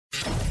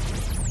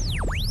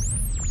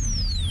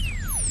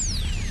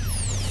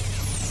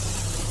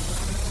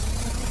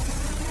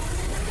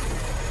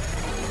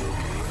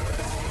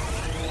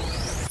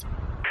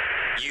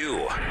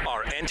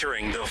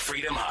Entering the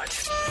Freedom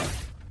Hut.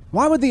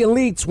 Why would the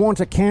elites want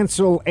to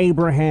cancel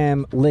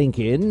Abraham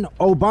Lincoln?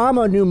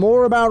 Obama knew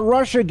more about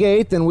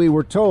Russiagate than we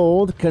were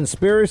told.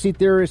 Conspiracy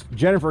theorist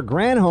Jennifer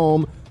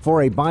Granholm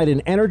for a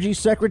Biden energy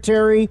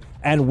secretary.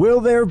 And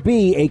will there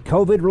be a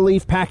COVID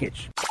relief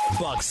package?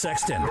 Buck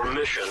Sexton. Your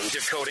mission: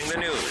 decoding the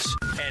news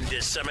and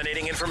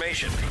disseminating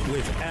information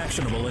with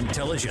actionable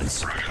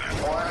intelligence.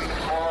 One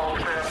small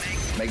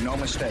step. Make no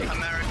mistake.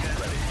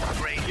 America,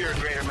 great. You're a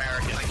great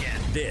American again.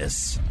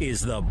 This is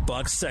the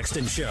Buck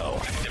Sexton Show.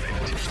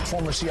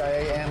 Former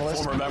CIA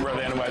analyst. Former member of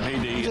the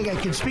NYPD. I think I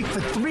can speak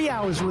for 3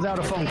 hours without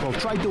a phone call.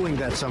 Try doing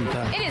that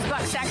sometime. It is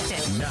Buck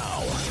Sexton. Now.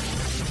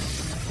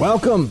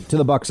 Welcome to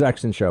the Buck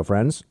Sexton Show,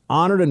 friends.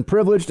 Honored and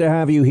privileged to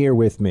have you here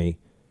with me.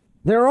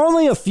 There are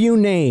only a few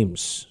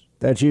names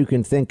that you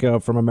can think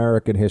of from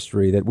American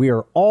history that we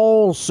are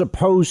all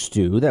supposed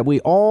to, that we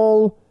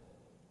all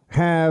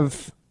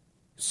have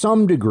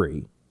some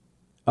degree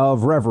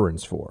of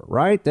reverence for,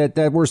 right?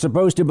 That we're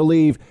supposed to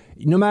believe,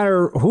 no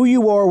matter who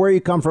you are, where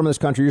you come from in this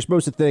country, you're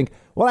supposed to think,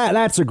 well,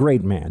 that's a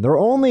great man. There are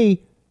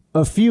only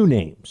a few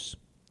names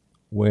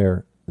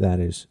where that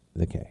is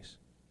the case.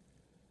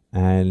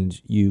 And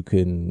you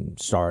can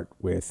start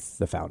with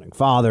the founding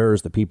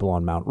fathers, the people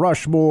on Mount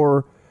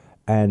Rushmore,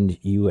 and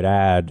you would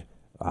add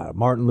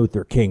Martin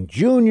Luther King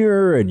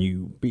Jr.,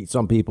 and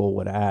some people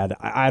would add,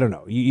 I don't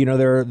know, you know,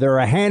 there are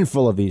a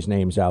handful of these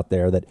names out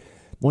there that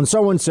when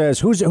someone says,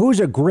 who's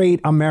a great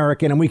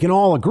American, and we can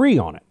all agree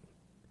on it,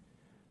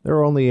 there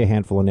are only a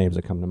handful of names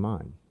that come to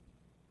mind.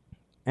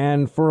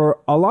 And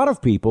for a lot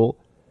of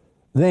people,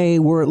 they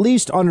were at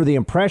least under the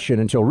impression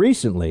until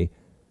recently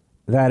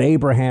that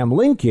Abraham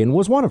Lincoln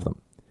was one of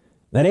them.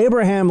 That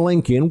Abraham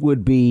Lincoln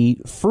would be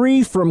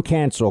free from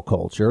cancel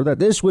culture, that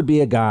this would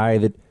be a guy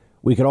that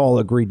we could all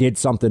agree did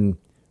something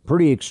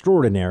pretty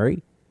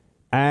extraordinary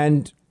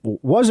and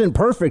wasn't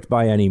perfect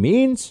by any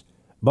means.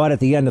 But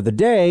at the end of the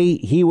day,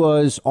 he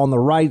was on the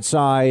right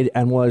side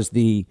and was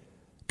the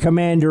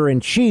commander in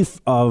chief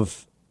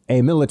of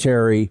a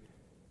military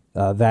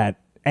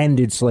that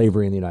ended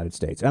slavery in the United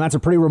States. And that's a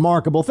pretty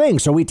remarkable thing.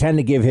 So we tend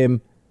to give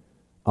him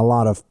a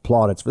lot of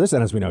plaudits for this.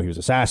 And as we know, he was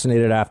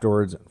assassinated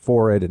afterwards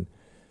for it.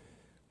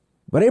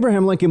 But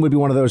Abraham Lincoln would be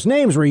one of those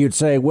names where you'd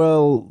say,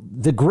 well,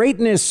 the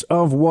greatness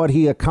of what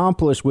he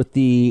accomplished with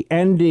the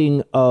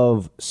ending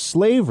of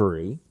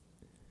slavery,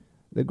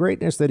 the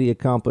greatness that he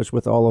accomplished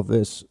with all of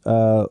this,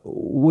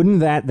 wouldn't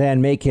that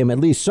then make him at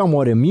least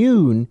somewhat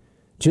immune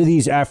to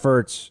these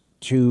efforts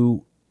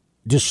to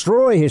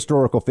destroy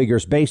historical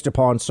figures based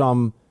upon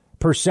some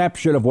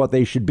perception of what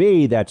they should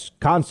be that's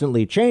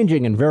constantly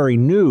changing and very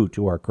new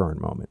to our current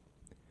moment?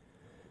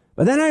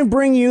 But then I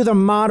bring you the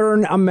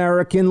modern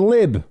American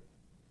lib,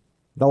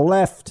 the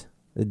left,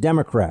 the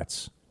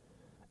Democrats,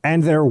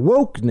 and their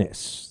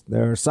wokeness,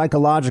 their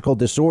psychological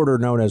disorder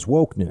known as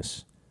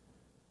wokeness.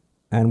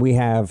 And we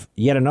have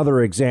yet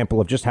another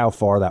example of just how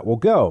far that will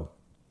go.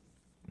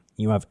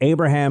 You have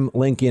Abraham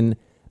Lincoln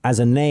as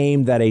a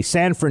name that a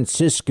San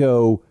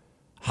Francisco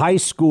high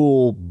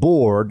school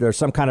board, or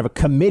some kind of a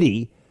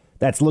committee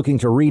that's looking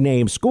to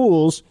rename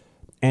schools,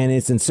 and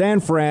it's in San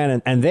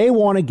Fran, and they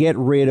want to get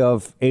rid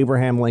of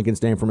Abraham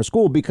Lincoln's name from a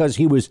school because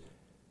he was,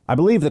 I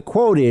believe the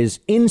quote is,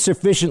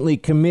 insufficiently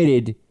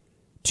committed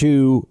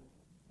to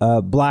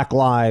Black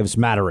Lives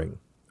Mattering,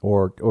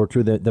 or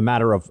to the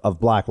matter of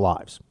Black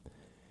lives.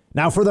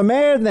 Now, for the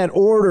man that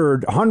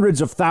ordered hundreds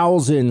of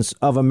thousands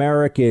of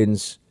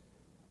Americans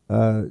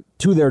to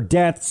their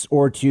deaths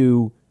or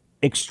to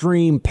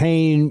extreme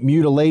pain,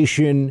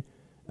 mutilation,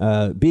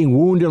 being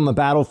wounded on the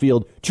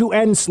battlefield to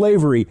end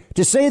slavery,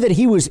 to say that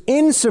he was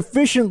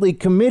insufficiently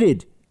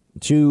committed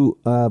to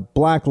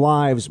Black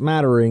Lives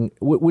Mattering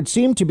would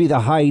seem to be the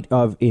height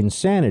of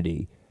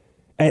insanity.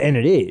 And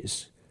it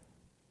is.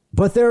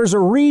 But there's a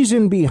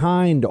reason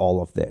behind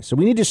all of this. So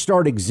we need to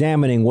start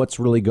examining what's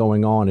really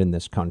going on in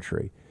this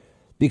country.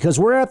 Because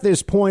we're at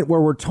this point where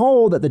we're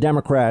told that the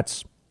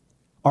Democrats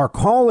are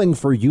calling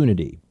for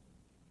unity,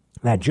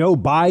 that Joe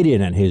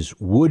Biden and his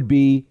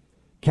would-be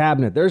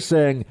cabinet, they're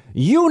saying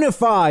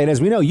unify. And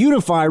as we know,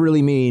 unify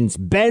really means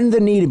bend the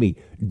knee to me,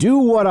 do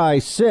what I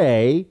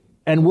say,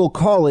 and we'll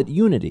call it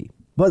unity.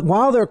 But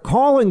while they're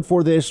calling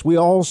for this, we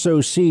also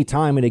see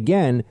time and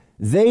again,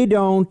 they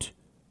don't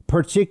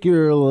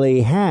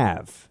particularly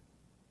have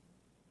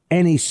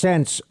any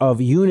sense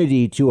of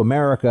unity to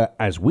America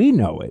as we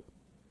know it.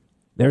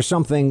 There's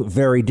something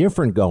very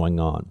different going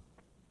on.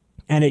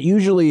 And it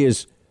usually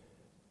is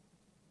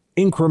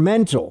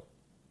incremental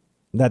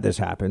that this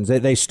happens.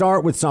 They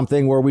start with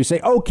something where we say,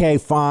 OK,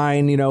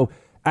 fine, you know,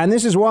 and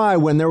this is why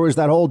when there was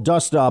that whole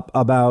dust up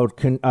about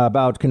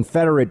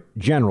Confederate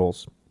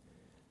generals,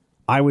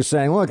 I was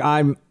saying, look,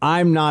 I'm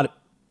not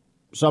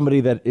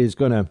somebody that is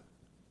going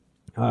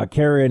to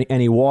carry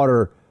any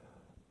water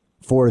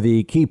for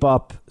the keep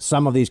up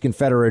some of these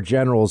Confederate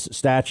generals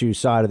statue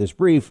side of this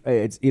brief.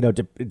 It's, you know,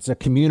 it's a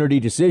community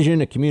decision,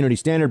 a community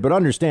standard. But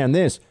understand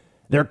this,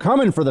 they're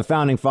coming for the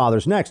founding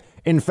fathers next.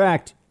 In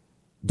fact,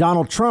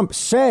 Donald Trump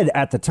said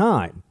at the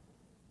time,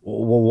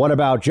 well, what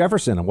about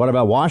Jefferson and what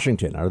about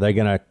Washington? Are they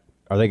going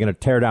Are they going to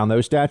tear down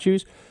those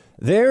statues?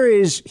 There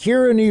is,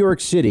 here in New York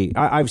City,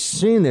 I've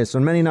seen this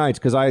on many nights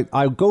because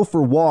I go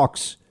for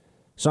walks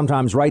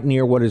sometimes right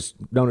near what is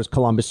known as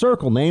Columbus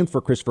Circle, named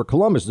for Christopher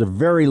Columbus. It's a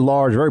very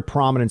large, very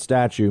prominent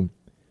statue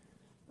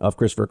of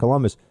Christopher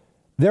Columbus.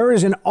 There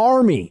is an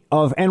army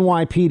of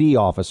NYPD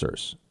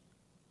officers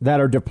that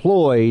are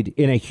deployed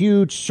in a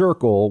huge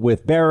circle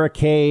with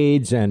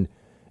barricades, and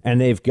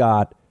they've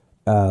got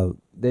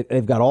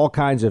all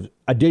kinds of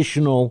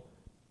additional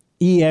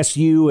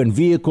ESU and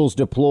vehicles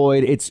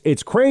deployed.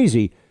 It's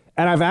crazy.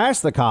 And I've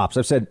asked the cops,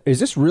 I've said, is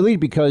this really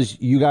because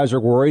you guys are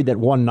worried that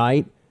one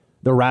night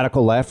the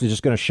radical left is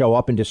just going to show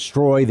up and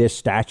destroy this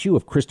statue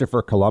of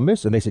Christopher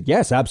Columbus? And they said,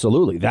 yes,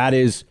 absolutely. That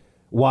is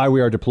why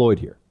we are deployed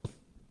here.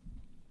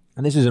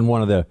 And this is in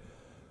one of the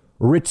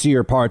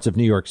ritzier parts of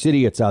New York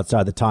City. It's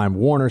outside the Time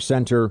Warner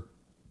Center.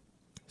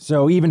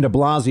 So even de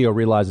Blasio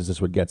realizes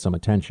this would get some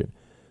attention.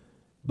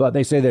 But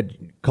they say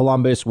that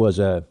Columbus was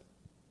a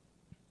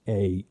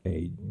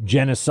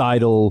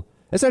genocidal,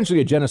 essentially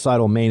a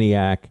genocidal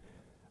maniac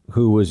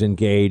who was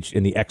engaged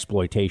in the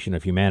exploitation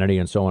of humanity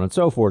and so on and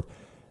so forth.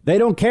 They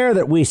don't care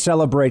that we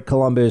celebrate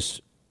Columbus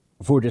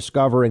for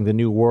discovering the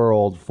new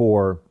world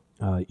for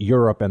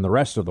Europe and the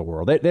rest of the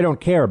world. They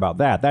don't care about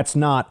that. That's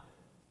not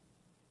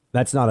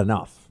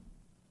enough.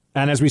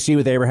 And as we see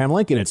with Abraham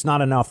Lincoln, it's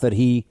not enough that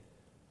he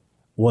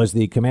was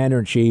the commander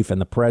in chief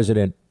and the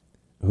president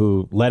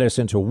who led us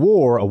into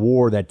war, a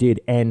war that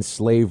did end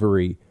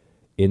slavery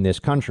in this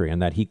country,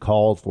 and that he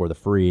called for the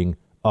freeing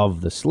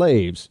of the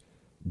slaves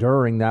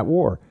during that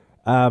war.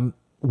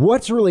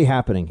 What's really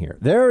happening here?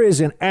 There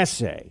is an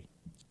essay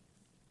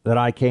that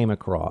I came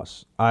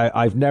across.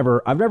 I've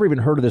never even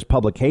heard of this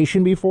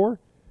publication before,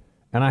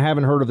 and I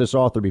haven't heard of this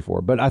author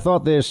before, but I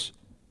thought this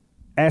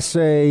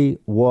essay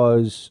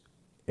was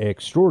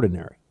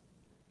extraordinary.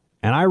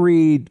 And I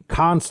read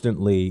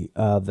constantly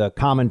the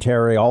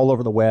commentary all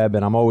over the web,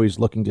 and I'm always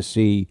looking to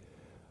see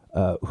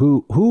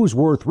who's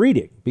worth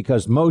reading,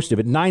 because most of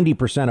it,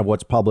 90% of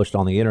what's published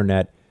on the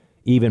internet,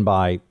 even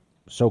by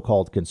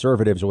so-called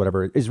conservatives or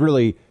whatever, is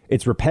really,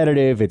 it's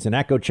repetitive. It's an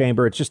echo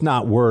chamber. It's just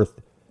not worth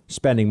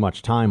spending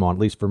much time on, at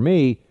least for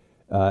me,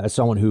 as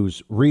someone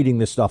who's reading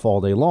this stuff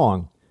all day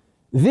long.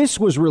 This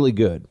was really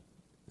good.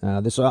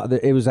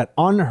 It was at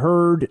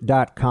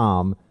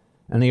unheard.com,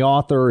 and the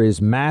author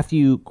is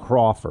Matthew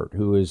Crawford,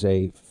 who is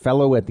a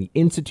fellow at the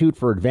Institute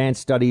for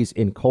Advanced Studies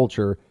in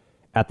Culture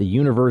at the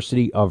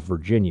University of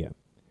Virginia.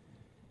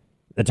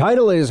 The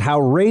title is How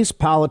Race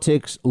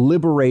Politics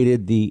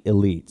Liberated the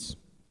Elites.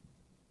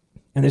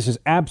 And this is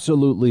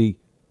absolutely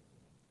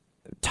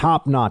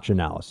top-notch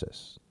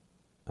analysis.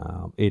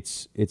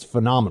 It's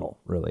phenomenal,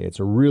 really. It's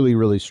a really,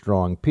 really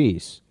strong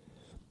piece.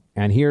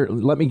 And here,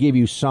 let me give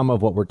you some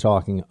of what we're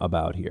talking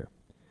about here.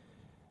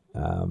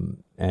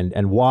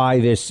 And why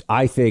this,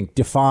 I think,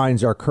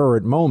 defines our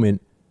current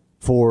moment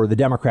for the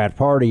Democrat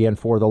Party and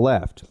for the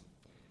left.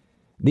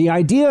 The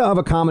idea of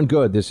a common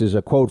good, this is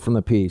a quote from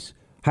the piece,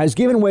 has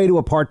given way to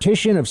a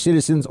partition of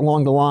citizens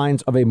along the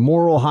lines of a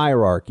moral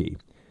hierarchy.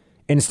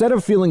 Instead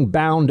of feeling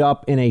bound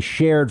up in a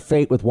shared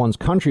fate with one's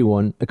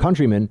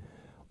countrymen,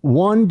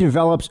 one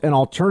develops an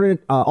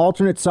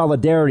alternate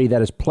solidarity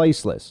that is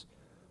placeless.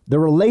 The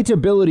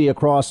relatability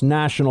across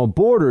national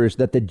borders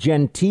that the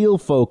genteel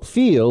folk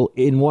feel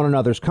in one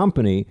another's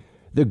company,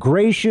 the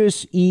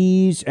gracious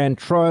ease and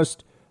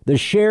trust, the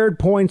shared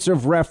points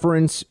of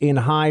reference in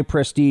high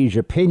prestige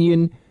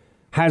opinion,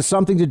 has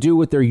something to do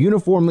with their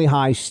uniformly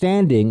high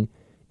standing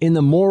in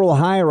the moral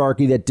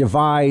hierarchy that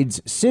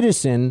divides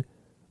citizen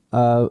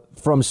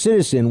from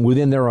citizen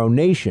within their own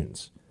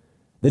nations.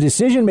 The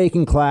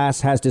decision-making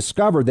class has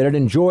discovered that it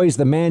enjoys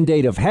the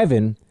mandate of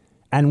heaven,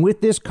 and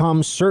with this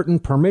comes certain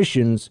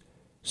permissions,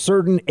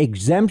 certain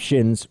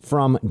exemptions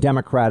from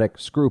democratic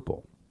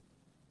scruple.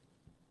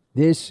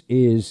 This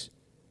is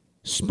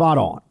spot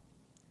on.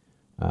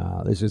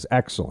 This is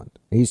excellent.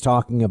 He's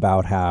talking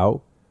about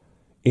how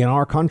in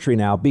our country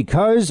now,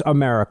 because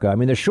America, I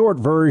mean, the short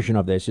version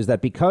of this is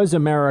that because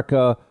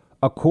America,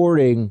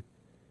 according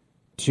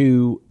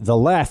to the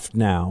left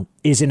now,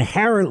 is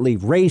inherently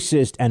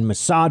racist and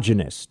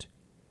misogynist,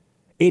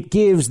 it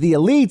gives the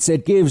elites,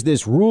 it gives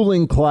this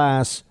ruling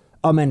class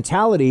a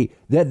mentality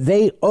that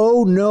they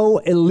owe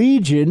no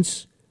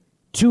allegiance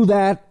to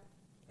that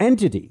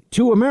entity,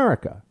 to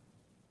America,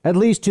 at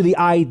least to the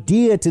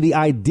idea, to the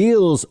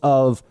ideals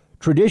of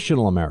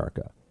traditional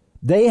America.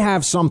 They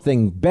have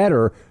something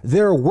better.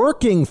 They're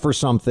working for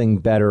something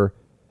better.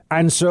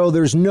 And so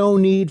there's no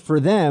need for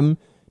them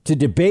to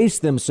debase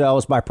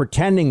themselves by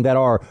pretending that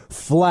our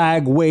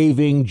flag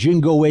waving,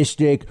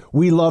 jingoistic,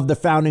 we love the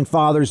founding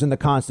fathers and the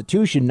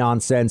Constitution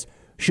nonsense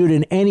should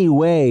in any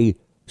way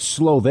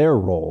slow their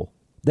roll.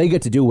 They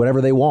get to do whatever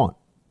they want.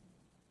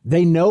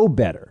 They know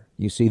better.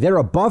 You see, they're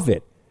above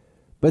it.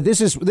 But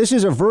this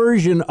is a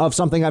version of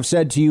something I've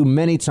said to you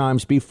many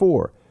times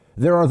before.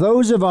 There are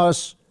those of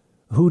us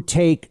who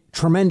take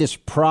tremendous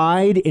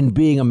pride in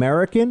being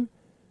American.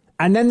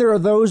 And then there are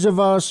those of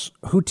us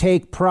who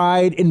take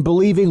pride in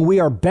believing we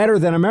are better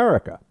than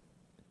America.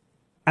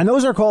 And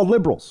those are called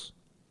liberals.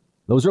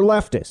 Those are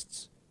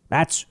leftists.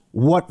 That's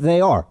what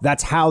they are.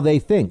 That's how they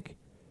think.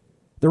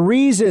 The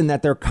reason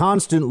that they're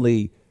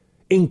constantly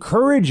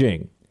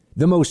encouraging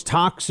the most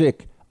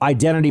toxic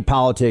identity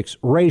politics,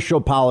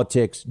 racial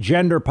politics,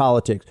 gender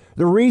politics,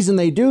 the reason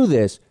they do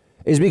this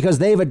is because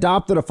they've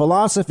adopted a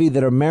philosophy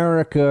that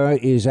America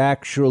is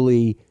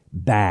actually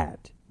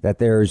bad, that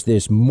there's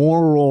this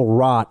moral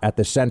rot at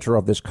the center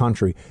of this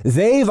country.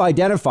 They've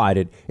identified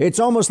it. It's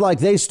almost like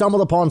they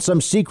stumbled upon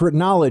some secret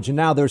knowledge and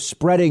now they're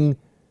spreading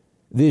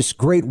this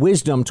great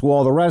wisdom to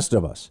all the rest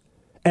of us.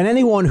 And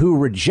anyone who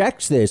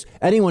rejects this,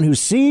 anyone who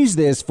sees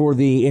this for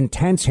the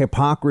intense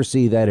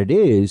hypocrisy that it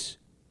is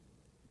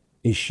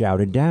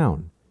shouted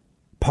down.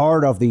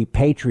 Part of the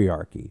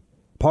patriarchy,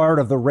 part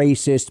of the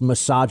racist,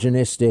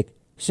 misogynistic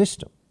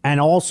system. And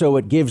also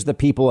it gives the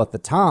people at the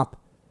top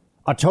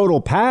a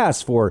total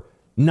pass for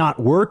not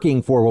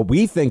working for what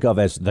we think of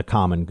as the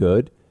common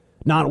good,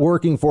 not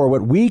working for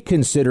what we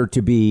consider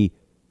to be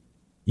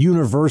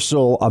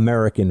universal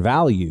American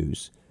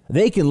values.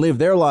 They can live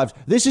their lives.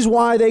 This is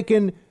why they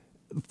can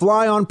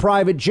fly on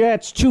private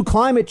jets to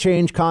climate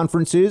change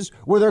conferences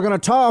where they're going to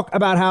talk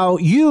about how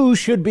you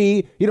should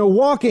be,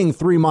 walking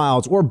 3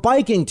 miles or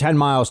biking 10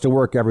 miles to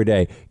work every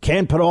day.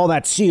 Can't put all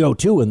that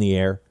CO2 in the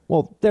air.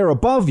 Well, they're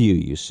above you,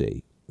 you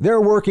see.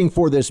 They're working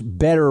for this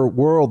better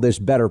world, this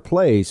better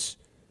place.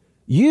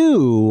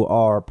 You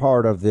are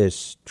part of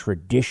this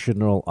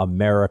traditional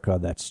America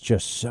that's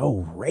just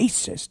so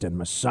racist and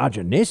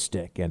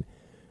misogynistic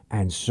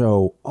and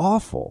so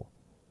awful.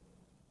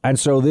 And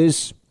so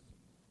this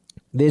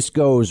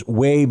goes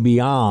way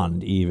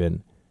beyond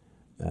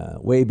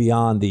way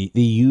beyond the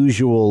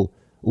usual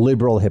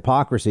liberal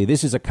hypocrisy.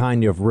 This is a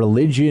kind of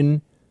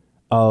religion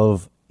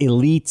of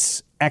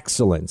elites'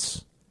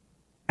 excellence,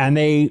 and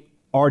they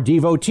are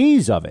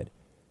devotees of it.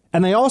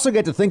 And they also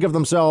get to think of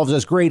themselves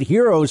as great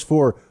heroes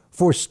for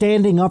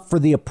standing up for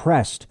the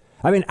oppressed.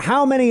 I mean,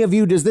 how many of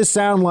you does this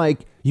sound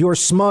like your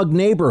smug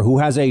neighbor who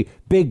has a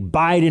big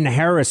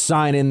Biden-Harris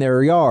sign in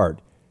their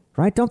yard,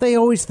 right? Don't they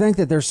always think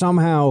that they're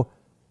somehow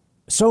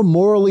so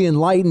morally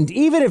enlightened,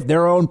 even if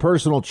their own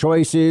personal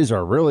choices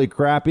are really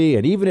crappy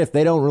and even if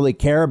they don't really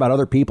care about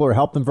other people or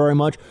help them very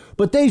much,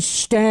 but they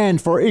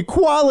stand for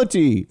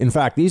equality. In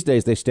fact, these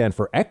days they stand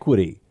for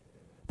equity,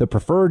 the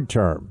preferred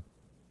term,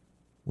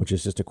 which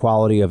is just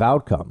equality of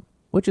outcome,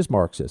 which is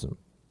Marxism.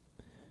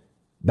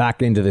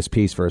 Back into this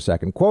piece for a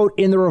second. Quote,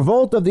 in The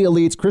Revolt of the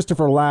Elites,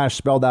 Christopher Lasch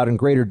spelled out in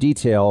greater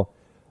detail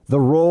the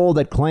role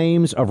that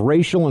claims of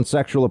racial and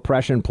sexual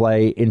oppression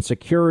play in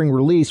securing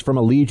release from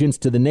allegiance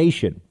to the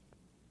nation.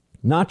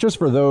 Not just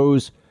for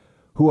those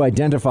who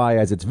identify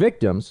as its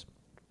victims,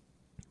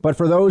 but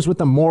for those with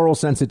the moral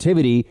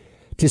sensitivity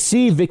to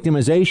see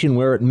victimization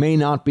where it may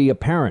not be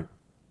apparent,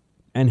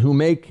 and who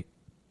make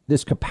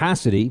this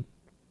capacity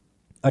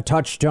a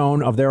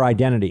touchstone of their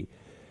identity.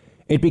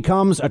 It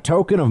becomes a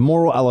token of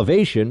moral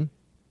elevation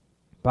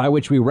by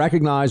which we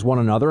recognize one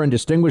another and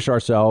distinguish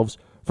ourselves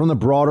from the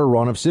broader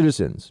run of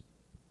citizens.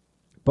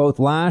 Both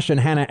Lasch and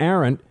Hannah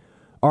Arendt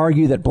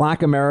argue that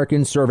Black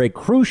Americans serve a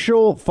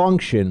crucial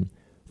function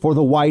for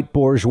the white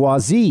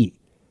bourgeoisie.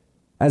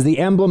 As the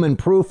emblem and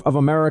proof of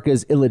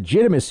America's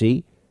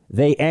illegitimacy,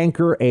 they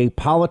anchor a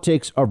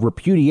politics of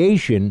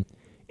repudiation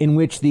in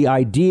which the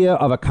idea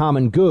of a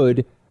common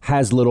good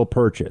has little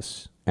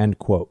purchase. End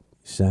quote.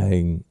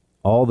 Saying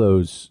all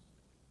those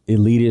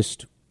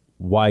elitist,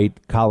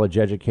 white,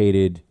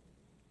 college-educated,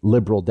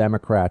 liberal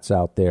Democrats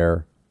out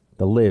there,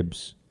 the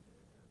libs,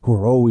 who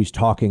are always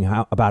talking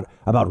about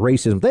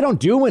racism. They don't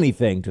do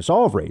anything to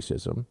solve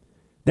racism.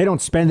 They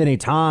don't spend any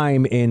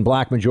time in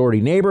black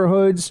majority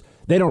neighborhoods.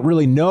 They don't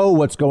really know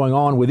what's going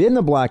on within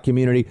the black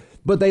community,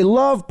 but they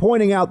love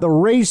pointing out the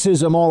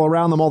racism all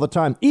around them all the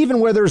time, even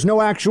where there's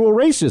no actual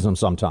racism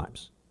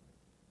sometimes.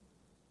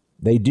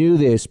 They do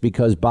this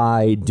because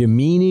by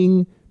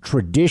demeaning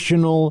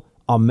traditional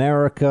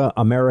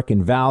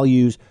American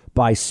values,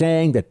 by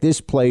saying that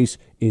this place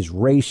is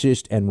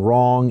racist and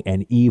wrong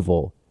and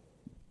evil,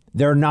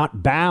 they're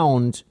not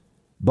bound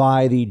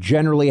by the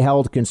generally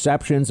held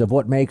conceptions of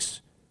what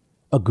makes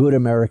a good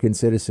American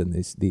citizen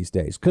these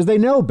days, because they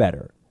know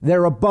better.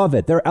 They're above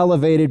it. They're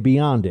elevated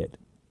beyond it.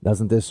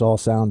 Doesn't this all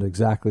sound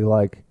exactly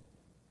like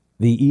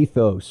the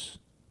ethos,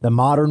 the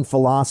modern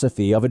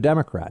philosophy of a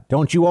Democrat?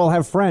 Don't you all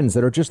have friends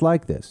that are just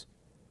like this?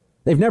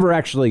 They've never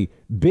actually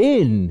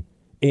been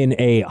in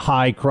a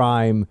high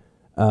crime,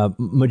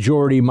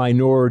 majority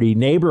minority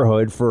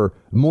neighborhood for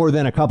more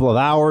than a couple of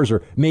hours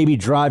or maybe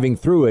driving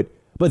through it.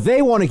 But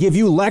they want to give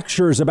you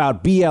lectures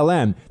about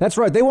BLM. That's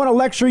right. They want to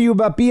lecture you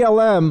about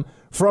BLM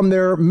from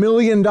their $1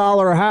 million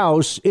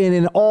house in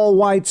an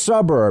all-white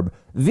suburb.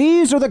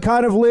 These are the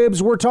kind of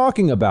libs we're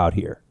talking about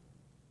here.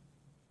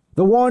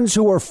 The ones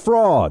who are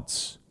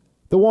frauds,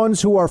 the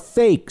ones who are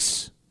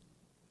fakes.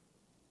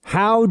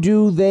 How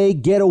do they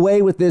get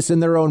away with this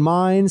in their own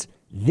minds?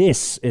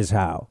 This is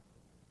how.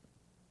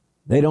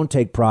 They don't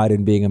take pride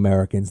in being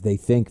Americans. They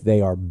think they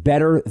are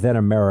better than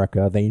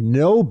America. They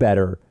know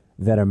better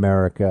than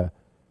America.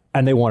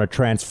 And they want to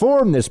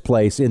transform this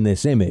place in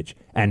this image.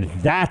 And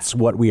that's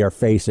what we are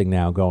facing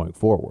now going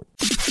forward.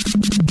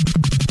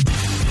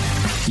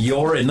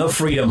 You're in the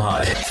Freedom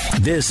Hut.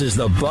 This is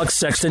the Buck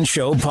Sexton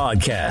Show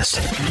podcast.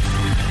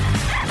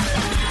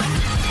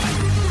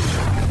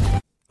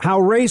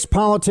 How Race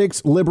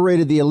Politics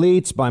Liberated the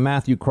Elites by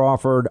Matthew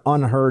Crawford.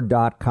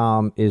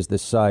 Unheard.com is the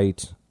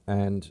site.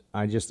 And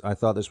I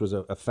thought this was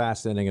a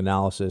fascinating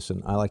analysis,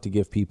 and I like to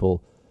give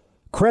people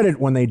credit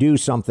when they do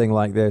something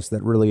like this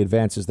that really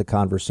advances the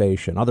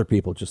conversation. Other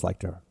people just like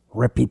to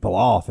rip people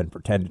off and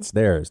pretend it's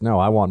theirs. No,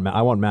 I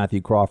want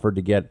Matthew Crawford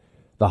to get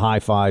the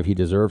high five he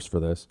deserves for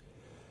this.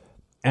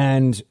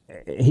 And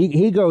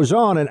he goes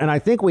on, and I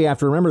think we have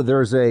to remember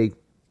there's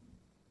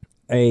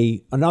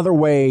another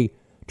way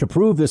to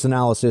prove this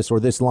analysis or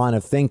this line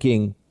of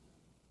thinking,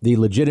 the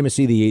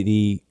legitimacy,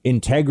 the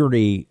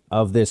integrity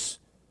of this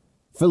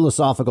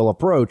philosophical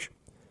approach,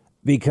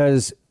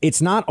 because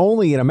it's not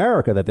only in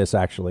America that this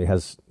actually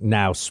has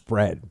now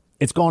spread.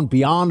 It's gone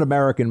beyond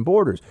American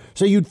borders.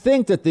 So you'd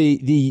think that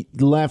the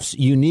left's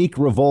unique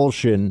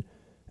revulsion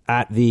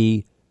at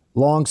the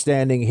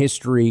longstanding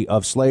history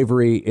of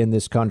slavery in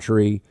this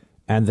country,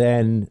 and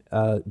then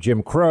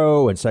Jim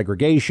Crow and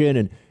segregation,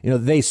 and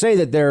they say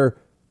that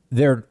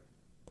they're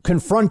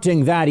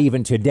confronting that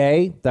even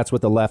today. That's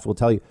what the left will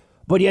tell you.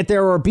 But yet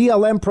there are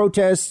BLM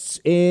protests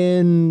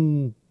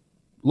in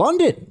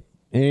London,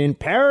 in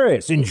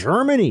Paris, in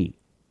Germany.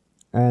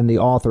 And the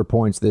author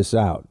points this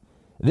out.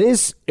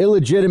 This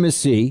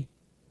illegitimacy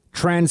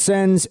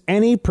transcends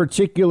any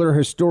particular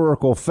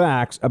historical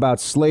facts about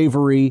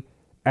slavery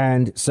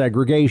and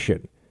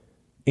segregation.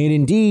 It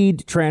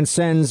indeed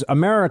transcends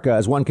America,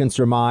 as one can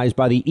surmise,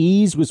 by the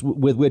ease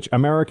with which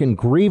American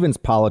grievance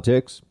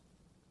politics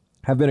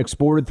have been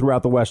exported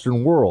throughout the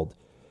Western world.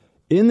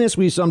 In this,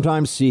 we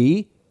sometimes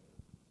see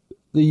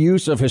the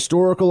use of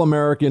historical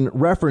American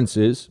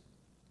references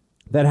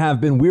that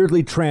have been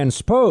weirdly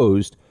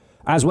transposed,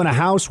 as when a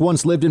house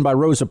once lived in by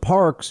Rosa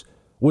Parks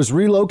was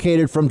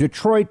relocated from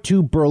Detroit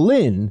to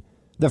Berlin,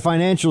 the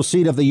financial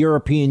seat of the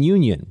European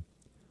Union.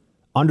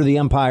 Under the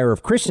empire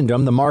of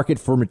Christendom, the market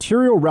for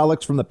material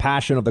relics from the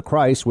Passion of the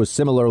Christ was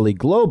similarly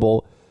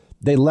global.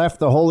 They left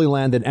the Holy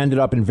Land and ended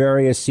up in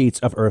various seats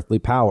of earthly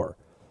power.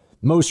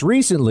 Most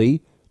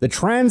recently, the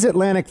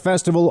Transatlantic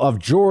Festival of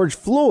George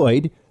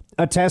Floyd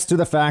attests to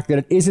the fact that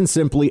it isn't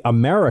simply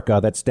America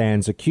that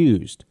stands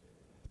accused.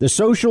 The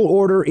social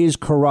order is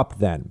corrupt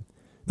then.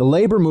 The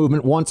labor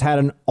movement once had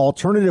an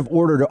alternative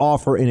order to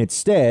offer in its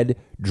stead,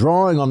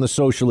 drawing on the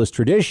socialist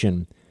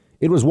tradition.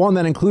 It was one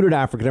that included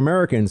African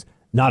Americans,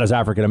 not as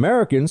African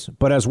Americans,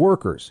 but as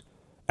workers.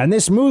 And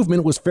this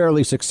movement was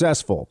fairly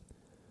successful.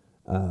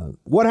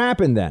 What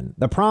happened then?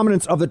 The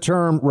prominence of the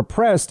term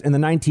repressed in the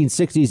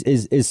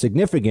 1960s is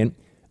significant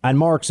and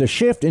marks a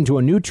shift into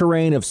a new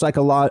terrain of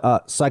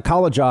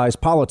psychologized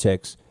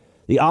politics.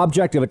 The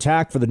object of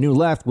attack for the new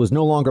left was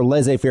no longer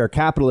laissez-faire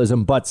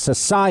capitalism, but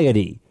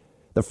society.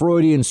 The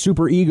Freudian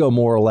superego,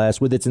 more or less,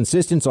 with its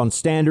insistence on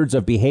standards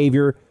of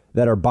behavior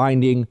that are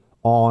binding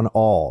on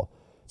all.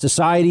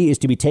 Society is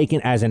to be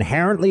taken as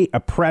inherently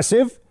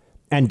oppressive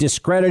and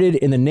discredited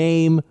in the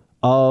name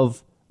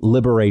of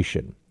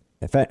liberation.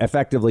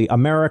 Effectively,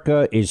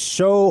 America is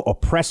so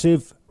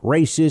oppressive,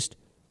 racist,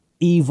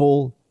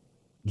 evil,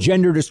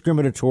 gender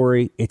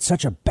discriminatory. It's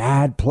such a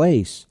bad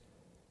place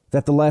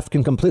that the left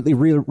can completely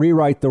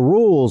rewrite the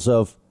rules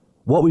of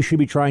what we should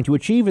be trying to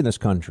achieve in this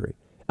country.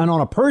 And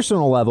on a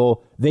personal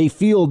level, they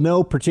feel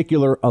no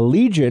particular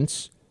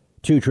allegiance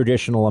to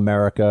traditional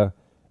America,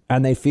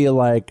 and they feel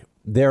like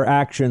their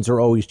actions are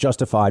always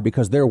justified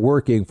because they're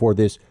working for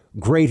this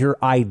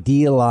greater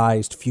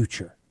idealized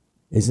future.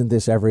 Isn't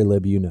this every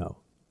lib you know?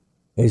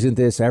 Isn't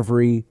this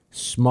every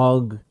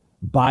smug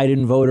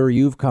Biden voter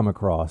you've come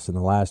across in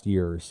the last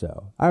year or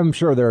so? I'm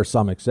sure there are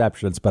some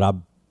exceptions, but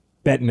I'm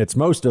betting it's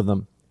most of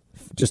them.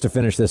 Just to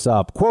finish this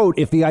up, quote,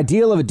 if the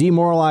ideal of a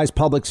demoralized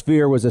public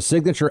sphere was a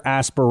signature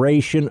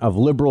aspiration of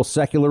liberal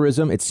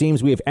secularism, it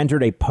seems we have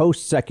entered a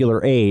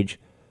post-secular age.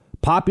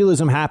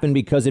 Populism happened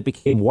because it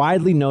became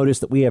widely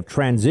noticed that we have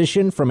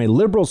transitioned from a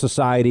liberal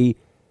society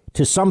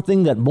to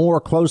something that more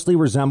closely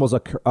resembles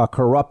a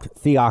corrupt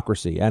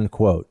theocracy, end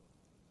quote.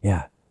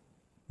 Yeah,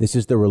 this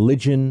is the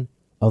religion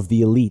of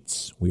the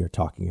elites we are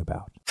talking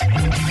about.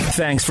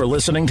 Thanks for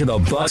listening to the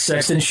Buck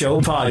Sexton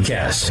Show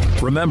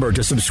podcast. Remember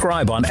to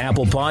subscribe on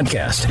Apple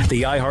Podcast,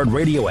 the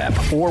iHeartRadio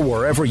app, or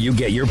wherever you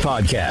get your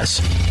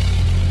podcasts.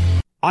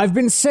 I've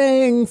been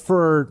saying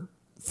for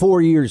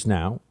 4 years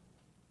now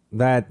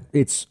that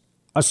it's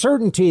a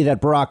certainty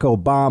that Barack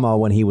Obama,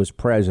 when he was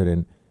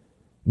president,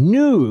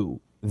 knew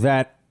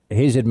that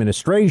his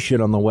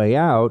administration on the way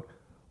out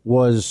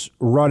was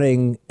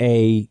running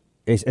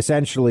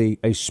essentially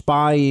a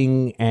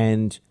spying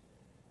and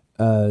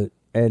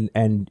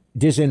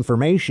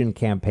disinformation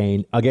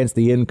campaign against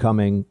the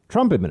incoming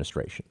Trump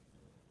administration.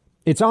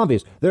 It's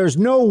obvious. There's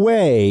no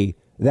way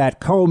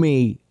that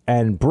Comey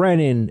and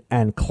Brennan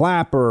and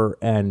Clapper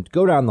and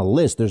go down the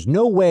list. There's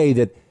no way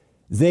that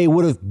they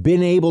would have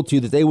been able to,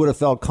 that they would have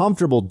felt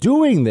comfortable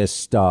doing this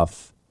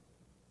stuff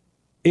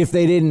if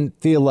they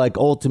didn't feel like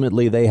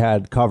ultimately they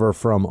had cover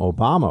from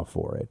Obama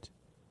for it,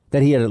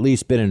 that he had at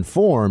least been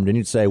informed. And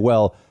you'd say,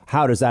 well,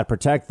 how does that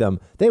protect them?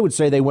 They would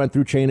say they went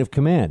through chain of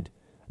command.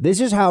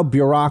 This is how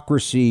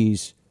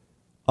bureaucracies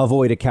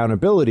avoid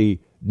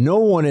accountability. No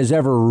one is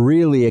ever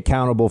really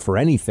accountable for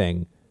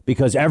anything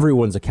because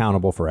everyone's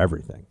accountable for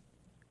everything.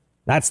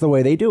 That's the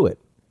way they do it.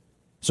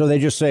 So they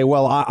just say,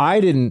 well,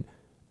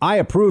 I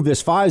approved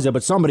this FISA,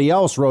 but somebody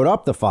else wrote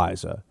up the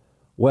FISA.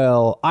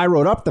 Well, I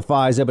wrote up the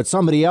FISA, but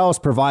somebody else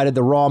provided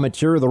the raw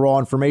material, the raw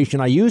information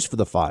I used for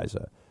the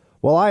FISA.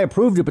 Well, I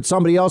approved it, but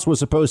somebody else was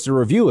supposed to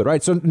review it,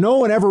 right? So no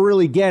one ever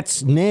really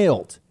gets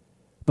nailed,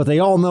 but they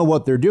all know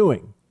what they're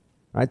doing,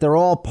 right? They're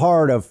all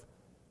part of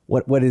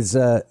what is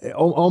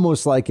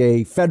almost like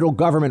a federal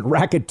government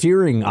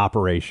racketeering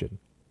operation.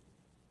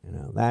 You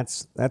know,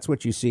 that's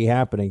what you see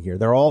happening here.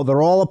 They're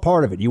all a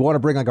part of it. You want to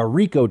bring like a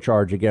RICO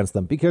charge against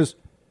them because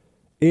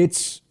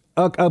it's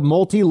a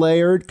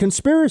multi-layered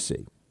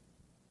conspiracy.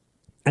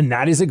 And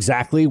that is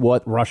exactly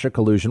what Russia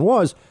collusion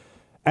was.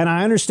 And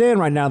I understand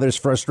right now there's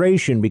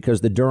frustration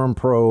because the Durham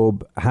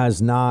probe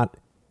has not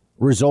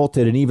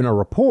resulted in even a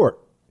report.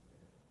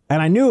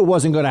 And I knew it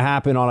wasn't going to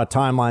happen on a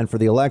timeline for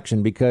the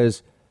election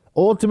because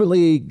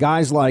ultimately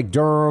guys like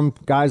Durham,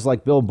 guys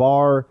like Bill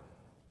Barr,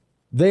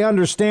 they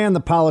understand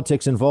the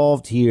politics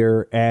involved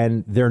here,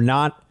 and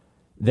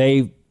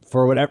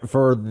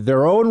for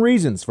their own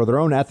reasons, for their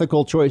own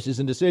ethical choices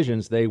and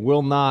decisions, they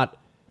will not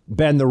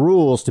bend the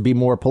rules to be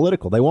more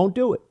political. They won't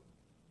do it.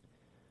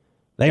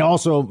 They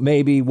also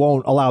maybe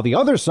won't allow the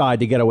other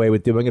side to get away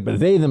with doing it, but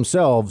they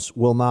themselves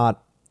will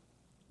not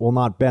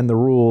bend the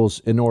rules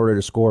in order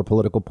to score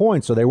political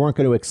points. So they weren't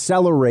going to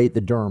accelerate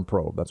the Durham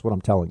probe. That's what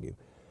I'm telling you.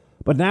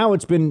 But now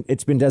it's been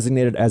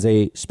designated as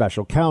a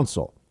special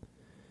counsel.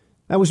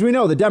 Now, as we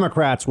know, the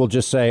Democrats will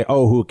just say,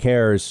 oh, who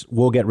cares?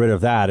 We'll get rid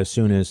of that as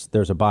soon as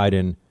there's a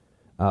Biden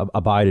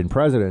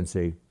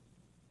presidency.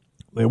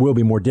 It will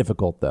be more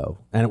difficult, though,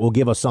 and it will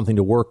give us something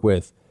to work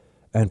with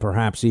and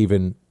perhaps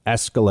even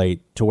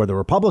escalate to where the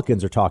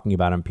Republicans are talking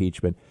about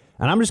impeachment.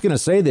 And I'm just going to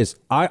say this.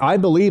 I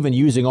believe in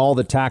using all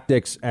the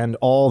tactics and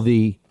all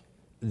the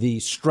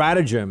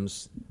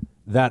stratagems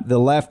that the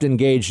left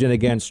engaged in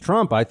against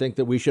Trump. I think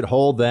that we should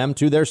hold them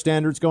to their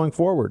standards going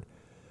forward,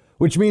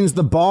 which means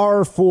the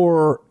bar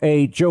for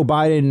a Joe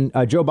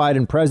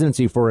Biden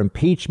presidency, for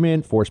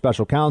impeachment, for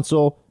special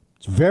counsel,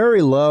 it's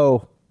very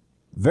low,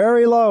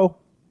 very low.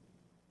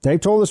 They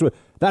told us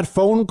that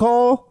phone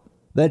call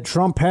that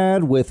Trump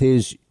had with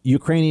his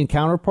Ukrainian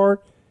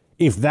counterpart,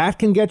 if that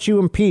can get you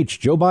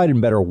impeached, Joe Biden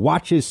better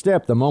watch his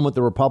step the moment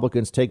the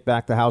Republicans take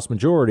back the House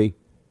majority.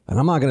 And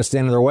I'm not going to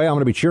stand in their way. I'm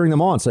going to be cheering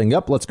them on, saying,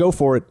 yep, let's go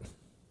for it.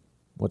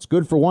 What's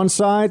good for one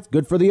side,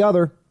 good for the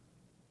other.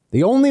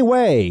 The only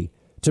way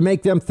to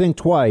make them think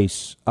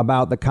twice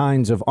about the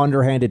kinds of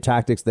underhanded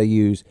tactics they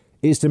use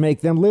is to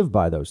make them live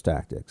by those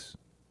tactics.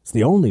 It's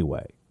the only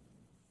way.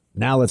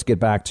 Now let's get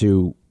back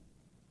to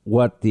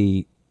what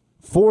the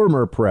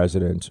former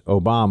President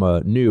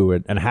Obama knew,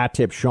 and hat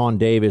tip Sean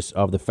Davis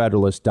of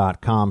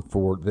thefederalist.com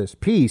for this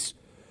piece.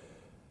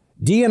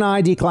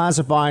 DNI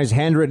declassifies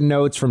handwritten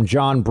notes from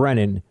John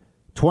Brennan,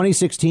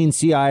 2016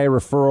 CIA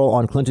referral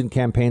on Clinton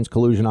campaign's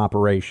collusion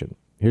operation.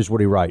 Here's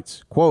what he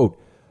writes. Quote,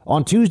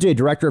 on Tuesday,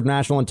 Director of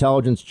National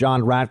Intelligence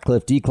John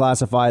Ratcliffe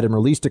declassified and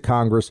released to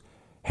Congress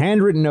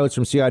handwritten notes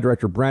from CIA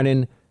Director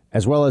Brennan,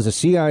 as well as a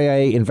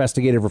CIA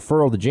investigative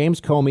referral to James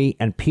Comey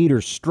and Peter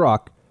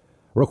Strzok,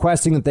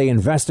 requesting that they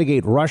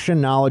investigate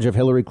Russian knowledge of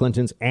Hillary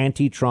Clinton's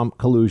anti-Trump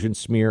collusion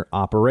smear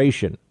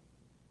operation.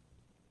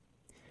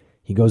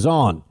 He goes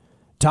on.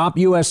 Top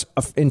U.S.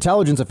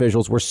 intelligence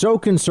officials were so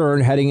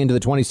concerned heading into the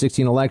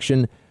 2016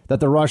 election that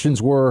the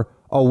Russians were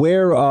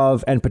aware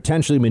of and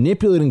potentially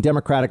manipulating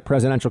Democratic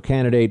presidential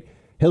candidate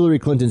Hillary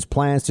Clinton's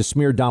plans to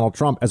smear Donald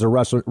Trump as a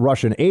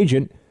Russian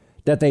agent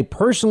that they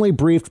personally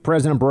briefed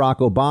President Barack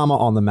Obama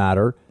on the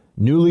matter,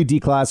 newly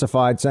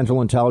declassified Central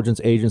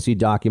Intelligence Agency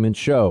documents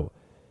show.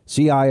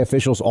 CIA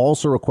officials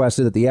also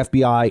requested that the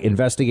FBI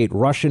investigate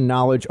Russian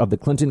knowledge of the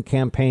Clinton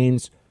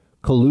campaign's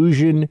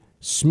collusion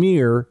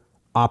smear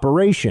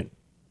operation.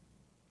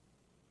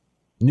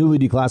 Newly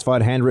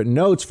declassified handwritten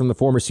notes from the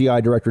former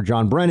CIA Director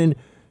John Brennan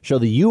show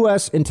the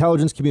U.S.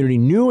 intelligence community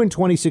knew in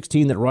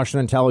 2016 that Russian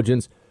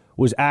intelligence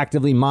was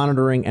actively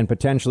monitoring and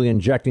potentially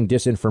injecting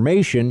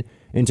disinformation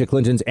into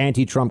Clinton's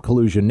anti-Trump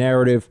collusion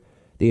narrative.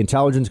 The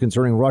intelligence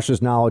concerning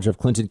Russia's knowledge of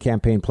Clinton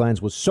campaign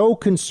plans was so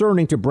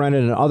concerning to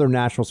Brennan and other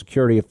national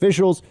security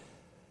officials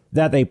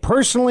that they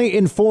personally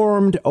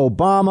informed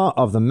Obama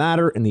of the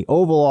matter in the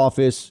Oval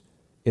Office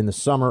in the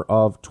summer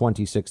of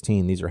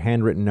 2016. These are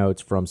handwritten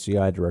notes from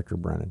CIA Director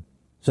Brennan.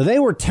 So they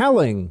were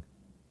telling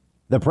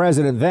the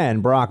president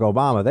then, Barack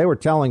Obama, they were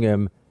telling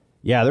him,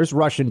 yeah, there's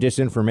Russian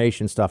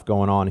disinformation stuff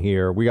going on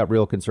here. We got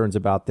real concerns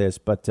about this,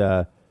 but,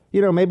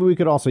 maybe we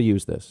could also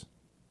use this.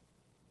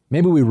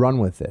 Maybe we run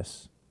with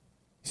this.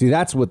 See,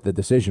 that's what the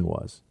decision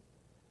was.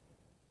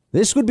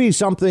 This would be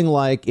something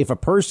like if a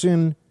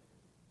person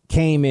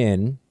came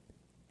in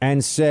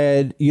and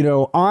said,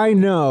 I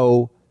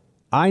know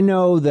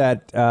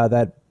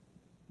that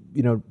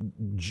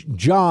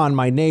John,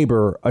 my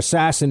neighbor,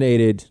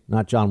 assassinated,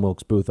 not John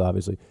Wilkes Booth,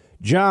 obviously.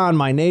 John,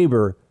 my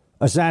neighbor,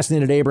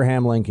 assassinated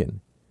Abraham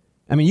Lincoln.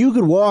 I mean, you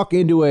could walk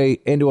into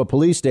a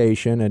police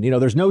station and,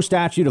 there's no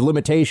statute of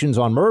limitations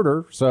on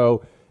murder.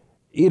 So,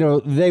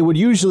 they would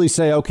usually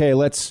say, OK,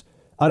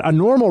 a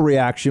normal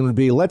reaction would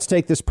be, let's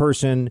take this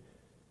person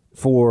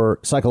for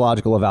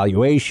psychological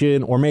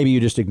evaluation, or maybe you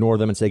just ignore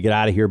them and say, get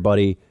out of here,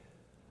 buddy.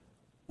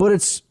 But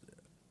it's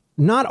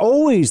not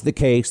always the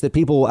case that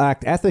people will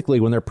act ethically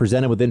when they're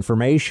presented with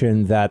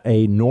information that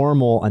a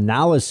normal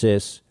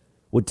analysis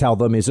would tell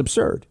them is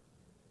absurd.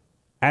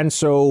 And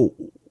so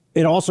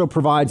it also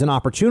provides an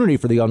opportunity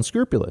for the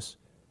unscrupulous.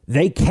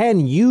 They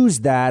can use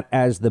that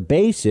as the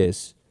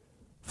basis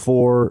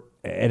for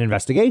an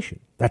investigation.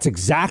 That's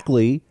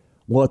exactly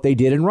what they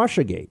did in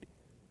Russiagate.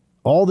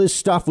 All this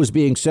stuff was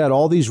being said,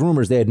 all these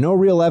rumors, they had no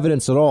real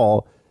evidence at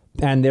all.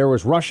 And there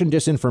was Russian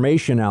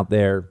disinformation out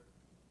there.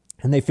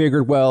 And they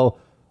figured, well,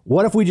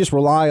 what if we just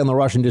rely on the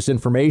Russian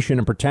disinformation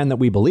and pretend that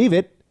we believe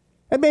it?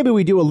 And maybe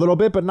we do a little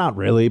bit, but not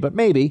really, but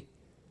maybe.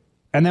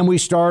 And then we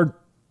start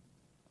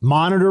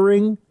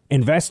monitoring,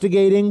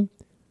 investigating,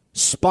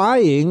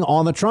 spying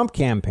on the Trump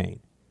campaign.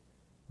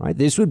 Right?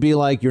 This would be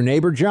like your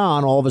neighbor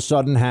John all of a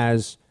sudden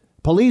has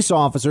police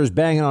officers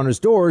banging on his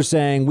door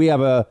saying, we have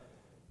a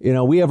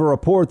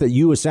report that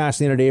you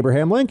assassinated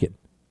Abraham Lincoln.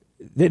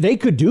 They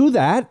could do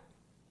that.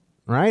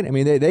 Right. I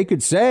mean, they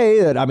could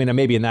say that. I mean,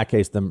 maybe in that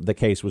case, the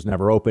case was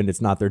never opened.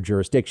 It's not their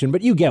jurisdiction.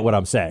 But you get what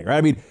I'm saying. Right.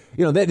 I mean,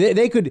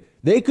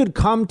 they could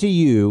come to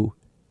you.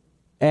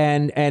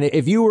 And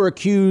if you were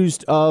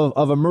accused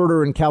of a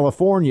murder in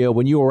California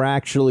when you were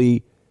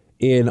actually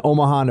in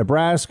Omaha,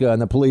 Nebraska,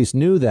 and the police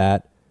knew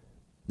that,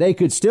 they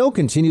could still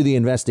continue the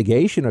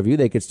investigation of you.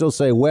 They could still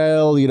say,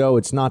 well,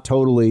 it's not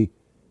totally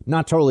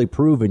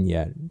proven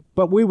yet.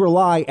 But we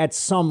rely at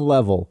some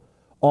level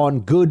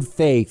on good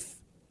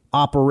faith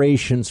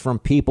operations from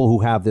people who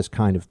have this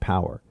kind of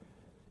power.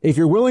 If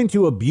you're willing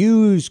to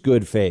abuse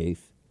good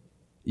faith,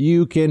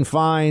 you can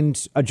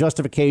find a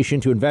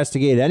justification to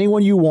investigate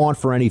anyone you want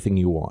for anything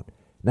you want. And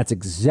that's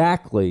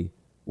exactly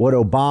what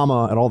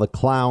Obama and all the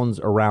clowns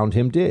around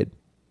him did.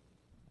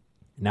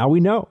 Now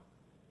we know.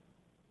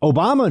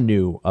 Obama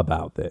knew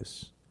about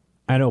this,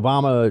 and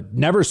Obama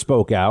never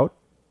spoke out.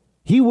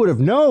 He would have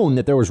known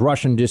that there was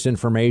Russian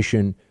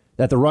disinformation,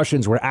 that the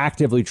Russians were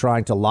actively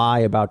trying to lie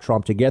about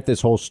Trump to get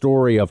this whole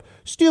story of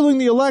stealing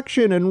the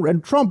election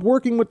and Trump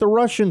working with the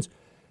Russians.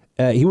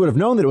 He would have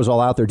known that it was all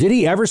out there. Did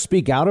he ever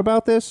speak out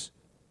about this?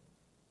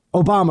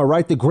 Obama,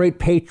 right? The great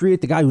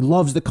patriot, the guy who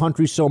loves the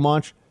country so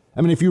much.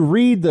 I mean, if you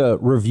read the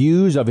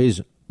reviews of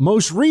his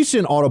most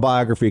recent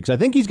autobiography, because I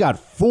think he's got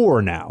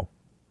 4 now,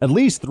 at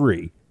least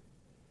 3.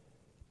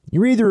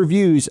 You read the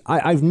reviews.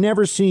 I've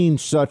never seen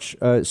such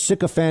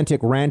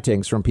sycophantic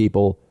rantings from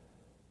people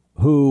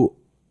who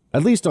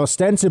at least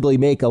ostensibly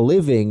make a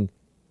living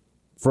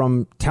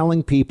from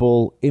telling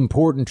people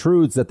important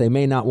truths that they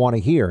may not want to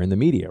hear in the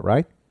media,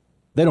 right?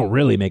 They don't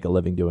really make a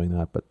living doing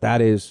that, but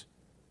that is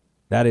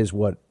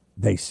what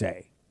they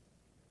say.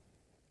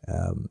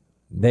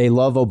 They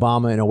love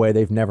Obama in a way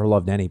they've never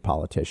loved any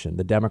politician.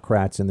 The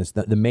Democrats and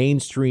the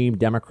mainstream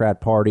Democrat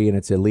Party and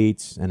its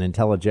elites and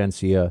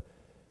intelligentsia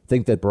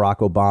think that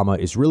Barack Obama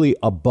is really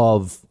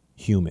above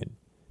human.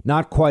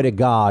 Not quite a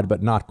god,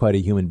 but not quite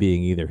a human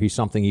being either. He's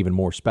something even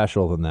more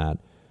special than that.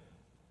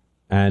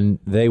 And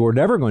they were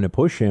never going to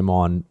push him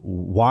on,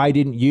 why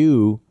didn't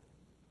you,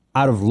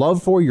 out of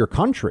love for your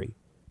country,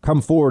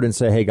 come forward and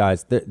say, hey,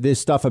 guys, this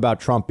stuff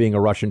about Trump being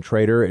a Russian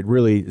traitor,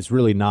 it's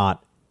really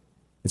not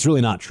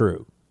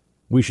true.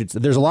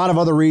 There's a lot of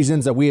other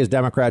reasons that we as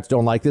Democrats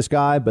don't like this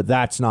guy, but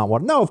that's not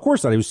one. No, of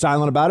course not. He was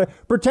silent about it.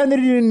 Pretend that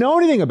he didn't know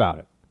anything about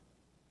it.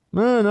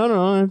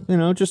 No.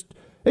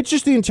 It's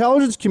just the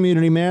intelligence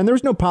community, man.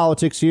 There's no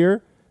politics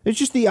here. It's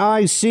just the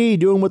IC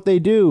doing what they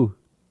do.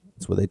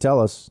 That's what they tell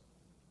us.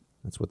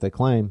 That's what they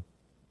claim.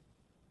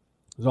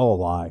 It's all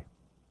a lie.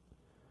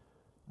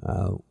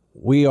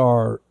 We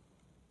are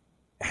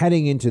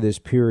heading into this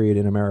period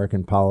in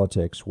American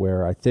politics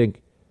where I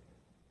think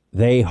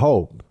they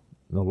hope,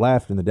 the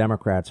left and the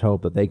Democrats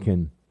hope, that they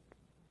can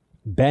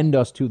bend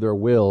us to their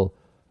will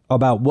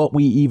about what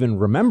we even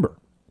remember.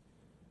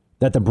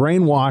 That the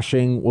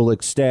brainwashing will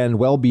extend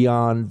well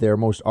beyond their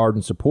most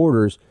ardent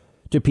supporters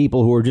to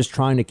people who are just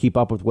trying to keep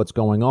up with what's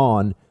going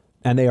on,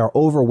 and they are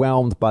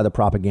overwhelmed by the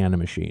propaganda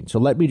machine. So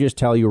let me just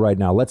tell you right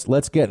now,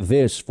 let's get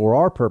this for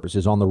our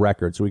purposes on the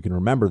record so we can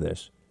remember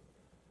this.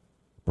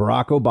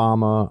 Barack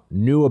Obama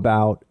knew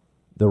about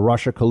the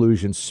Russia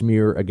collusion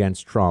smear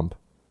against Trump,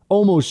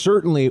 almost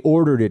certainly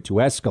ordered it to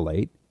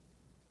escalate.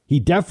 He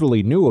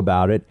definitely knew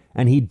about it,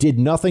 and he did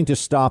nothing to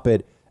stop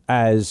it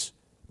as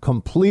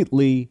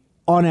completely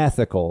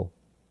unethical,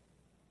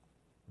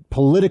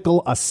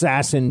 political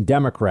assassin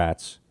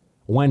Democrats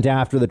went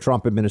after the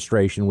Trump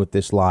administration with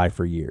this lie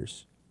for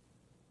years.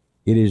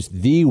 It is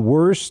the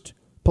worst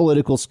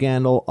political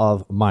scandal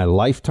of my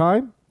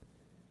lifetime.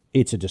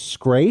 It's a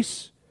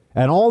disgrace.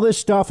 And all this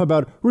stuff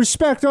about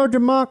respect our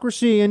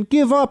democracy and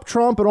give up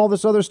Trump and all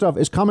this other stuff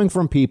is coming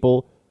from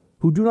people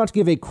who do not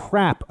give a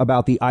crap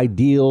about the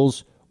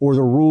ideals or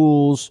the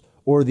rules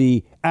or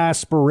the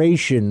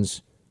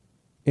aspirations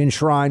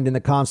enshrined in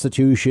the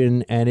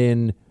Constitution and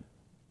in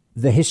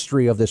the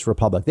history of this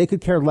republic. They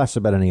could care less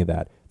about any of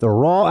that. The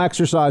raw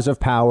exercise of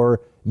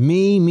power,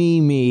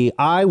 me,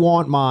 I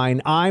want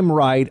mine, I'm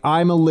right,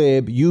 I'm a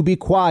lib, you be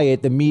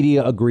quiet, the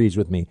media agrees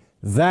with me.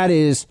 That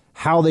is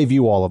how they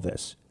view all of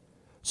this.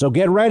 So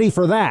get ready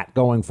for that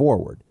going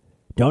forward.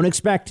 Don't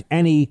expect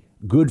any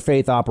good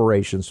faith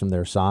operations from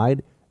their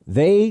side.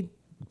 They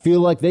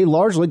feel like they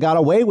largely got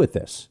away with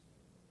this,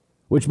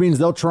 which means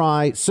they'll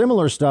try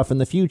similar stuff in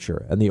the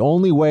future. And the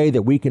only way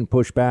that we can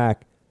push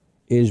back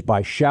is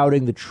by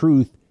shouting the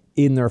truth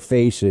in their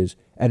faces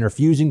and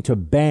refusing to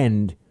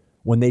bend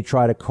when they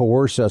try to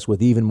coerce us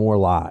with even more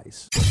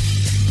lies.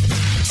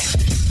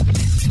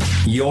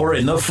 You're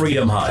in the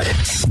Freedom Hut.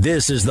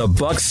 This is the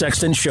Buck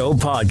Sexton Show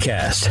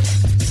podcast.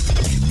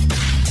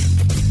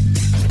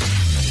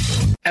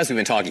 As we've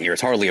been talking here,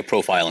 it's hardly a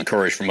profile and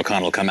courage for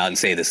McConnell to come out and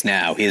say this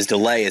now. His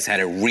delay has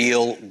had a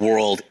real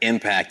world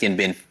impact and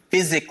been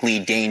physically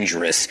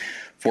dangerous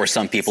for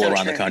some people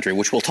around the country,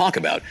 which we'll talk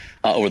about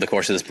over the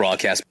course of this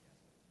broadcast.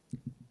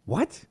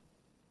 What?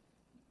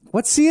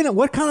 What's CNN?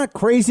 What kind of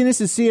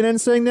craziness is CNN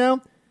saying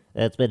now?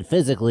 It's been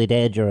physically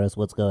dangerous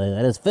what's going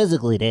on. It's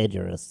physically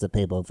dangerous to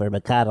people for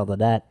McConnell to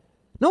that.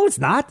 No, it's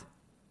not.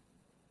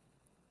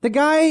 The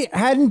guy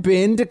hadn't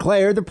been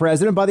declared the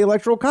president by the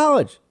Electoral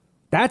College.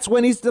 That's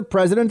when he's the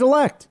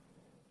president-elect.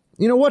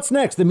 You know, what's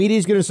next? The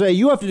media's going to say,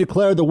 you have to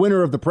declare the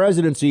winner of the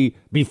presidency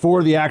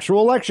before the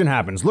actual election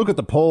happens. Look at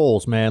the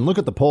polls, man. Look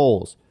at the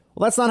polls.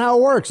 Well, that's not how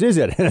it works, is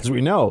it? As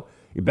we know,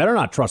 you better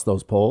not trust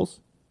those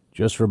polls.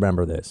 Just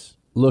remember this.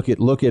 Look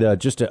at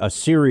just a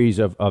series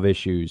of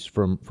issues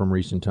from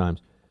recent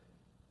times.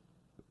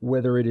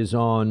 Whether it is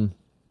on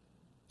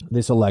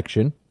this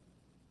election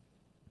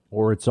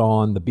or it's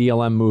on the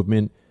BLM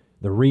movement,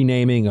 the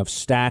renaming of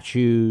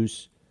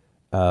statues,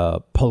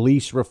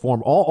 police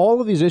reform,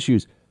 all of these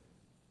issues,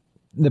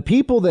 the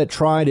people that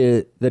try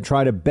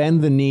to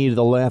bend the knee to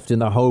the left in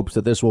the hopes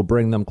that this will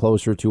bring them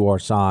closer to our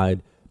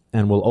side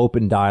and will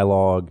open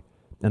dialogue,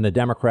 and the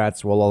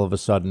Democrats will all of a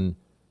sudden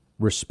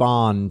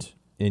respond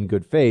in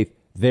good faith,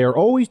 they're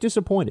always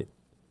disappointed.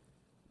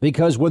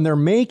 Because when they're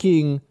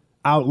making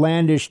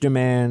outlandish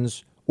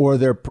demands or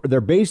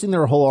they're basing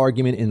their whole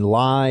argument in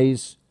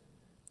lies,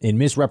 in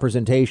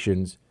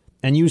misrepresentations,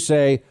 and you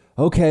say,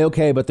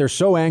 okay, but they're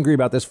so angry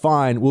about this,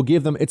 fine, we'll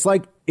give them, it's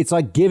like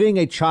giving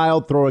a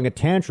child throwing a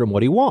tantrum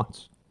what he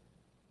wants.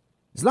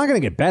 It's not going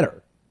to get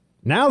better.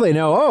 Now they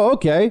know, oh,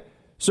 okay,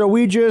 so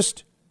we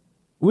just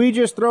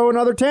throw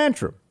another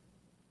tantrum.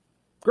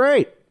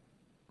 Great.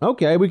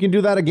 Okay, we can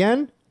do that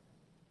again.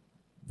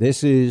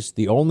 This is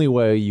the only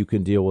way you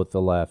can deal with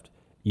the left.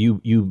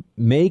 You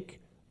make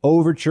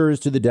overtures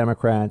to the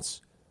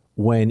Democrats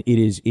when it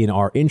is in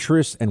our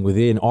interests and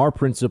within our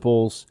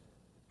principles,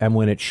 and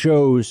when it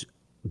shows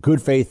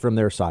good faith from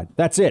their side.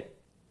 That's it.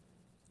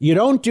 You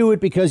don't do it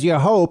because you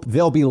hope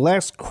they'll be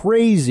less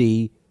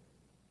crazy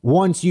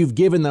once you've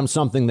given them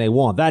something they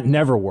want. That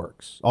never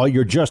works.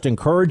 You're just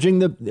encouraging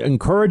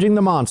the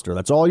monster.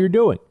 That's all you're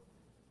doing.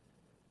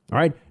 All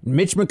right.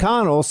 Mitch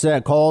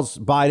McConnell calls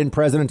Biden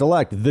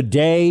president-elect the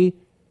day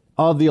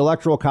of the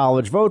Electoral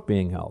College vote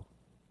being held.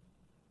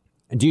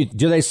 And do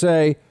they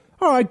say,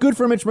 all right, good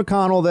for Mitch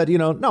McConnell that,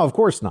 no, of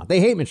course not. They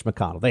hate Mitch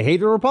McConnell. They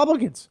hate the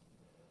Republicans.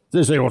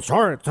 They say, well, it's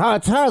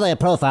hardly a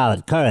profile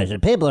in courage,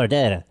 and people are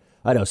dead.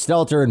 I know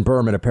Stelter and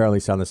Berman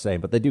apparently sound the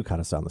same, but they do kind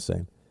of sound the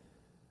same.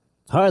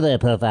 It's hardly a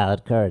profile in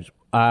courage.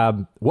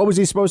 What was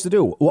he supposed to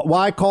do?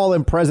 Why call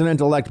him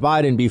President-elect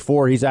Biden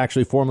before he's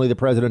actually formally the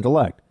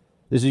president-elect?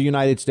 This is a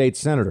United States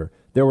senator.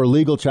 There were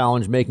legal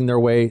challenges making their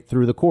way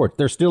through the court.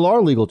 There still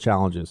are legal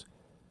challenges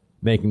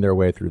making their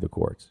way through the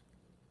courts.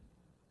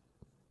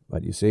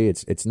 But you see,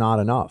 it's not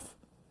enough.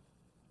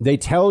 They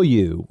tell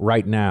you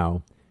right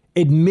now,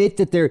 admit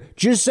that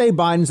just say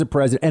Biden's the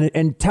president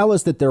and tell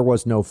us that there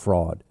was no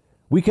fraud.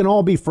 We can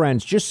all be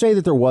friends. Just say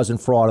that there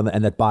wasn't fraud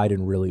and that Biden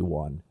really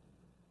won.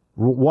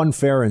 Won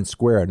fair and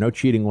square. No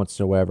cheating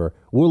whatsoever.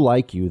 We'll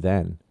like you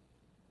then.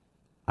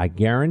 I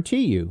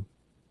guarantee you,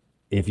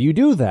 if you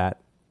do that,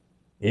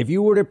 if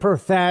you were to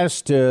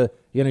profess to,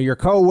 your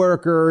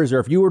coworkers, or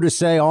if you were to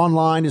say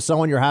online to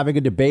someone you're having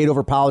a debate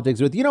over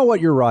politics with, you know what,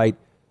 you're right.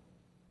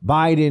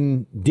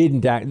 Biden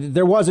didn't act.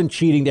 There wasn't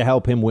cheating to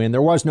help him win.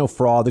 There was no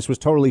fraud. This was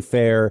totally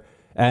fair.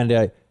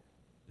 And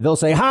they'll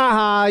say,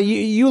 ha,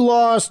 you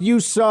lost.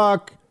 You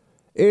suck.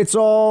 It's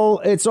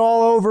all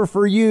over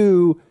for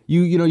you.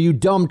 You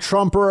dumb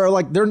Trumper.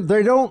 Like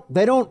they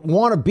don't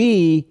want to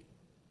be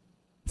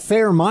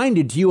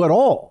fair-minded to you at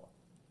all.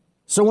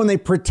 So when they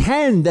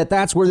pretend that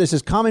that's where this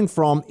is coming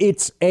from,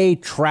 it's a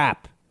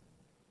trap.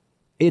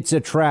 It's a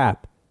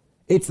trap.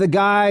 It's the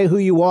guy who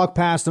you walk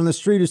past on the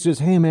street who says,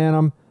 hey,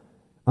 man,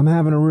 I'm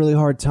having a really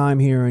hard time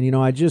here. And, can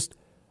you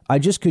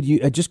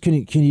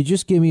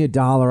just give me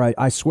 $1?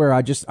 I swear,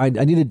 I need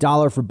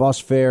 $1 for bus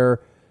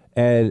fare.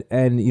 And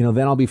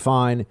then I'll be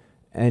fine.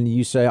 And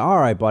you say, all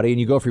right, buddy.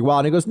 And you go for your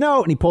wallet. And he goes,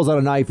 no. And he pulls out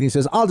a knife and he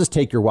says, I'll just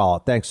take your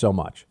wallet. Thanks so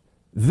much.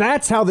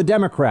 That's how the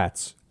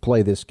Democrats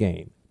play this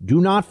game. Do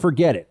not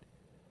forget it.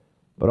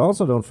 But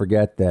also don't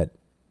forget that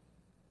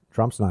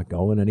Trump's not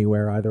going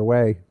anywhere either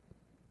way.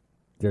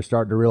 they're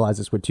starting to realize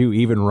this one too.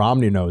 Even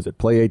Romney knows it.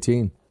 Play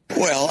 18.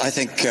 Well, I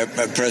think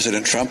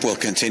President Trump will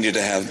continue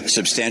to have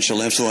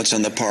substantial influence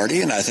on the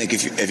party. And I think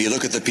if you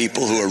look at the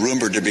people who are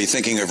rumored to be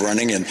thinking of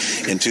running in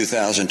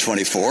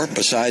 2024,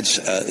 besides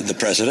the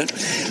president,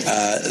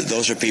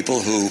 those are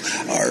people who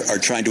are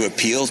trying to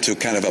appeal to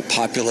kind of a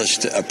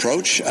populist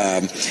approach.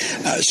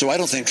 So I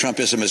don't think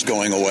Trumpism is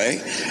going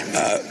away.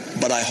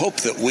 But I hope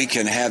that we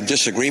can have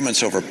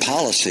disagreements over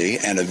policy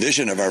and a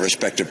vision of our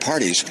respective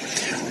parties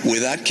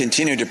without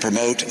continuing to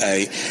promote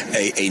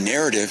a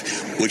narrative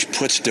which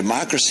puts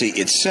democracy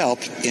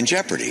itself in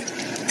jeopardy.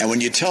 And when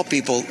you tell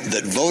people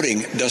that voting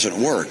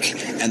doesn't work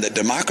and that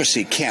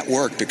democracy can't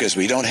work because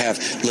we don't have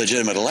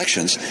legitimate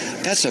elections,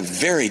 that's a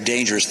very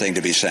dangerous thing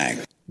to be saying.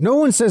 No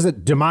one says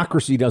that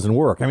democracy doesn't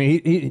work. I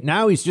mean,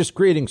 now he's just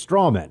creating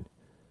straw men.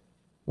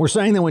 We're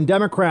saying that when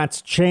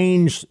Democrats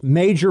change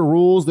major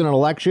rules in an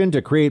election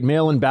to create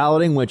mail-in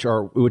balloting, which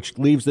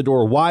leaves the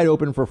door wide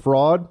open for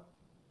fraud,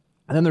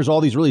 and then there's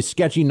all these really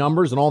sketchy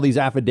numbers and all these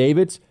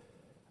affidavits,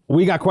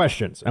 we got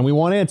questions and we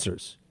want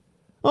answers.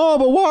 Oh,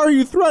 but why are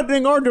you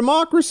threatening our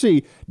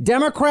democracy?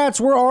 Democrats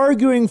were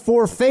arguing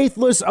for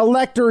faithless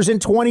electors in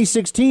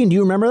 2016. Do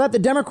you remember that? The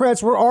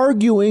Democrats were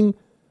arguing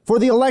for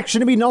the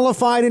election to be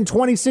nullified in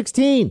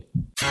 2016.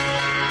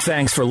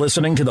 Thanks for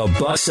listening to the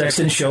Buck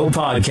Sexton Show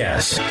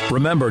podcast.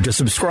 Remember to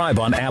subscribe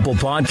on Apple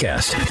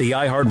Podcasts, the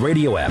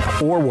iHeartRadio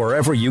app, or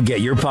wherever you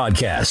get your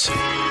podcasts.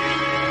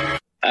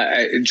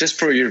 Just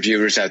for your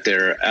viewers out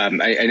there,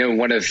 I know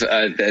one of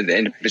the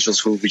individuals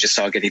who we just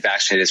saw getting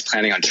vaccinated is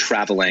planning on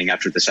traveling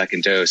after the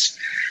second dose.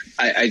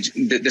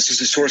 This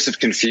is a source of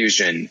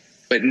confusion.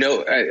 But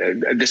no,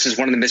 this is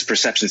one of the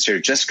misperceptions here.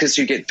 Just because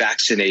you get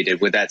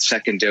vaccinated with that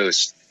second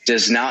dose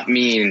does not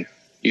mean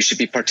you should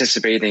be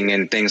participating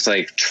in things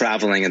like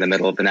traveling in the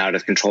middle of an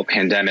out-of-control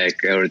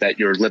pandemic or that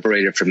you're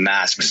liberated from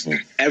masks.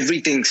 Mm-hmm.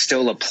 Everything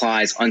still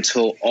applies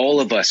until all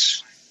of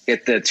us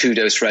get the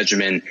 2-dose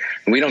regimen.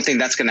 And we don't think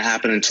that's going to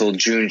happen until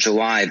June,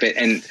 July.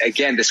 And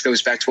again, this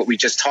goes back to what we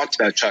just talked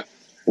about, Chuck.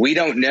 We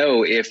don't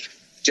know if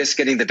just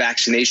getting the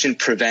vaccination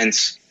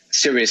prevents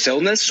serious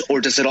illness, or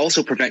does it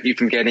also prevent you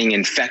from getting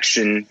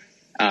infection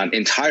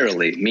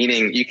entirely,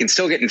 meaning you can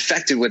still get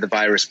infected with the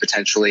virus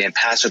potentially and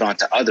pass it on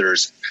to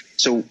others.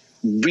 So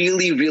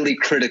really, really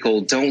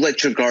critical. Don't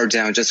let your guard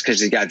down just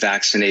because you got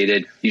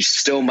vaccinated. You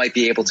still might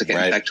be able to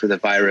get infected with the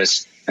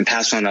virus and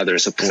pass on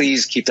others. So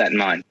please keep that in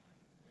mind.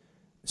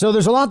 So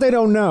there's a lot they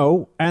don't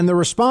know. And the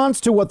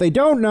response to what they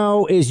don't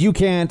know is you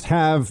can't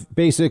have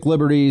basic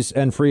liberties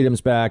and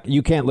freedoms back.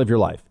 You can't live your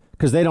life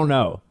because they don't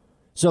know.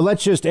 So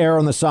let's just err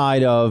on the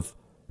side of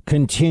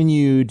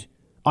continued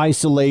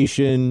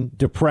isolation,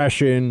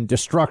 depression,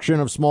 destruction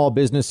of small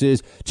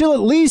businesses till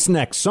at least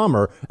next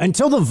summer,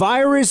 until the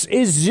virus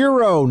is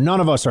zero. None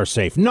of us are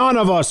safe. None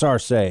of us are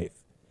safe.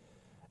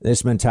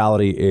 This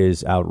mentality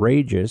is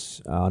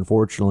outrageous.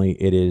 Unfortunately,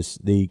 it is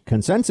the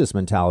consensus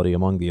mentality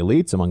among the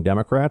elites, among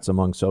Democrats,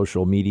 among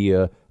social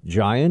media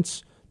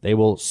giants. They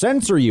will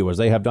censor you, as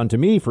they have done to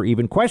me, for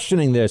even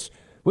questioning this.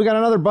 We got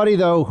another buddy,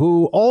 though,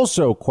 who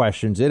also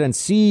questions it and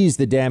sees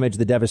the damage,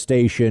 the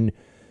devastation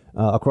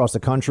across the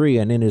country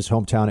and in his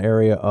hometown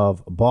area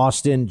of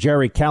Boston.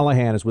 Jerry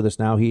Callahan is with us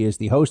now. He is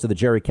the host of the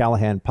Jerry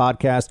Callahan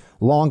podcast,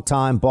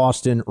 longtime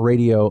Boston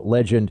radio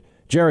legend.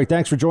 Jerry,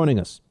 thanks for joining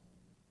us.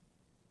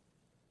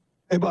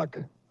 Hey, Buck.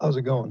 How's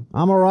it going?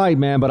 I'm all right,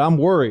 man, but I'm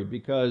worried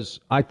because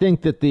I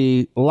think that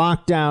the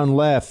lockdown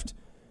left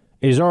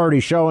is already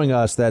showing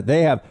us that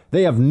they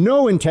have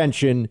no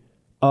intention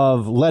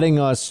of letting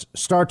us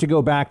start to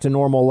go back to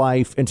normal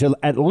life until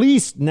at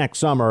least next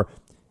summer.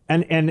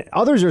 And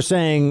others are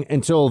saying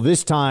until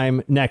this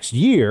time next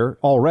year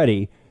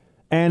already.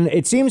 And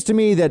it seems to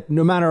me that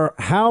no matter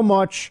how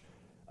much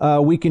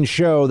we can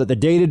show that the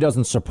data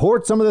doesn't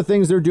support some of the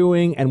things they're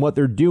doing and what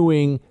they're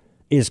doing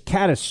is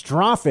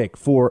catastrophic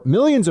for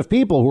millions of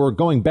people who are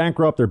going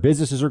bankrupt, their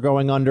businesses are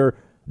going under,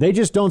 they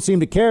just don't seem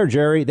to care,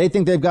 Jerry. They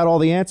think they've got all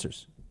the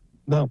answers.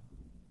 No.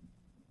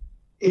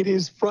 It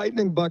is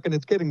frightening, Buck, and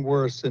it's getting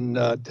worse. And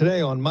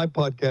today on my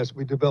podcast,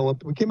 we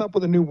came up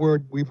with a new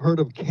word. We've heard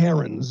of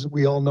Karens.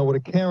 We all know what a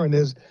Karen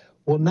is.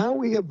 Well, now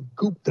we have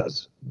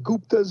Guptas.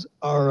 Guptas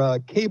are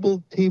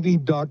cable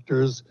TV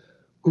doctors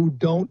who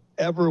don't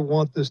ever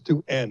want this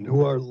to end,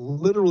 who are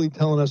literally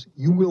telling us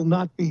you will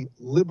not be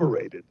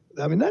liberated.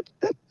 I mean,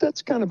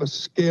 that's kind of a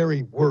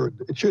scary word.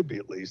 It should be,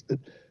 at least, that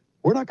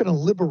we're not going to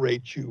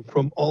liberate you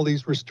from all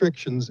these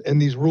restrictions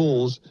and these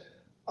rules.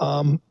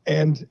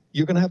 And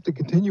you're going to have to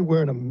continue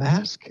wearing a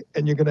mask,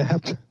 and you're going to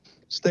have to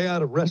stay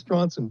out of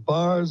restaurants and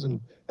bars and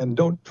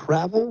don't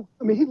travel.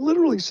 I mean, he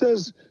literally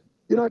says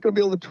you're not going to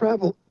be able to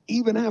travel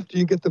even after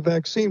you get the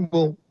vaccine.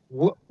 Well,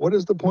 what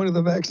is the point of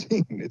the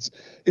vaccine?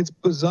 It's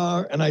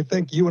bizarre. And I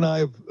think you and I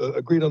have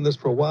agreed on this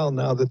for a while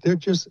now, that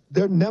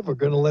they're never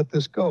going to let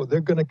this go. They're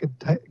going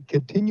to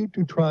continue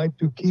to try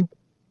to keep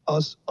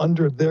us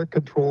under their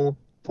control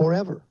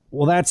forever.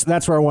 Well,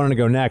 that's where I wanted to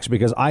go next,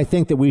 because I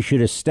think that we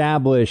should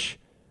establish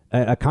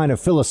a kind of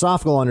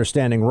philosophical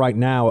understanding right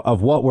now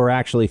of what we're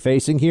actually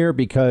facing here,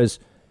 because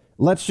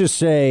let's just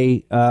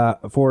say,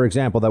 for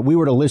example, that we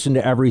were to listen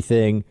to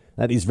everything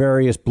that these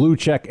various blue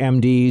check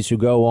MDs who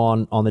go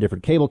on the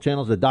different cable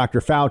channels, that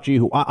Dr. Fauci,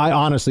 who I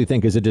honestly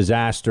think is a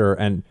disaster,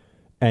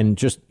 and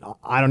just,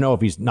 I don't know if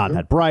he's not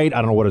that bright. I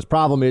don't know what his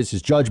problem is.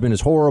 His judgment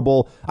is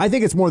horrible. I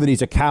think it's more that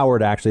he's a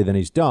coward, actually, than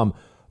he's dumb.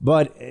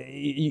 But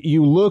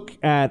you look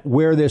at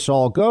where this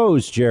all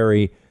goes,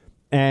 Jerry,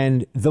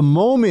 and the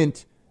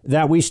moment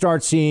that we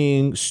start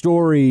seeing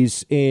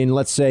stories in,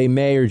 let's say,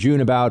 May or June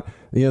about,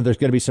 there's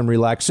going to be some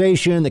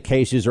relaxation. The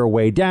cases are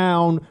way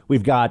down.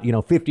 We've got,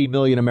 50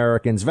 million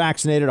Americans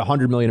vaccinated,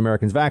 100 million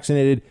Americans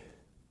vaccinated.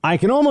 I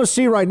can almost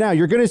see right now,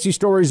 you're going to see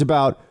stories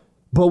about,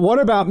 but what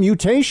about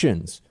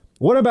mutations?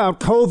 What about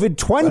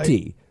COVID-20?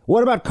 Right.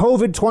 What about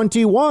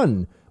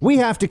COVID-21? We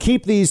have to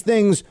keep these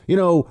things,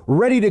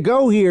 ready to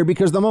go here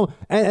because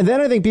and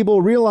then I think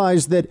people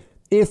realize that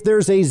if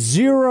there's a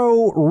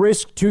zero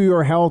risk to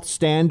your health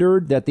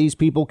standard that these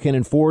people can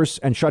enforce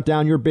and shut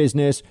down your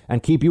business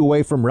and keep you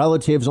away from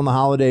relatives on the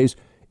holidays,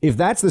 if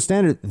that's the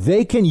standard,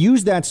 they can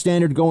use that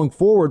standard going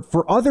forward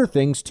for other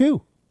things,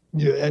 too.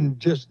 Yeah,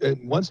 and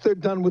once they're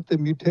done with the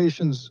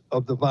mutations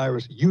of the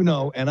virus,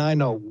 and I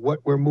know what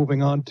we're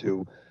moving on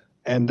to.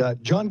 And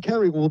John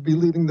Kerry will be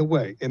leading the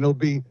way. And it'll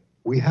be,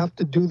 we have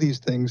to do these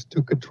things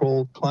to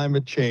control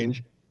climate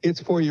change. It's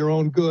for your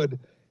own good.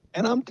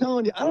 And I'm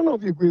telling you, I don't know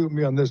if you agree with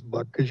me on this,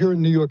 Buck, because you're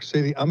in New York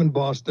City. I'm in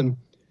Boston.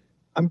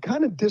 I'm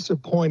kind of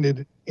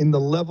disappointed in the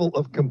level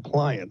of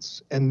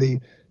compliance and the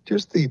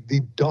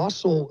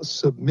docile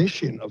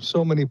submission of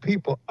so many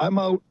people. I'm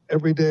out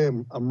every day.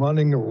 I'm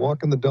running or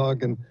walking the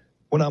dog. And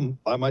when I'm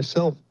by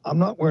myself, I'm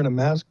not wearing a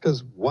mask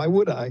because why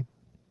would I?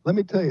 Let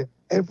me tell you,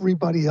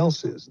 everybody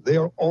else is. They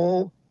are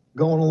all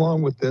going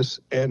along with this,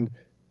 and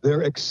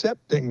they're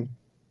accepting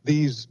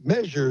these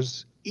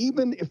measures,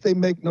 even if they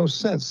make no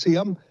sense. See,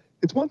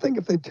 it's one thing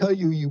if they tell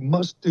you you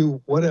must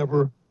do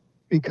whatever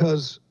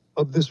because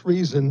of this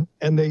reason,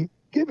 and they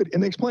give it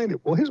and they explain it.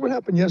 Well, here's what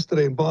happened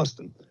yesterday in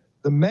Boston.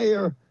 The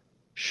mayor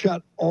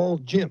shut all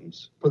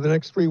gyms for the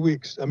next 3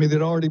 weeks. I mean,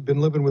 they'd already been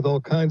living with all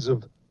kinds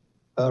of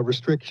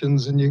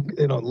restrictions and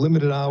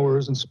limited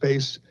hours and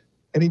space.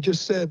 And he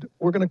just said,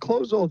 we're going to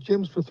close all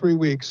gyms for 3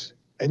 weeks.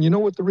 And you know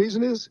what the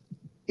reason is?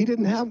 He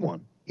didn't have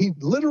one. He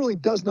literally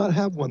does not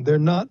have one. They're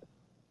not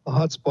a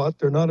hotspot.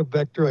 They're not a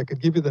vector. I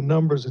could give you the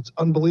numbers. It's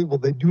unbelievable.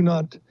 They do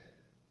not,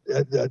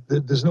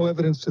 there's no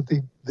evidence that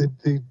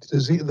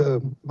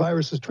the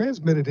virus is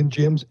transmitted in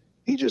gyms.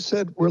 He just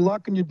said, we're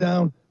locking you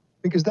down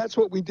because that's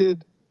what we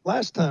did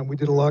last time we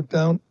did a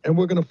lockdown, and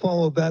we're going to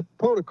follow that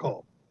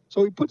protocol.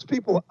 So he puts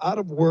people out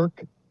of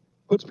work,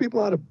 puts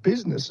people out of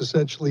business,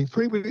 essentially,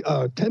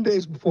 10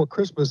 days before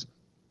Christmas,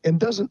 and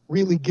doesn't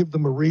really give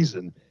them a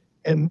reason.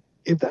 And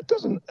if that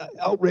doesn't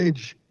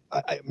outrage,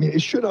 I mean,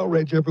 it should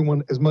outrage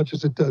everyone as much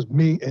as it does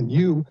me and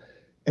you,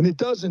 and it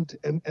doesn't,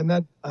 and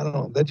that, I don't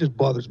know, that just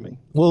bothers me.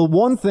 Well,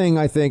 one thing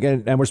I think,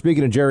 and we're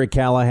speaking to Jerry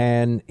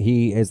Callahan,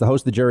 he is the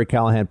host of the Jerry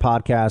Callahan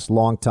podcast,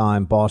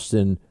 longtime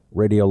Boston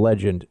radio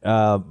legend.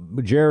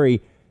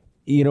 Jerry,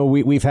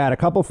 we've had a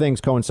couple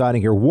things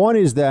coinciding here. One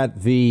is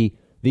that the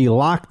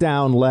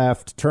lockdown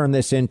left turned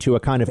this into a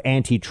kind of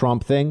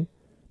anti-Trump thing,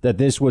 that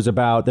this was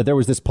about, that there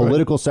was this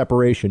political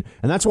separation.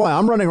 And that's why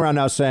I'm running around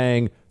now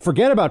saying,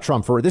 forget about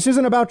Trump. This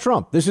isn't about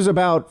Trump. This is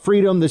about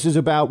freedom. This is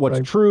about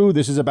what's true.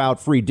 This is about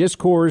free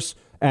discourse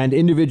and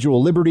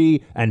individual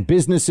liberty and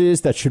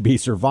businesses that should be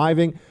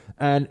surviving.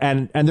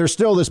 And there's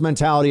still this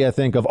mentality, I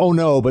think, of, oh,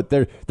 no, but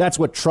that's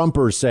what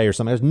Trumpers say or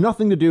something. It has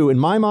nothing to do, in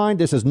my mind,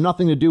 this has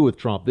nothing to do with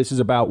Trump. This is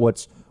about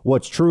what's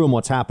true and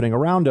what's happening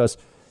around us.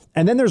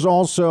 And then there's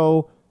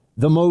also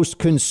the most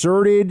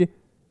concerted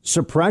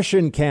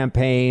suppression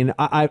campaign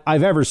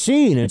I've ever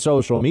seen in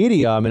social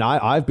media. I mean,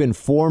 I've been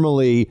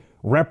formally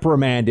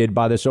reprimanded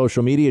by the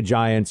social media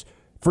giants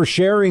for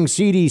sharing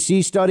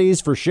CDC studies,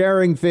 for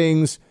sharing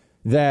things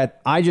that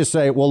I just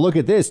say, well, look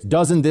at this.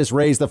 Doesn't this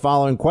raise the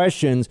following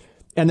questions?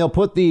 And they'll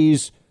put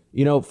these,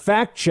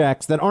 fact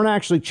checks that aren't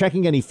actually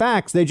checking any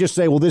facts. They just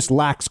say, well, this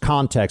lacks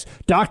context.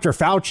 Dr.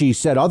 Fauci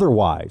said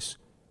otherwise.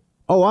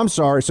 Oh, I'm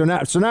sorry. So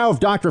now if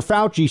Dr.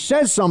 Fauci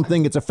says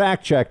something, it's a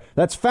fact check.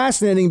 That's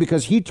fascinating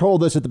because he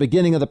told us at the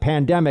beginning of the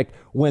pandemic,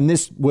 when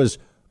this was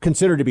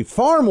considered to be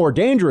far more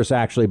dangerous,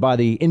 actually, by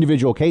the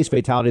individual case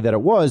fatality that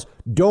it was,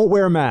 don't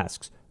wear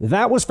masks.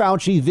 That was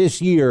Fauci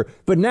this year.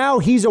 But now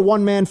he's a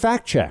one-man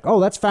fact check. Oh,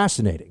 that's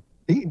fascinating.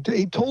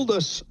 He told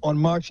us on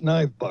March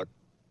 9th, Buck,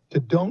 to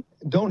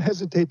don't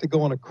hesitate to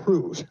go on a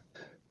cruise.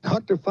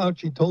 Dr.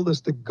 Fauci told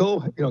us to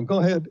go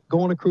ahead, go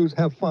on a cruise,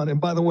 have fun.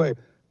 And by the way,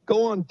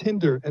 go on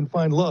Tinder and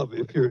find love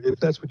if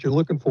that's what you're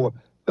looking for.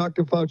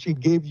 Dr. Fauci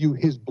gave you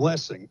his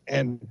blessing,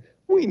 and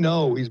we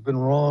know he's been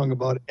wrong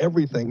about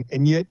everything,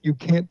 and yet you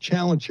can't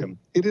challenge him.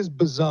 It is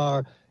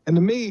bizarre, and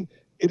to me,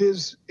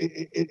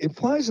 it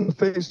flies in the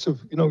face of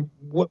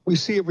what we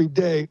see every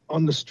day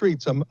on the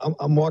streets. I'm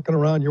walking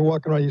around, you're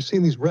walking around, you're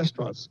seeing these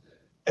restaurants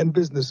and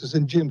businesses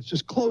and gyms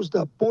just closed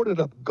up,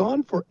 boarded up,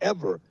 gone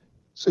forever.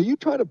 So you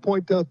try to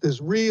point out this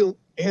real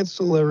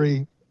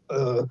ancillary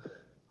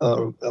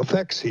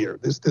effects here,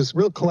 this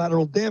real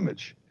collateral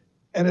damage.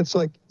 And it's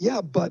like,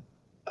 yeah, but,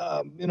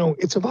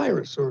 it's a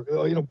virus, or,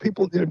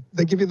 people,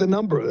 they give you the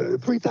number,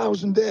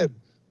 3,000 dead.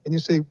 And you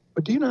say,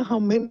 but do you know how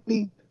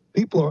many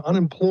people are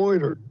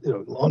unemployed or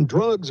on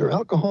drugs or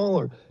alcohol,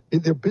 or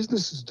their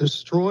business is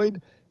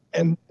destroyed?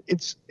 And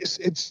it's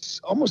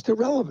almost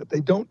irrelevant.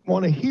 They don't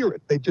want to hear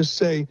it. They just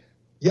say,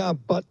 yeah,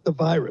 but the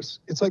virus.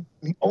 It's like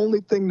the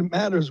only thing that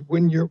matters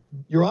when your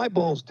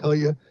eyeballs tell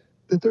you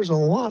that there's a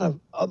lot of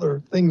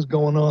other things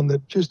going on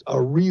that just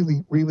are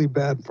really, really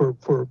bad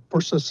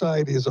for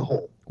society as a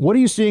whole. What are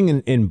you seeing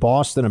in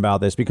Boston about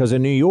this? Because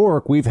in New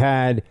York, we've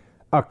had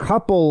a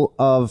couple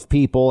of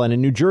people, and in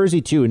New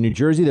Jersey, too. In New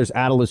Jersey, there's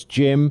Atlas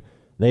Gym.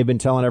 They've been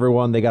telling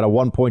everyone they got a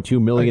 $1.2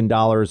 million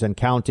and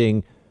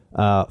counting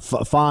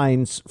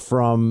fines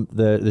from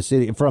the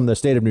city, from the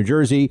state of New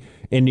Jersey.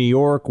 In New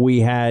York, we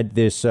had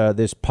this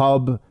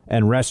pub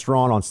and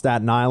restaurant on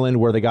Staten Island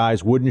where the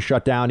guys wouldn't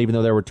shut down, even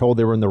though they were told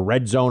they were in the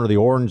red zone or the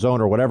orange zone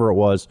or whatever it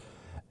was.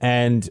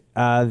 And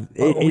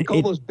we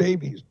call those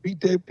babies.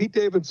 Pete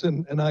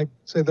Davidson and I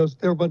say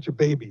they're a bunch of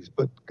babies.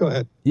 But go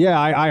ahead. Yeah,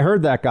 I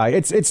heard that guy.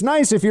 It's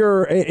nice if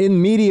you're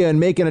in media and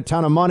making a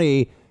ton of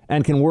money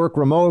and can work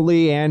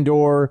remotely and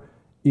or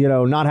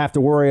not have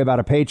to worry about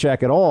a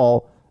paycheck at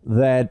all,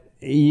 that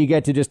you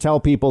get to just tell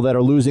people that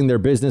are losing their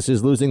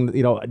businesses, losing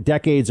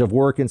decades of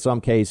work in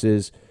some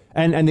cases.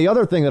 And the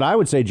other thing that I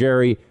would say,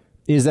 Jerry,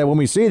 is that when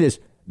we see this,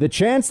 the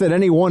chance that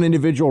any one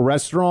individual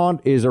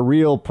restaurant is a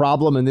real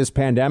problem in this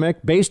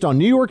pandemic, based on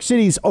New York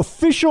City's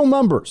official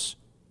numbers,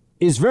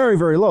 is very,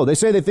 very low. They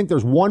say they think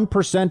there's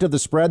 1% of the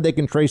spread they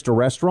can trace to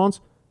restaurants.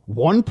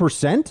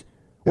 1%?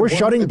 We're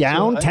shutting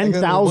down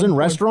 10,000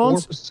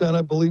 restaurants? 4%,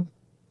 I believe.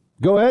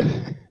 Go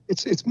ahead.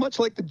 It's much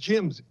like the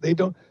gyms. They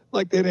don't,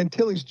 like that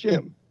Antilles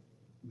gym.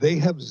 They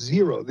have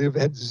zero. They've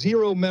had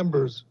zero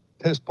members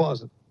test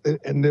positive.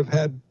 And they've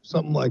had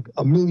something like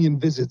 1 million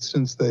visits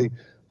since they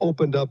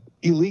opened up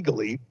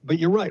illegally. But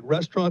you're right,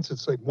 restaurants,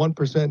 it's like 1%.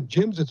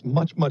 Gyms, it's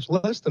much, much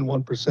less than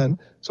 1%.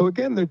 So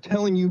again, they're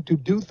telling you to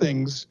do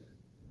things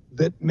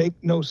that make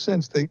no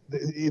sense.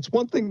 It's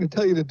one thing to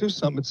tell you to do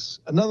something. It's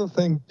another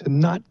thing to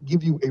not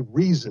give you a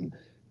reason.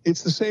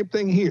 It's the same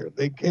thing here.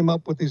 They came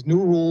up with these new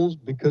rules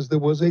because there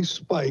was a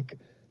spike,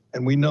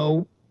 and we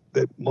know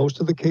that most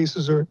of the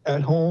cases are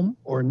at home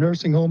or in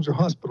nursing homes or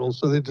hospitals.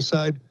 So they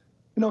decide,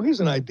 here's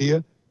an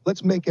idea.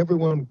 Let's make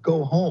everyone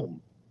go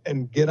home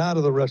and get out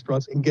of the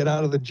restaurants and get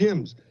out of the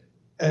gyms.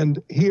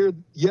 And here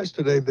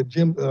yesterday, the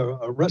gym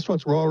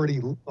restaurants were already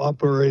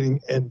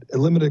operating at a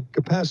limited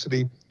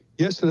capacity.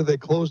 Yesterday, they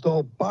closed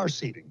all bar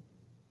seating.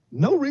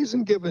 No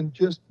reason given,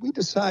 just we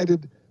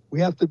decided we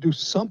have to do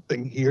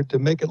something here to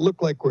make it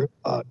look like we're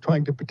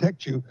trying to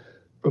protect you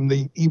from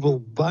the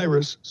evil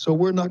virus. So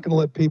we're not going to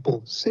let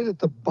people sit at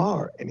the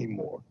bar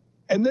anymore.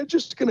 And they're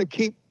just going to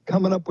keep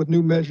coming up with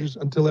new measures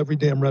until every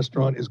damn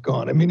restaurant is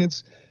gone. I mean,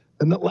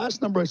 and the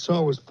last number I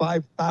saw was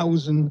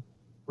 5,000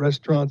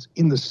 restaurants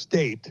in the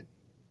state,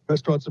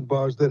 restaurants and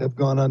bars that have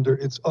gone under.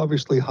 It's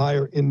obviously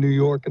higher in New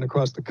York and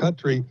across the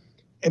country.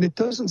 And it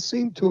doesn't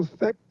seem to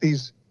affect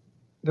these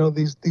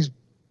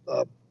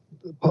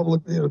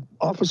public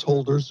office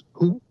holders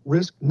who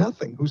risk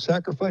nothing, who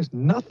sacrifice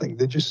nothing.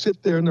 They just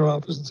sit there in their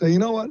office and say, you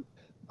know what,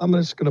 I'm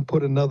just going to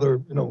put another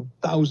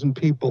 1,000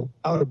 people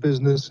out of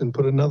business and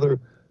put another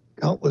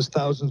countless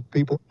thousands of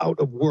people out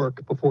of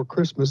work before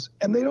Christmas,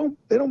 and they don't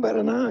bat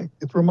an eye.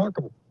 It's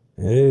remarkable.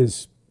 It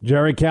is.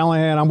 Jerry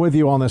Callahan, I'm with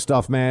you on this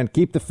stuff, man.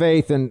 Keep the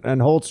faith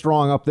and hold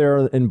strong up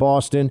there in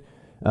Boston.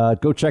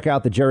 Go check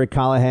out the Jerry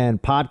Callahan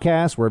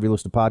podcast, wherever you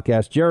listen to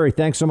podcasts. Jerry,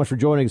 thanks so much for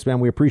joining us, man.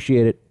 We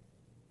appreciate it.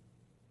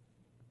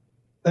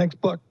 Thanks,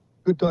 Buck.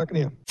 Good talking to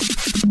you.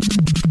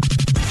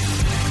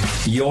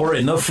 You're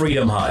in the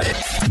Freedom Hut.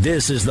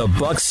 This is the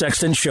Buck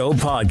Sexton Show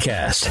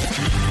podcast.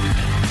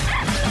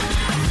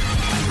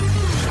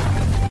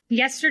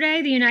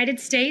 Yesterday, the United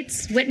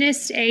States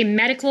witnessed a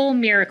medical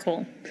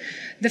miracle.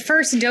 The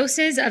first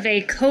doses of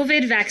a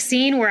COVID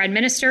vaccine were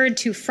administered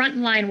to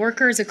frontline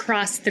workers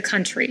across the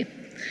country.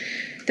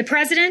 The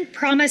president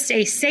promised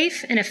a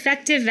safe and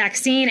effective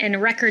vaccine in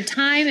record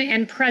time,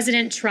 and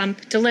President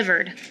Trump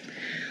delivered.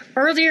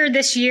 Earlier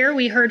this year,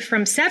 we heard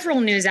from several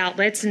news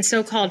outlets and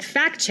so-called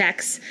fact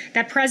checks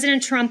that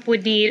President Trump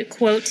would need,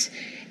 quote,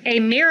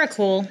 a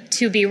miracle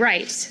to be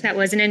right. That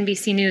was an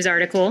NBC News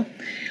article.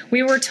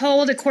 We were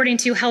told, according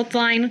to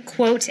Healthline,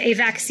 quote, a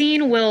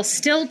vaccine will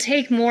still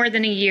take more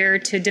than a year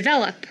to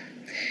develop.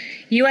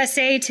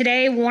 USA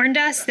Today warned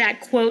us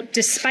that, quote,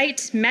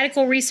 despite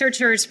medical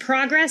researchers'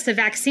 progress, the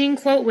vaccine,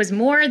 quote, was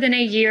more than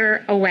a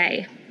year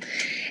away.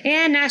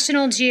 And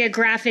National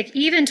Geographic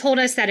even told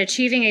us that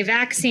achieving a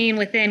vaccine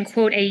within,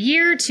 quote, a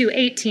year to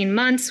 18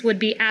 months would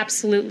be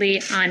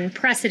absolutely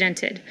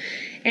unprecedented,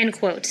 end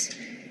quote.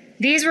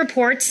 These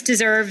reports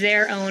deserve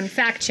their own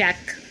fact check.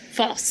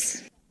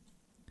 False.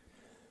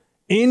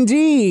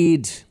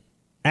 Indeed.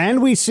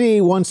 And we see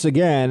once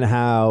again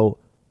how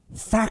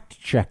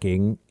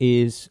fact-checking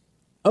is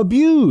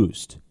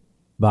abused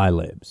by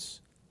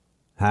libs.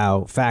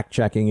 How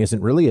fact-checking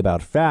isn't really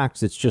about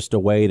facts. It's just a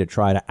way to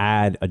try to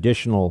add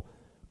additional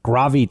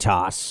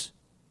gravitas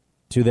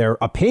to their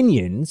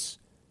opinions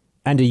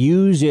and to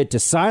use it to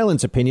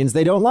silence opinions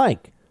they don't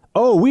like.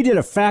 Oh, we did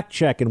a fact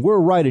check and we're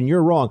right and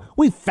you're wrong.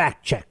 We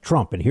fact checked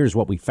Trump and here's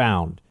what we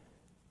found.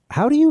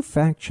 How do you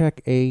fact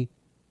check a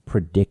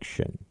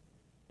prediction?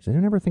 Does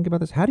anyone ever think about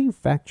this? How do you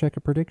fact check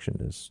a prediction?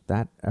 Does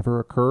that ever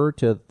occur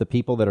to the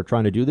people that are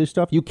trying to do this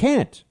stuff? You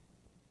can't.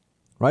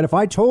 Right? If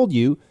I told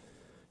you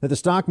that the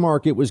stock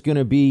market was going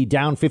to be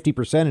down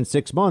 50% in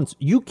 6 months,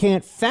 you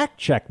can't fact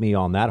check me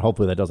on that.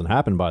 Hopefully that doesn't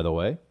happen, by the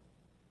way,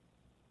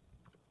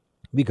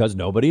 because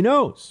nobody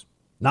knows.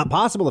 Not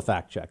possible to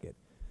fact check it.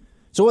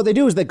 So what they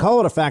do is they call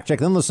it a fact check.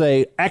 Then they'll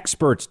say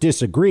experts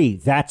disagree.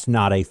 That's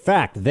not a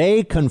fact.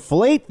 They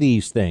conflate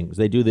these things.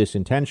 They do this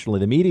intentionally.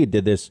 The media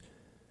did this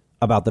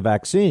about the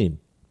vaccine.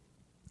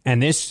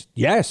 And this,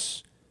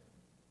 yes,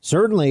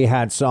 certainly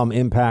had some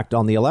impact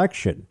on the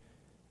election.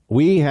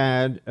 We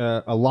had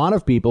a lot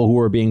of people who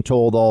were being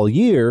told all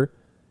year,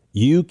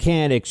 you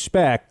can't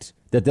expect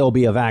that there'll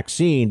be a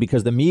vaccine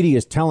because the media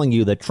is telling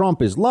you that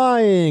Trump is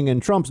lying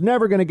and Trump's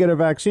never going to get a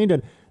vaccine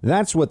done.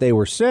 That's what they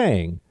were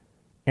saying.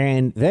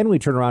 And then we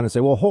turn around and say,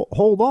 well,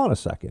 hold on a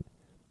second.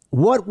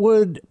 What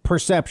would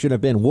perception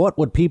have been? What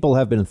would people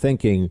have been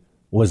thinking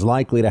was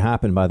likely to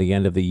happen by the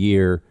end of the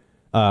year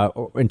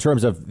in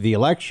terms of the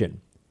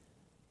election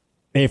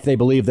if they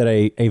believed that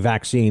a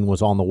vaccine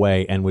was on the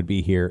way and would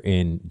be here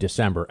in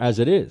December, as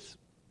it is?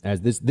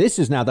 As this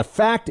is now, the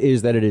fact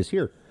is that it is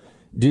here.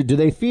 Do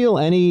they feel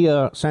any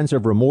sense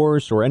of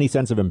remorse or any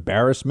sense of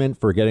embarrassment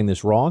for getting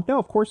this wrong? No,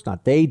 of course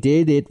not. They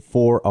did it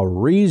for a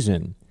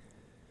reason.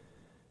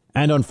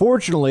 And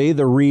unfortunately,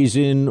 the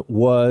reason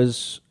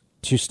was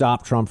to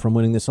stop Trump from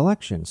winning this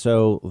election.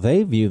 So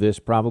they view this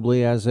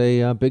probably as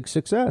a big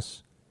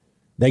success.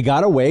 They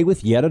got away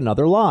with yet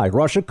another lie.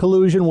 Russia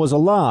collusion was a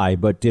lie,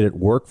 but did it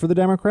work for the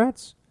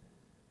Democrats?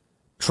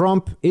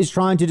 Trump is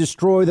trying to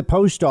destroy the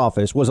post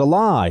office was a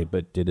lie,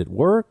 but did it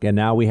work? And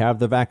now we have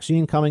the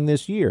vaccine coming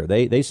this year.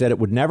 They said it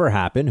would never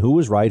happen. Who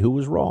was right? Who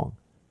was wrong?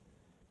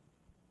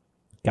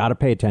 Got to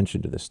pay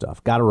attention to this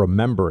stuff. Got to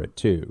remember it,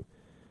 too.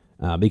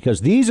 Because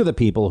these are the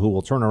people who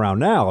will turn around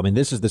now. I mean,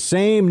 this is the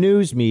same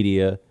news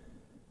media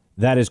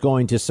that is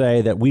going to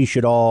say that we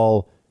should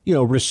all,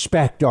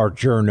 respect our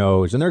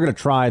journos. And they're going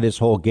to try this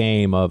whole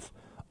game of,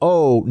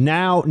 oh,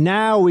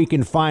 now we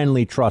can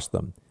finally trust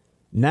them.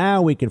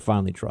 Now we can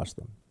finally trust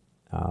them.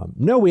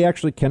 No, we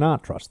actually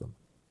cannot trust them.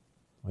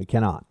 We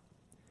cannot.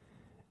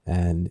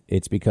 And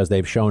it's because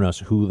they've shown us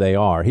who they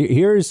are.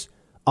 Here's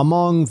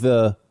among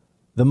the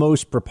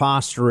most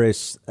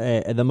preposterous,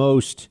 the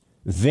most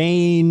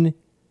vain,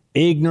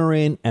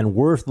 ignorant and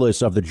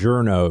worthless of the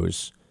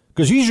journos,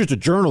 because he's just a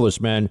journalist,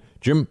 man.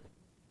 Jim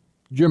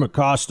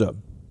Acosta,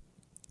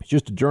 he's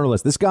just a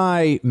journalist. This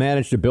guy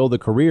managed to build a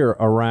career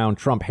around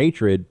Trump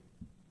hatred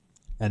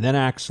and then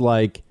acts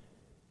like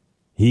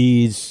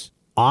he's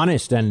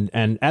honest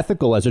and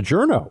ethical as a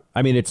journo.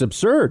 I mean, it's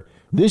absurd.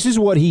 This is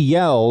what he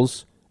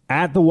yells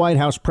at the White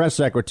House press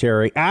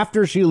secretary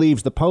after she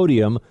leaves the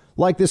podium,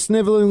 like the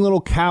sniveling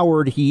little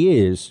coward he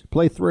is.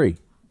 Play 3.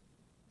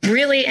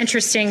 Really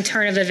interesting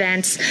turn of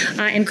events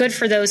and good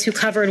for those who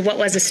covered what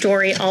was a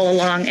story all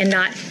along and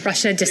not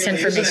Russia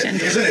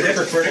disinformation. Isn't it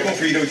hypocritical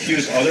for you to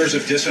accuse others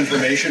of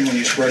disinformation when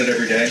you spread it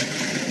every day?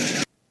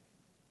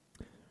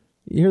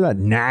 You hear that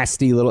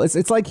nasty little,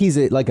 it's like he's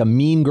like a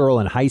mean girl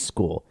in high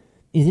school.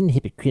 Isn't it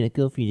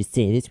hypocritical for you to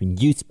say this when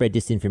you spread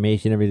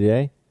disinformation every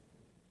day?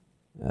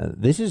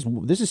 This is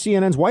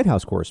CNN's White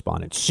House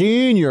correspondent,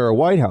 senior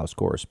White House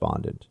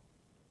correspondent.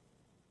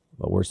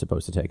 But we're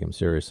supposed to take him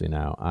seriously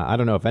now. I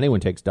don't know if anyone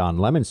takes Don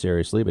Lemon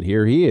seriously, but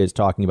here he is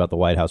talking about the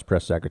White House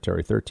press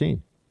secretary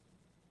 13.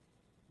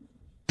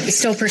 He's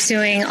still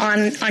pursuing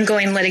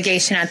ongoing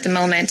litigation at the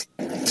moment.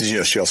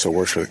 She also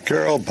works with a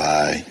girl.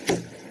 Bye.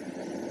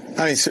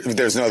 I mean, if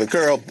there's no other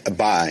girl,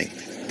 bye.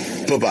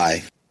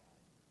 Bye-bye.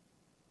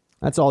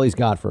 That's all he's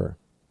got for her.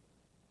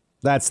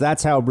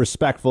 That's how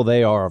respectful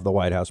they are of the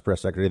White House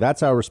press secretary. That's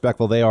how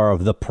respectful they are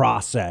of the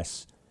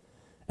process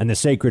and the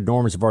sacred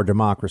norms of our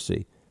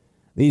democracy.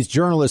 These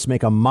journalists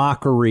make a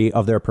mockery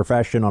of their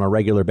profession on a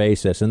regular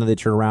basis, and then they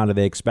turn around and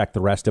they expect the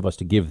rest of us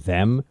to give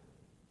them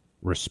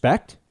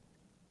respect.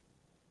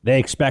 They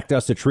expect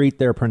us to treat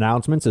their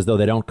pronouncements as though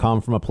they don't come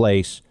from a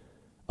place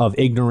of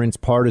ignorance,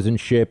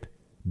 partisanship,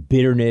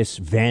 bitterness,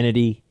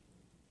 vanity.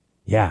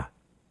 Yeah.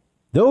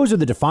 Those are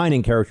the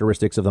defining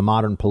characteristics of the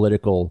modern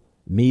political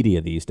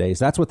media these days.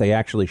 That's what they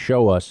actually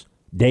show us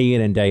day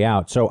in and day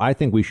out. So I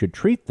think we should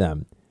treat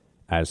them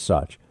as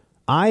such.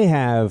 I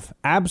have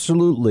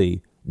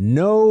absolutely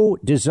no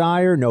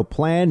desire, no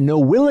plan, no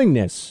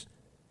willingness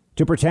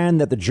to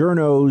pretend that the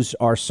journos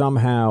are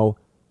somehow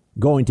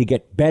going to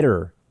get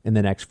better in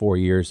the next 4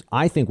 years.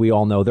 I think we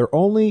all know they're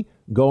only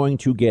going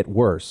to get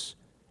worse,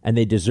 and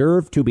they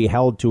deserve to be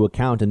held to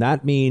account. And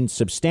that means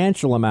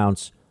substantial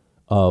amounts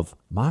of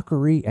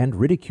mockery and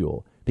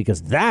ridicule,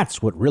 because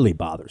that's what really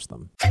bothers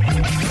them.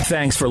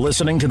 Thanks for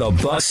listening to the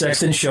Buck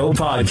Sexton Show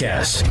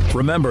podcast.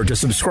 Remember to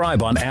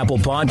subscribe on Apple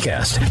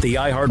Podcast, the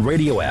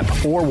iHeartRadio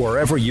app, or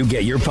wherever you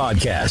get your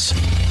podcasts.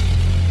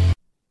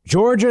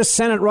 Georgia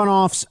Senate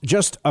runoffs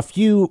just a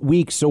few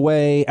weeks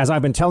away. As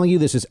I've been telling you,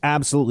 this is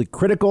absolutely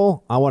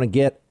critical. I want to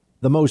get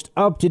the most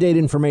up-to-date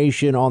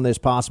information on this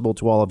possible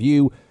to all of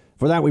you.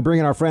 For that, we bring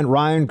in our friend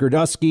Ryan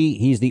Girdusky.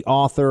 He's the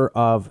author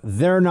of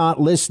They're Not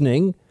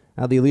Listening,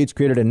 How the Elites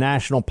Created a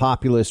National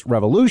Populist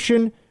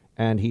Revolution.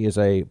 And he is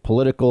a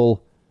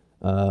political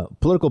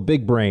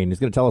big brain. He's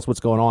going to tell us what's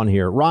going on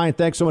here. Ryan,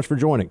 thanks so much for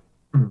joining.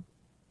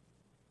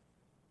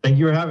 Thank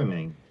you for having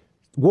me.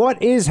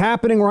 What is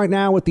happening right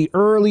now with the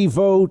early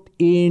vote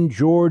in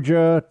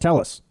Georgia? Tell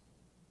us.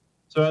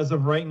 So as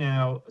of right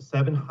now,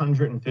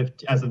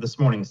 750, as of this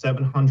morning,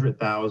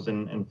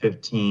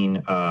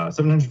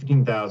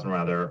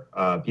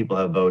 715,000 people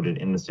have voted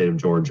in the state of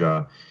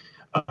Georgia.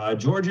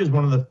 Georgia is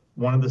one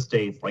of the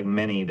states, like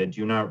many, that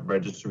do not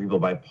register people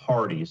by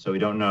party. So we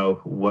don't know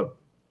what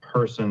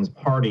person's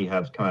party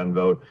has come out and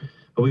vote.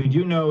 But we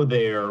do know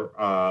their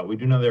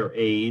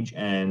age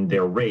and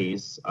their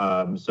race.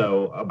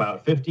 So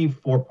about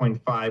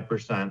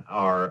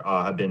 54.5%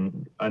 have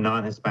been a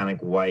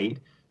non-Hispanic white,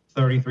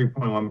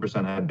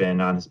 33.1% have been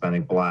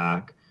non-Hispanic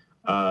black.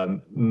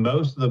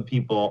 Most of the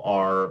people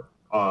are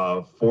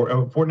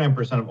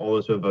 49% of all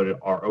those who have voted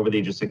are over the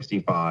age of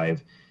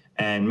 65.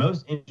 And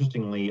most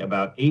interestingly,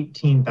 about a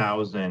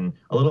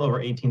little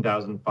over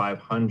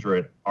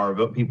 18,500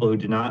 are people who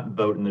did not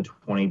vote in the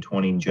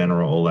 2020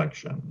 general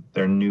election.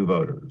 They're new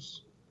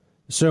voters.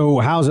 So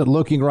how's it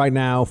looking right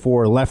now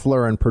for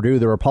Loeffler and Perdue,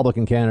 the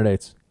Republican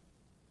candidates?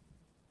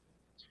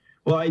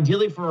 Well,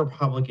 ideally for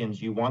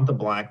Republicans, you want the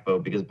black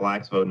vote because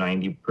blacks vote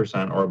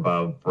 90% or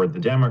above. For the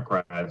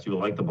Democrats, you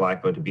would like the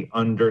black vote to be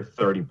under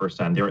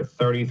 30%. They're at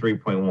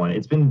 33.1.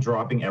 It's been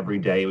dropping every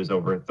day. It was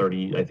over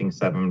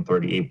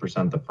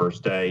 38% the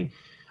first day.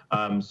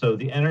 So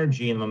the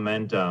energy and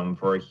momentum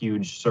for a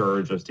huge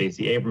surge of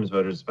Stacey Abrams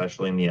voters,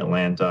 especially in the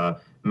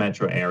Atlanta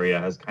metro area,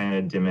 has kind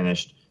of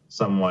diminished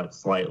somewhat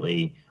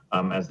slightly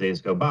as days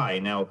go by.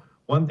 Now,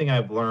 one thing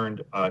I've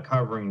learned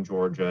covering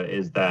Georgia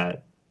is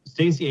that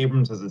Stacey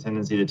Abrams has a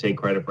tendency to take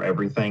credit for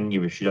everything,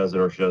 either she does it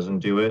or she doesn't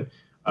do it.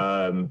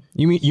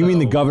 You mean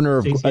the governor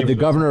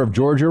of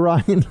Georgia,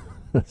 Ryan?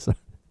 the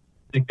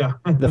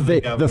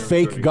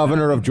fake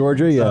governor of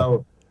Georgia, yeah.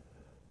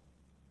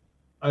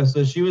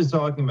 So she was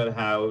talking about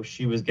how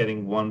she was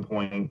getting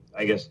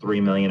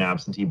 1.3 million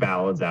absentee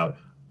ballots out.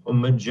 A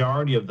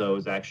majority of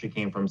those actually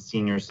came from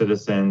senior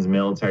citizens,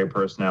 military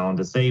personnel, and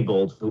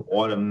disabled who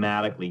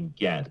automatically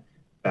get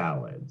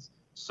ballots.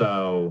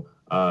 So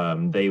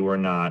they were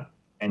not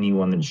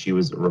anyone that she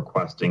was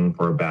requesting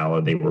for a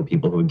ballot. They were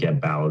people who would get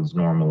ballots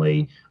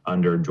normally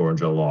under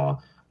Georgia law.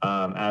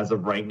 As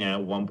of right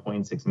now,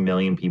 1.6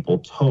 million people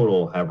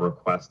total have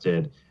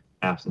requested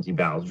absentee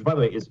ballots, which, by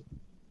the way, is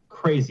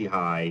crazy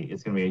high.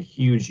 It's going to be a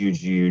huge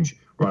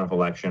runoff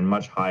election,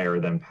 much higher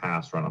than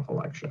past runoff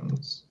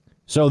elections.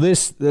 So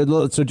just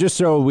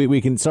so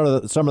we can sort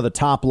of some of the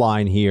top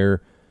line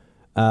here,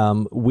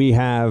 we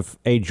have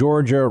a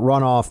Georgia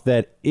runoff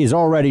that is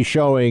already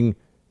showing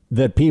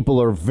that people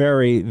are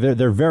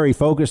very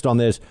focused on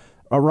this.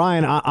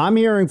 Ryan, I'm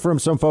hearing from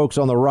some folks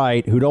on the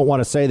right who don't want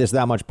to say this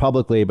that much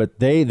publicly, but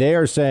they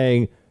are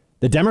saying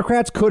the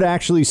Democrats could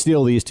actually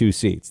steal these two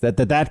seats,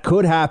 that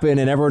could happen,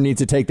 and everyone needs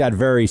to take that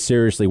very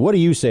seriously. What do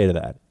you say to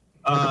that?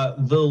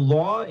 The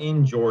law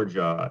in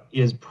Georgia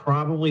is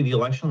probably, the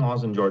election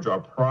laws in Georgia are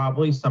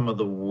probably some of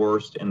the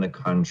worst in the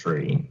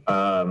country,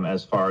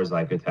 as far as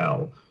I could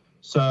tell.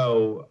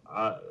 So,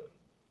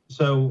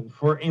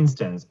 for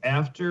instance,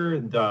 after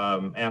it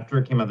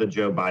came out that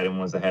Joe Biden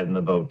was ahead in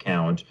the vote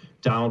count,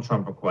 Donald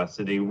Trump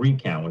requested a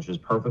recount, which is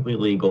perfectly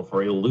legal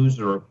for a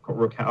loser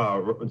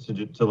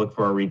to look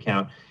for a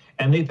recount.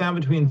 And they found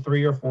between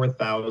 3,000 or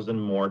 4,000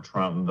 more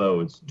Trump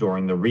votes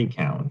during the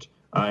recount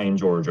in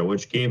Georgia,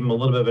 which gave him a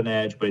little bit of an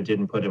edge, but it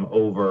didn't put him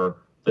over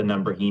the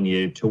number he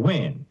needed to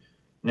win.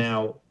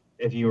 Now,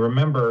 if you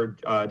remember,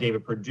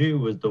 David Perdue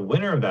was the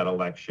winner of that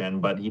election,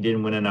 but he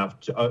didn't win enough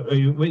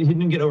he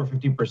didn't get over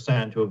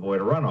 50% to avoid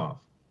a runoff.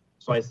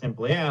 So I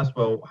simply asked,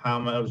 well, how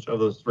much of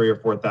those 3,000 or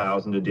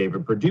 4,000 did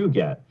David Perdue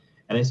get?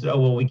 And they said, oh,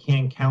 well, we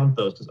can't count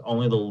those because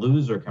only the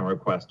loser can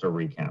request a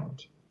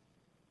recount.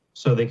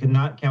 So they could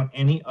not count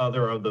any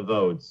other of the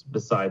votes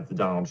besides the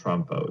Donald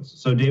Trump votes.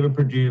 So David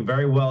Perdue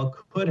very well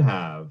could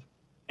have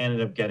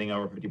ended up getting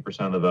over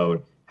 50% of the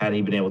vote had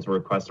he been able to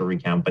request a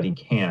recount, but he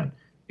can't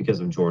because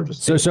of Georgia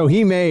State. So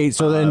he may.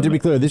 So then, to be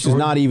clear, this is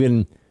not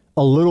even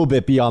a little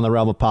bit beyond the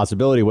realm of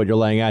possibility what you're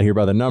laying out here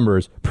by the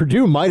numbers.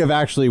 Perdue might have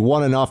actually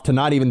won enough to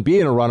not even be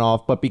in a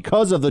runoff, but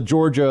because of the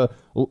Georgia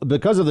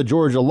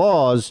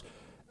laws,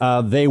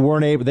 they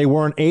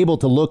weren't able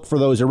to look for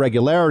those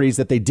irregularities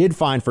that they did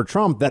find for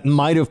Trump that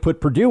might have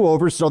put Perdue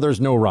over. So there's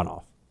no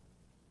runoff.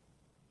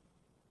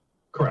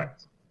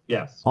 Correct.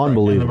 Yes.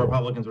 Unbelievable. And the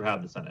Republicans would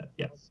have the Senate.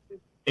 Yes.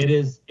 It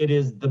is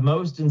the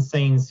most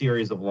insane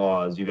series of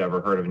laws you've ever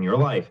heard of in your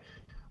life.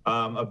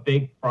 A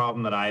big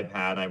problem that I've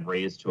had and I've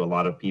raised to a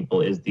lot of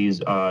people is these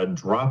these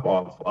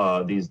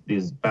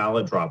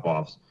ballot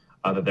drop-offs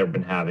that they've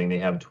been having. They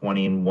have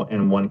 20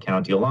 in one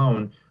county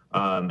alone.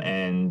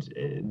 And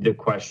the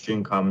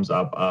question comes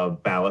up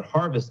of ballot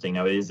harvesting.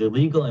 Now, it is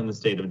illegal in the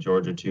state of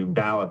Georgia to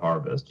ballot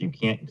harvest. You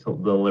can't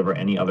deliver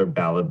any other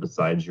ballot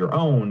besides your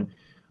own.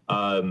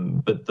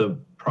 But the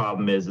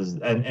problem is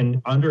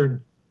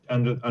under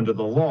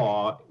the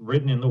law,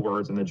 written in the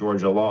words in the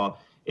Georgia law,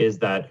 is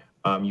that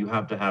you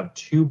have to have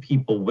two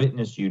people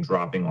witness you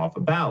dropping off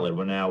a ballot.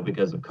 Well, now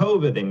because of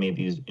COVID, they made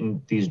these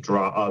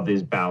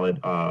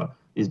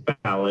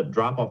ballot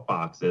drop-off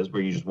boxes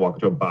where you just walk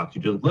into a box,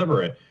 you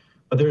deliver it.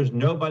 But there's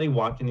nobody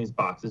watching these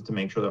boxes to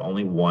make sure that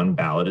only one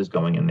ballot is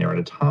going in there at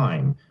a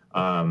time.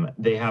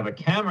 They have a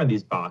camera in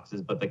these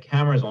boxes, but the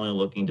camera is only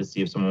looking to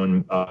see if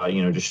someone,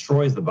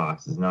 destroys the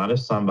boxes, not if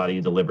somebody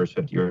delivers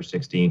 50 or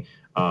 60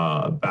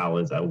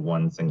 ballots at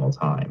one single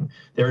time.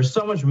 There is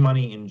so much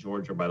money in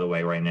Georgia, by the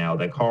way, right now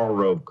that Karl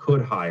Rove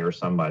could hire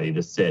somebody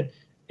to sit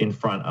in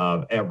front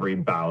of every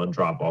ballot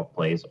drop-off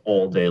place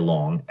all day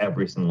long,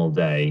 every single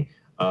day,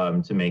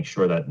 to make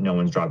sure that no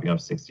one's dropping off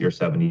 60 or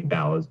 70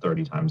 ballots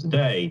 30 times a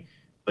day.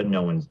 But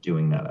no one's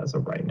doing that as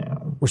of right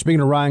now. We're speaking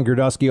to Ryan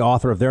Girdusky,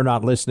 author of They're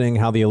Not Listening,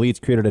 How the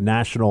Elites Created a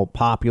National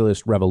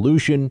Populist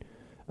Revolution.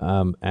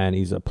 And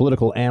he's a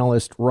political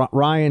analyst.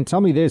 Ryan,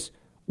 tell me this.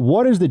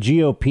 What is the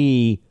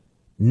GOP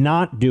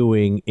not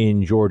doing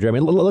in Georgia? I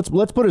mean,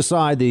 let's put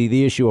aside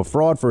the issue of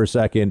fraud for a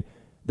second.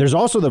 There's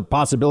also the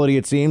possibility,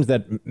 it seems,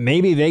 that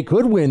maybe they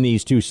could win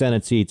these 2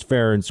 Senate seats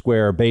fair and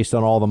square based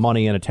on all the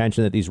money and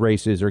attention that these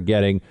races are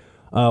getting.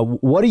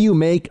 What do you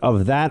make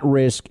of that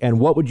risk,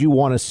 and what would you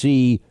want to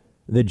see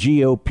the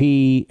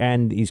GOP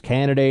and these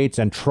candidates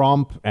and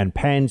Trump and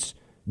Pence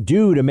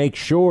do to make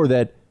sure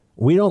that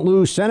we don't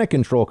lose Senate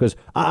control? Because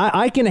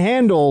I can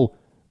handle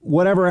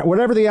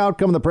whatever the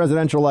outcome of the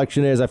presidential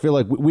election is. I feel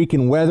like we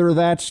can weather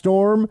that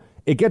storm.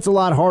 It gets a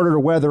lot harder to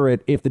weather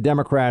it if the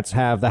Democrats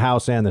have the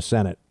House and the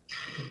Senate.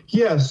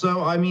 Yeah,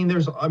 so I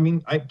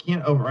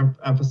can't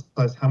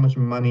overemphasize how much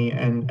money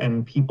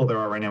and people there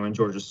are right now in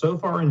Georgia. So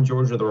far in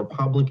Georgia, the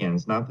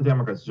Republicans, not the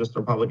Democrats, just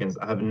the Republicans,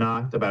 have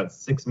knocked about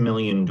 6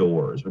 million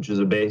doors, which is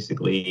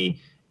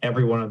basically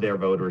every one of their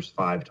voters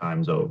 5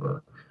 times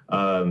over.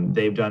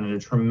 They've done a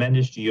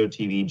tremendous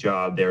GOTV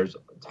job. There's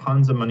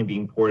tons of money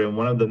being poured in.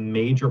 One of the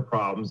major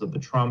problems of the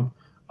Trump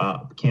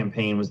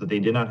campaign was that they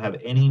did not have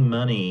any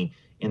money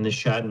in the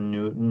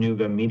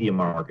Chattanooga media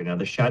market. Now,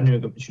 the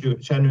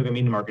Chattanooga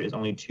media market is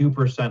only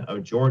 2%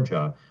 of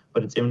Georgia,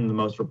 but it's in the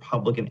most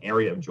Republican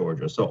area of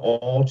Georgia. So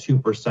all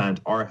 2%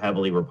 are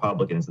heavily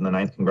Republicans. In the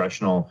 9th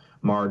Congressional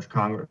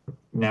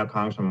now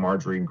Congressman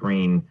Marjorie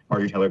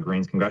Taylor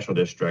Greene's congressional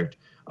district,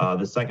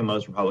 the second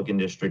most Republican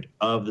district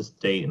of the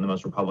state and the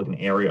most Republican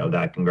area of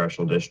that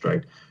congressional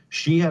district.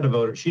 She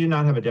did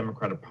not have a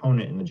Democrat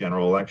opponent in the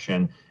general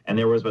election, and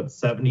there was about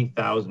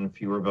 70,000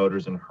 fewer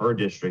voters in her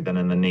district than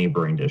in the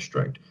neighboring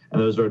district. And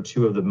those are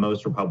 2 of the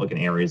most Republican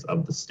areas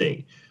of the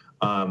state.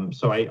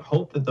 So I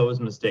hope that those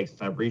mistakes,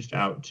 and I've reached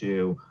out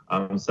to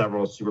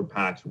several super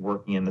PACs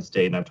working in the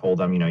state, and I've told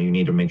them, you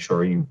need to make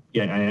sure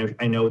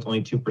I know it's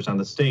only 2% of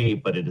the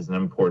state, but it is an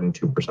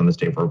important 2% of the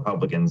state for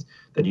Republicans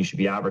that you should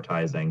be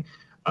advertising.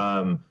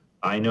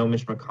 I know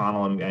Mitch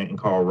McConnell and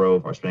Karl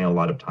Rove are spending a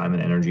lot of time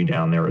and energy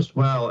down there as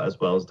well as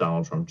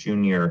Donald Trump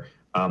Jr.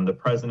 The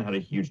president had a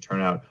huge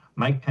turnout.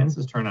 Mike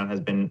Pence's turnout has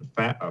been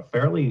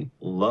fairly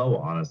low,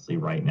 honestly,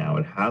 right now.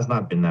 It has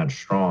not been that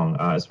strong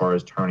as far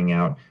as turning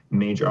out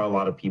a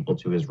lot of people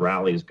to his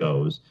rallies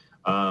goes.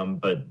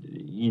 But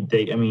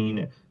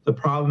the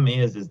problem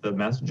is the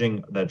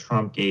messaging that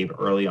Trump gave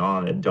early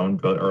on that don't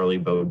vote early,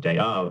 vote day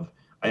of,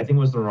 I think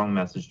was the wrong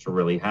message to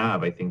really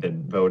have. I think that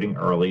voting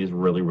early is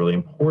really, really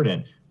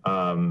important.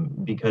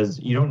 Because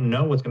you don't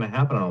know what's going to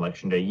happen on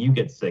election day. You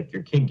get sick,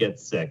 your kid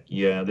gets sick,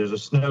 there's a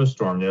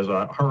snowstorm, there's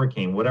a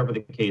hurricane, whatever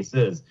the case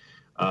is,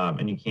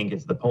 and you can't get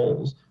to the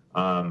polls.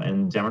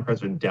 And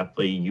Democrats are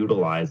definitely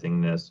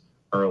utilizing this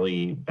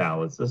early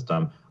ballot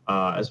system.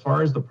 As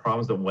far as the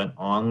problems that went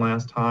on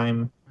last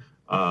time,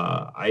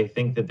 I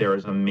think that there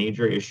is a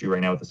major issue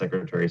right now with the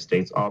Secretary of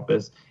State's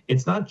office.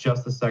 It's not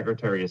just the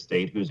Secretary of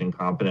State who's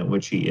incompetent,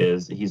 which he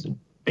is. He's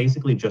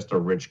basically just a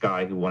rich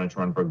guy who wanted to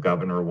run for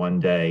governor one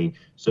day.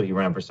 So he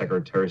ran for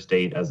Secretary of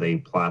State as a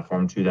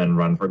platform to then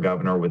run for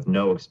governor with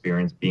no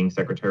experience being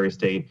Secretary of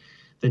State.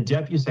 The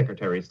Deputy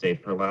Secretary of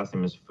State, her last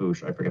name is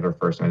Fouche. I forget her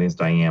first name. I think it's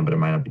Diane, but it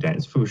might not be Diane.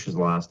 It's Fouche's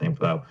last name,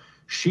 though.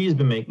 She's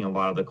been making a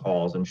lot of the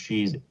calls, and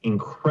she's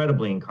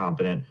incredibly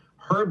incompetent.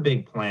 Her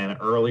big plan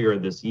earlier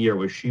this year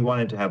was she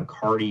wanted to have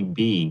Cardi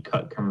B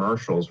cut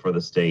commercials for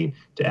the state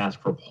to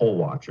ask for poll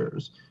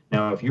watchers.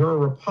 Now, if you're a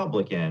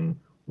Republican,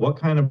 what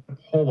kind of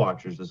poll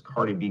watchers is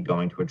Cardi B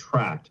going to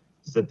attract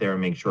to sit there and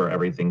make sure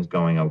everything's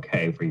going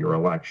okay for your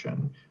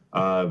election?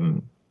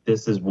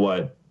 This is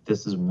what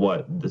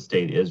the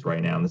state is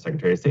right now in the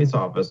Secretary of State's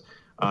office.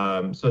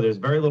 So there's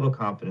very little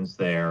confidence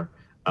there.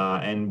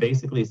 And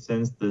basically,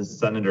 since the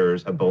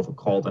senators have both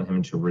called on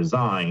him to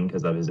resign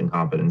because of his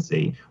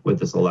incompetency with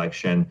this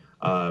election,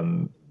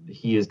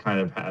 he has kind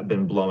of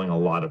been blowing a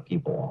lot of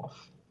people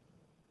off.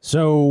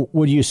 So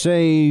would you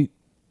say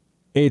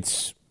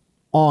it's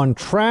on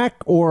track,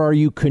 or are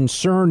you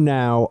concerned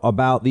now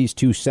about these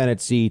 2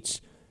 Senate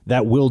seats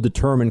that will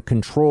determine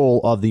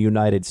control of the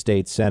United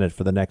States Senate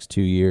for the next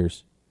 2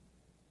 years?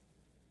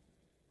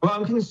 Well,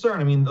 I'm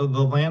concerned. I mean, the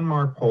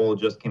landmark poll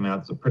just came out.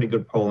 It's a pretty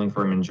good polling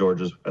firm in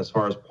Georgia as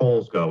far as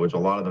polls go, which a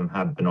lot of them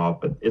have been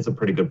off, but it's a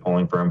pretty good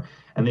polling firm.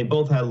 And they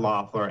both had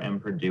Loeffler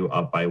and Perdue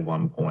up by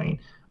 1 point.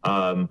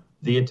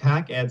 The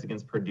attack ads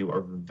against Perdue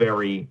are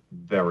very,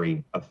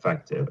 very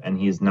effective, and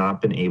he's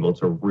not been able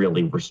to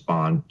really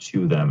respond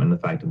to them. And the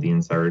fact of the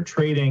insider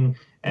trading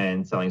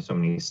and selling so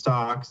many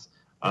stocks,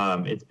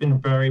 it's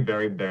been very,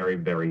 very, very,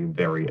 very,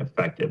 very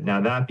effective.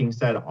 Now, that being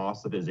said,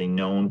 Ossoff is a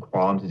known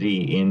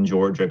quantity in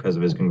Georgia because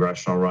of his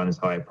congressional run, his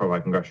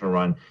high-profile congressional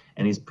run,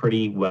 and he's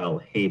pretty well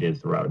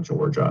hated throughout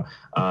Georgia.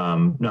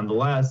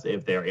 Nonetheless,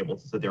 if they're able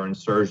to sit there and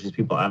surge these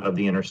people out of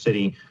the inner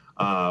city,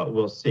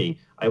 we'll see.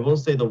 I will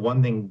say the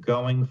one thing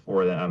going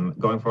for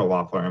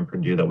Loeffler and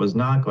Perdue that was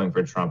not going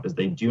for Trump is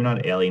they do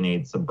not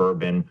alienate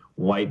suburban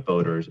white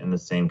voters in the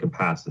same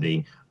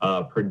capacity.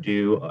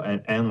 Perdue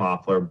and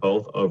Loeffler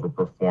both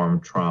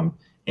overperformed Trump.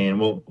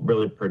 And well,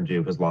 really Perdue,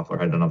 because Loeffler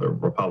had another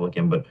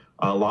Republican, but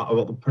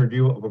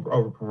Perdue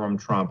overperformed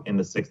Trump in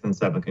the 6th and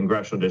 7th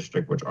congressional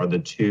district, which are the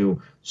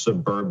two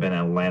suburban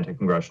Atlanta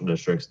congressional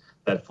districts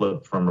that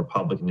flipped from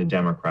Republican to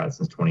Democrat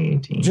since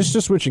 2018. Just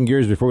switching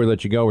gears before we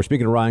let you go, we're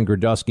speaking to Ryan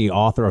Girdusky,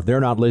 author of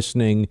They're Not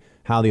Listening,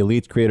 How the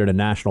Elites Created a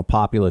National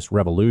Populist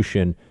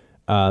Revolution.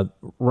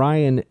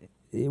 Ryan,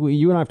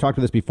 you and I have talked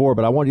about this before,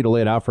 but I want you to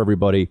lay it out for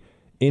everybody.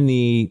 In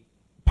the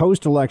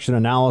post-election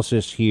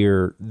analysis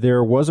here,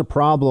 there was a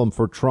problem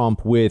for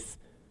Trump with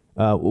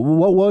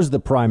what was the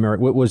primary?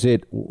 Was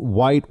it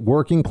white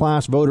working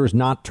class voters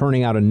not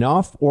turning out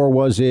enough, or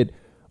was it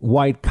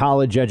white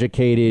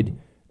college-educated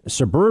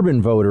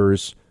suburban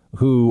voters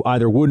who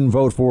either wouldn't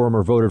vote for him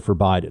or voted for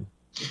Biden?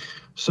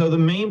 So the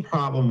main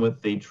problem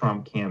with the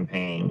Trump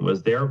campaign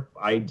was their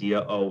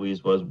idea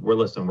always was, we're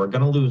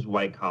going to lose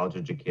white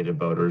college-educated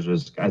voters.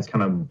 It's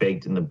kind of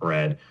baked in the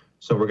bread.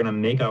 So we're going to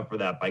make up for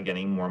that by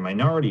getting more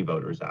minority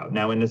voters out.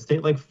 Now, in a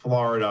state like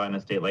Florida and a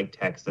state like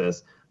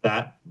Texas,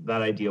 that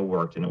idea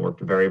worked, and it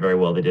worked very, very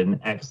well. They did an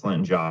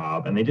excellent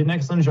job. And they did an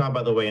excellent job,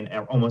 by the way, in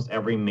almost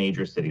every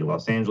major city: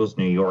 Los Angeles,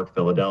 New York,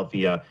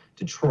 Philadelphia,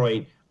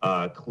 Detroit,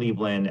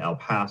 Cleveland, El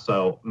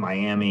Paso,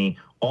 Miami.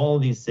 All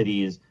of these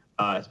cities,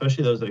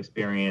 especially those that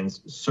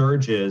experienced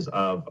surges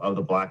of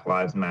the Black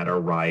Lives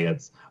Matter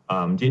riots,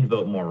 did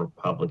vote more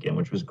Republican,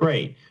 which was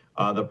great.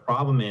 The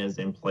problem is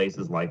in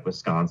places like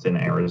Wisconsin,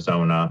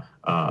 Arizona,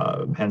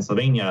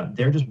 Pennsylvania,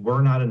 there just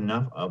were not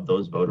enough of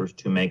those voters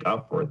to make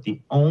up for it.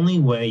 The only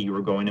way you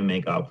were going to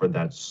make up for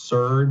that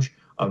surge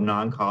of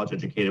college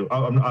educated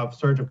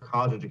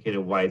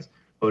whites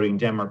voting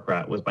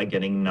Democrat was by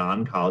getting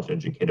non-college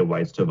educated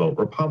whites to vote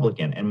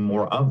Republican, and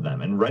more of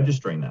them, and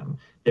registering them.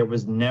 There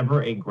was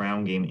never a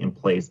ground game in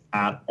place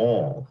at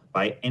all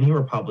by any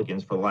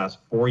Republicans for the last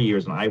 4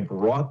 years. And I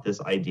brought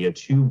this idea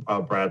to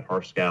Brad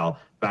Parscale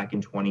back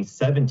in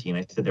 2017.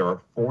 I said there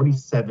are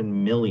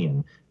 47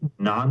 million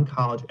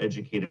non-college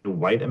educated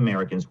white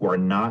Americans who are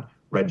not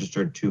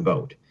registered to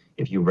vote.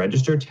 If you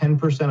register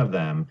 10% of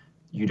them,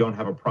 you don't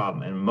have a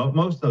problem. And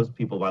most of those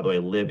people, by the way,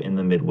 live in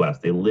the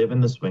Midwest. They live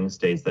in the swing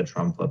states that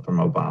Trump flipped from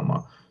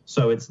Obama.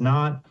 So it's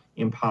not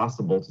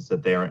impossible to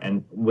sit there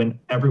and win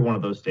every one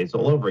of those states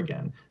all over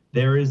again.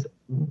 This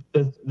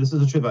is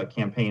the truth about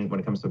campaigns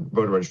when it comes to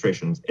voter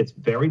registrations. It's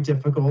very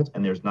difficult,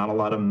 and there's not a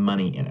lot of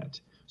money in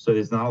it. So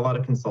there's not a lot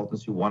of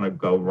consultants who want to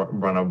go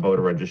run a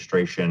voter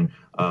registration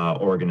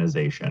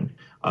organization.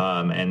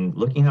 And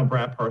looking how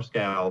Brad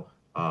Parscale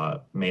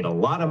made a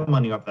lot of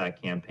money off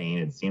that campaign,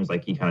 it seems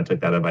like he kind of took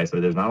that advice. So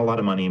there's not a lot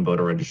of money in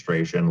voter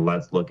registration.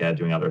 Let's look at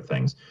doing other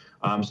things.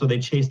 So they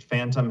chased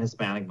phantom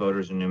Hispanic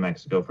voters in New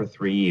Mexico for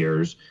 3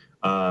 years.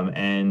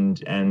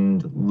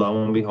 And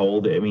lo and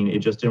behold, I mean, it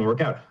just didn't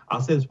work out.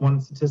 I'll say this one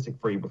statistic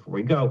for you before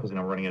we go, because I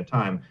know we're running out of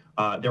time.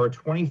 There were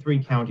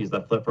 23 counties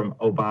that flipped from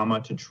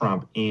Obama to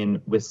Trump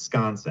in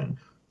Wisconsin.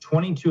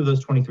 22 of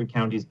those 23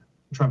 counties,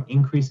 Trump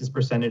increased his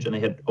percentage, and they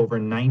had over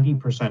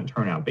 90%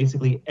 turnout.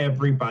 Basically,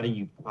 everybody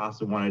you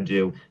possibly want to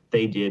do,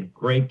 they did.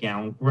 Great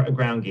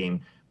ground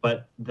game.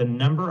 But the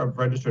number of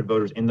registered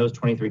voters in those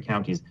 23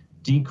 counties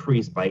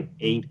decreased by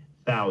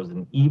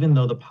 8,000, even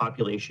though the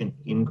population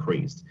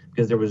increased,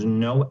 because there was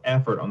no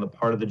effort on the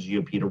part of the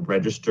GOP to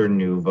register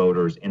new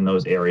voters in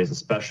those areas,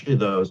 especially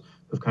those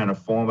who've kind of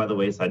fallen by the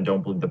wayside,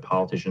 don't believe the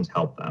politicians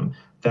help them.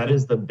 That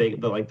is the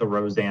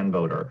Roseanne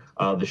voter,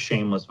 the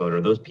shameless voter,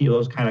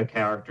 those kind of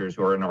characters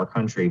who are in our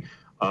country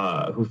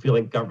who feel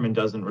like government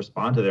doesn't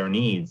respond to their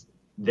needs.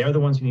 They're the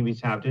ones who need to be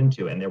tapped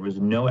into. And there was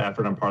no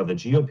effort on part of the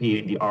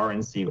GOP, the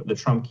RNC, the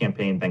Trump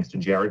campaign, thanks to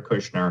Jared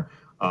Kushner,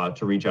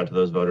 to reach out to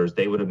those voters.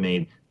 They would have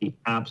made the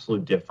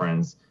absolute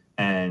difference.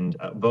 And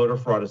voter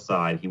fraud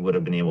aside, he would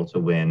have been able to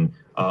win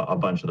a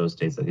bunch of those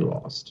states that he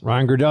lost.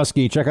 Ryan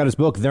Girdusky, check out his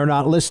book, They're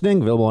Not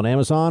Listening, available on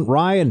Amazon.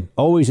 Ryan,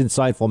 always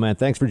insightful, man.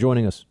 Thanks for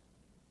joining us.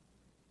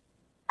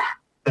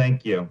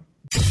 Thank you.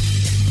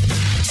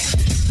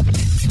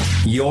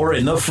 You're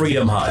in the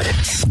Freedom Hut.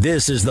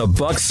 This is the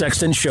Buck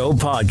Sexton Show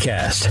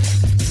podcast.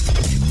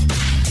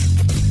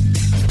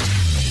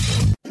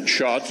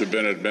 shots have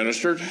been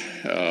administered.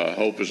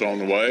 Hope is on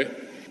the way.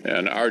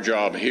 And our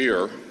job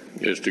here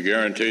is to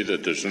guarantee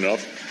that there's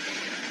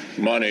enough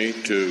money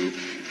to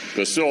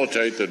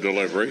facilitate the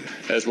delivery,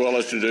 as well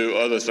as to do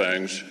other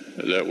things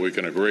that we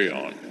can agree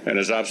on. And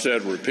as I've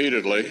said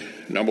repeatedly,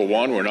 number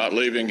one, we're not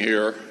leaving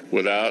here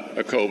without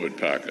a COVID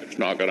package.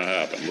 Not going to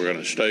happen. We're going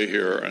to stay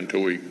here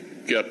until we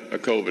get a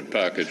COVID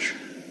package.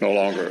 No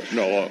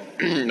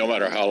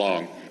matter how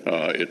long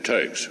it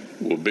takes,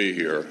 we'll be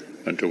here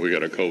until we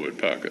get a COVID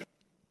package.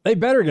 They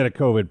better get a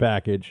COVID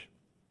package.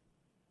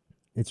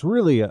 It's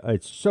really,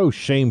 it's so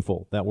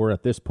shameful that we're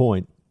at this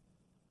point.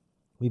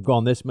 We've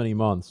gone this many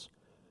months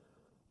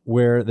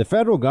where the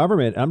federal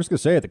government, I'm just going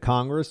to say it, the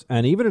Congress,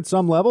 and even at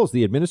some levels,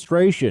 the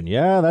administration,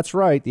 yeah, that's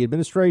right, the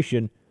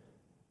administration,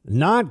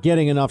 not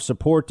getting enough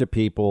support to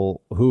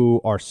people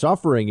who are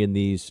suffering in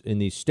these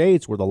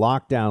states where the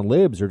lockdown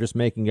libs are just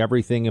making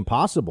everything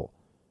impossible.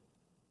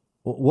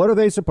 What are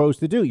they supposed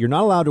to do? You're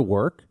not allowed to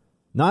work.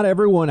 Not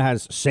everyone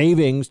has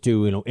savings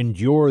to,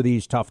 endure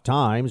these tough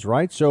times,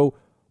 right? So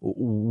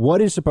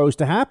what is supposed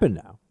to happen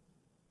now?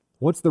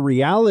 What's the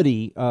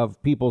reality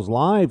of people's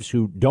lives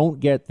who don't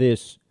get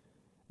this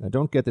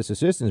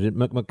assistance?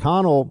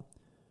 McConnell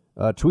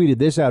tweeted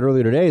this out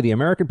earlier today. The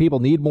American people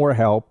need more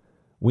help.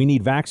 We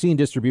need vaccine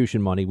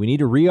distribution money. We need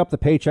to re-up the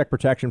Paycheck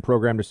Protection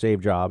Program to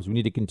save jobs. We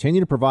need to continue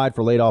to provide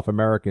for laid-off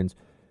Americans.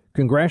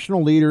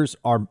 Congressional leaders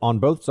are on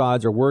both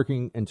sides are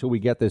working until we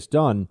get this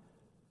done.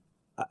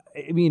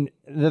 I mean,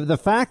 the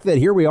fact that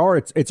here we are,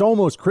 it's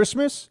almost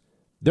Christmas.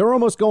 They're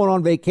almost going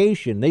on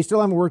vacation. They still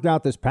haven't worked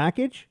out this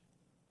package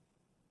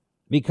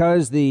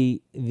because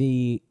the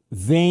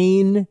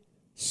vain,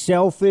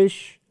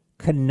 selfish,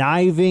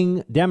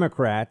 conniving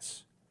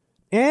Democrats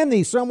and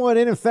the somewhat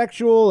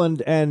ineffectual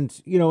and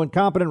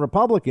incompetent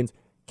Republicans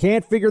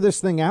can't figure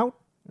this thing out.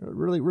 It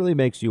really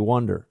makes you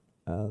wonder.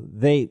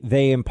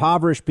 They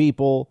impoverish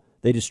people.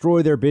 They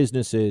destroy their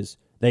businesses.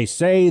 They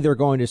say they're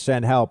going to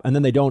send help, and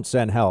then they don't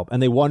send help.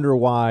 And they wonder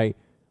why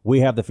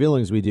we have the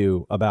feelings we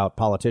do about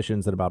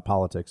politicians and about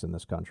politics in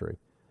this country.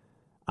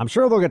 I'm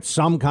sure they'll get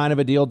some kind of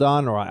a deal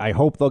done, or I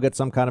hope they'll get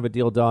some kind of a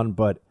deal done.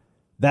 But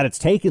that it's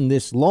taken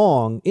this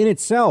long in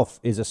itself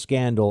is a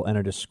scandal and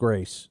a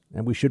disgrace.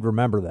 And we should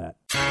remember that.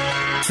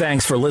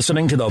 Thanks for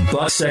listening to the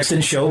Buck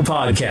Sexton Show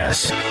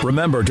podcast.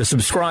 Remember to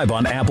subscribe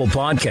on Apple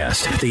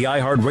Podcast, the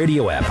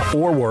iHeartRadio app,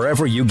 or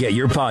wherever you get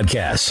your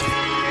podcasts.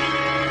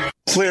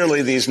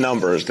 Clearly, these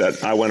numbers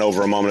that I went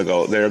over a moment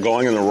ago, they're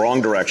going in the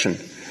wrong direction.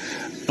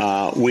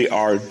 We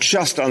are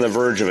just on the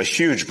verge of a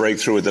huge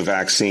breakthrough with the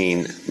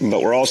vaccine,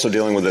 but we're also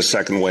dealing with a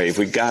second wave.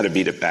 We've got to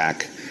beat it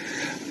back.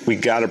 We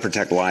got to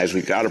protect lives.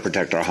 We got to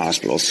protect our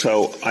hospitals.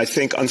 So I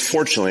think,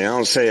 unfortunately, I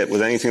don't say it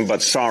with anything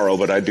but sorrow,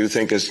 but I do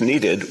think it's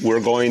needed. We're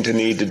going to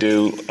need to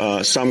do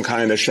some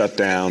kind of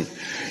shutdown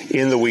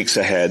in the weeks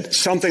ahead,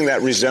 something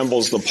that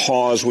resembles the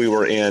pause we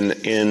were in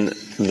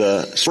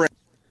the spring.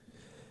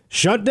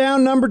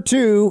 Shutdown number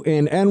 2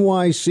 in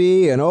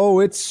NYC. And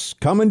it's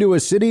coming to a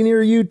city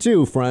near you,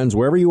 too, friends.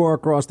 Wherever you are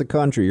across the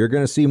country, you're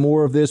going to see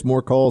more of this,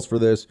 more calls for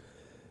this.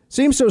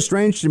 Seems so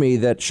strange to me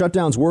that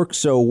shutdowns work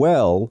so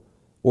well,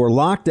 or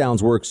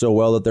lockdowns work so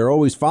well, that they're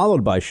always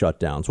followed by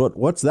shutdowns.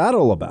 What's that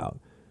all about?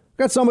 We've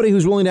got somebody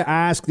who's willing to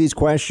ask these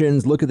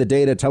questions, look at the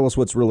data, tell us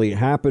what's really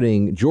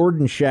happening.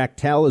 Jordan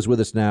Schachtel is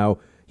with us now.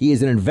 He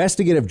is an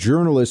investigative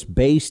journalist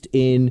based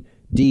in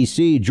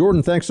D.C.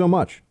 Jordan, thanks so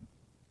much.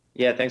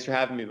 Yeah, thanks for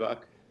having me,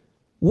 Buck.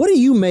 What do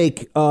you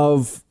make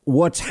of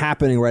what's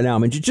happening right now? I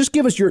mean, just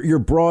give us your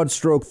broad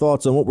stroke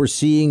thoughts on what we're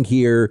seeing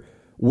here,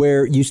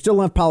 where you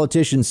still have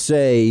politicians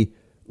say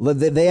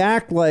they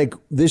act like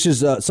this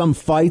is some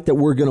fight that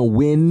we're going to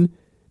win,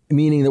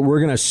 meaning that we're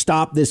going to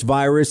stop this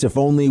virus if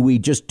only we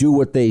just do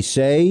what they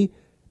say.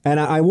 And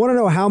I want to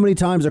know how many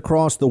times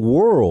across the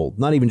world,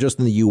 not even just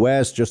in the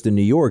U.S., just in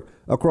New York,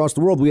 across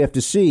the world, we have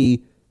to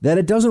see that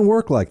it doesn't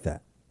work like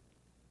that.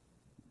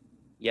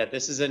 Yeah,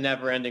 this is a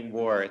never-ending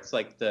war. It's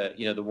like the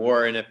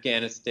war in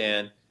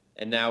Afghanistan,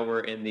 and now we're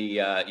in the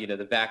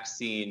the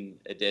vaccine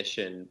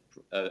edition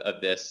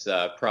of this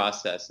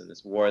process and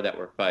this war that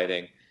we're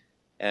fighting.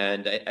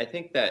 And I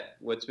think that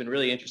what's been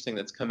really interesting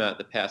that's come out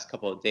the past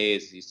couple of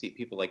days is you see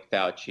people like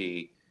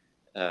Fauci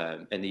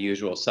and the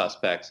usual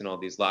suspects and all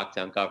these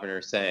lockdown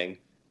governors saying,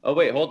 "Oh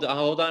wait, hold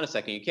on a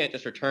second. You can't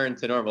just return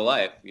to normal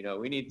life.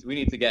 We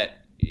need to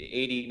get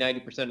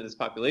 80-90% of this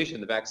population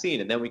the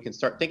vaccine, and then we can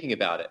start thinking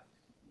about it."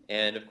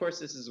 And of course,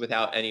 this is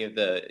without any of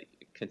the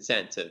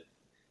consent of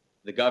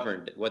the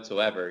governed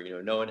whatsoever.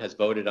 No one has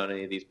voted on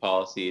any of these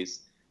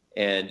policies,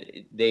 and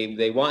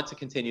they want to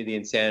continue the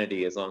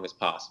insanity as long as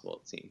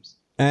possible, it seems.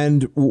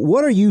 And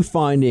what are you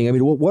finding? I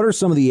mean, what are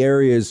some of the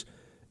areas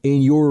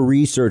in your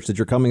research that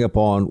you're coming up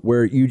on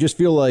where you just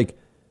feel like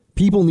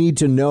people need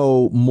to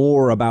know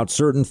more about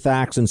certain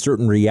facts and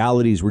certain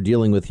realities we're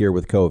dealing with here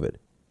with COVID?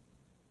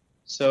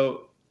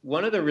 So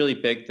one of the really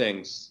big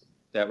things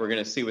that we're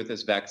going to see with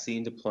this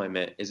vaccine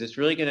deployment is it's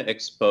really going to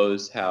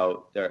expose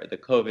how the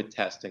COVID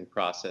testing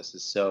process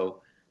is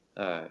so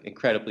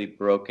incredibly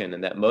broken,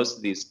 and that most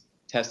of these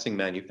testing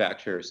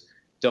manufacturers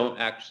don't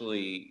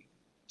actually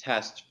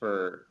test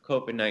for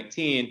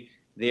COVID-19,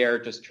 they're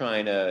just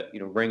trying to,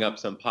 ring up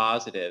some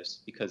positives,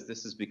 because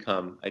this has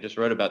become, I just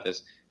wrote about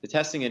this, the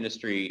testing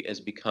industry has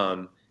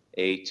become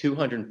a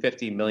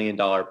 $250 million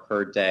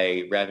per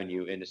day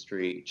revenue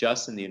industry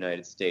just in the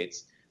United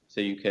States.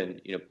 So you can,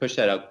 push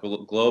that out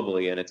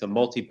globally, and it's a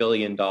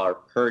multi-billion-dollar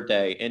per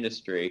day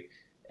industry,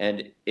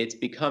 and it's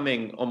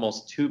becoming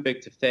almost too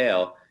big to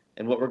fail.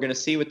 And what we're going to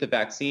see with the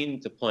vaccine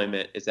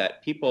deployment is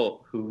that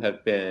people who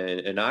have been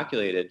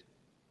inoculated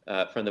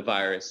from the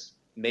virus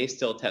may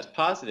still test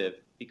positive,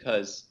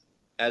 because,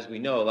 as we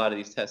know, a lot of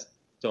these tests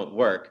don't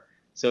work.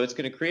 So it's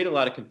going to create a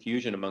lot of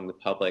confusion among the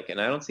public, and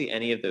I don't see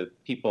any of the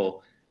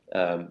people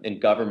in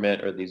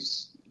government or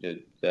these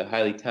the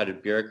highly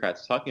touted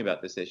bureaucrats talking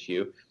about this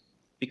issue,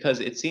 because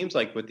it seems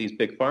like with these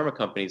big pharma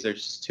companies,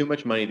 there's just too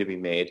much money to be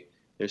made.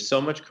 There's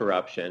so much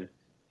corruption,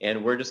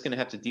 and we're just going to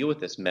have to deal with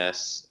this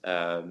mess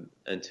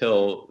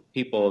until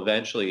people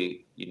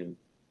eventually,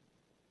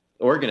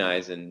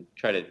 organize and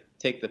try to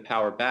take the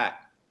power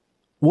back.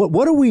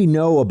 What do we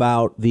know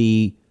about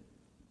the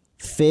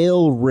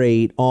fail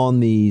rate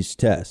on these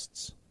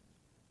tests?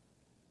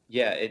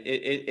 Yeah,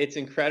 it's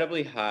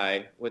incredibly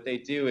high. What they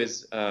do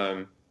is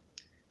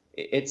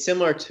it's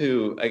similar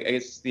to, I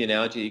guess the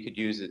analogy you could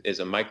use is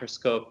a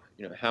microscope.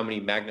 How many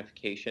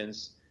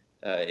magnifications?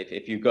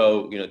 If you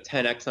go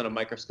 10x on a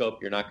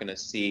microscope, you're not going to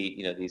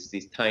see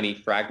these tiny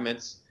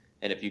fragments.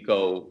 And if you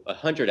go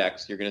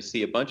 100x, you're going to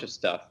see a bunch of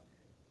stuff.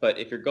 But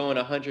if you're going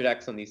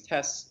 100x on these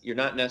tests, you're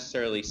not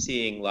necessarily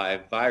seeing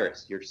live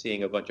virus. You're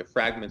seeing a bunch of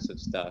fragments of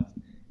stuff.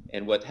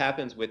 And what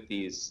happens with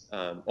these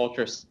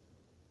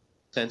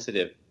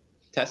ultra-sensitive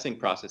testing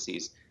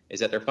processes is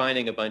that they're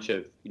finding a bunch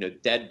of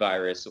dead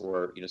virus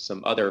or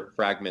some other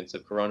fragments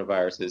of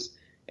coronaviruses,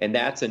 and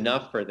that's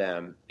enough for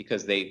them,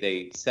 because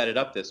they set it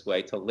up this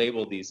way to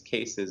label these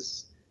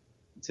cases,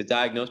 to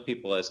diagnose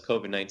people as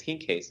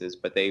COVID-19 cases,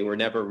 but they were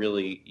never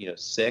really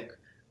sick,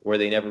 or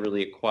they never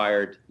really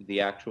acquired the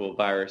actual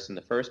virus in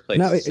the first place.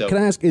 Now, can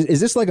I ask, is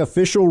this like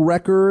official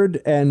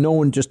record and no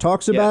one just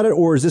talks about it,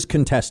 or is this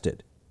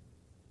contested?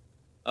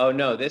 Oh,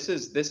 no, this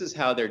is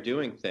how they're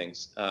doing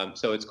things.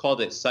 So it's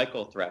called a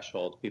cycle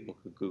threshold. People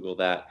could Google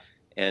that.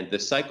 And the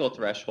cycle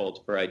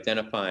threshold for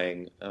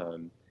identifying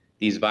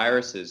these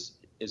viruses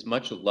is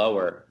much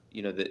lower.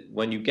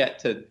 When you get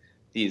to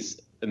these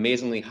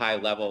amazingly high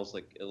levels,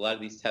 like a lot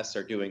of these tests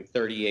are doing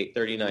 38,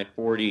 39,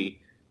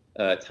 40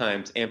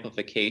 times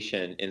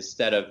amplification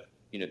instead of,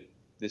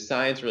 the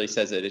science really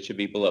says that it should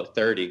be below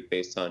 30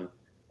 based on,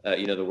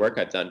 the work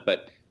I've done.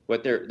 But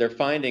what they're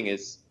finding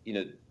is,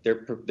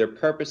 they're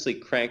purposely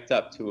cranked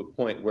up to a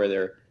point where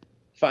they're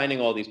finding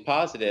all these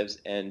positives.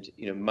 And,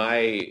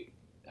 my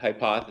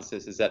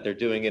hypothesis is that they're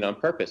doing it on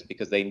purpose,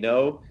 because they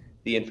know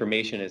the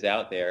information is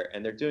out there,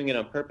 and they're doing it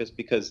on purpose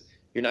because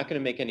you're not going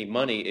to make any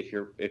money if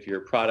your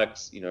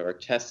products, are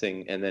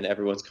testing and then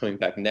everyone's coming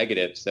back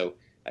negative. So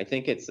I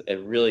think it's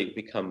really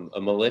become a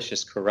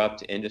malicious,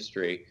 corrupt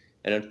industry.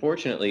 And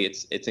unfortunately,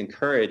 it's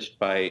encouraged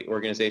by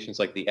organizations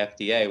like the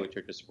FDA, which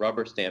are just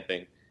rubber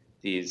stamping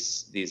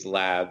these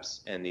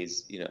labs and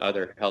these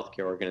other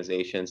healthcare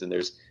organizations, and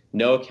there's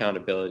no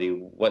accountability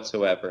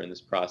whatsoever in this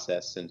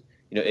process. And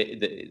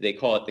they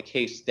call it the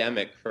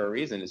case-demic for a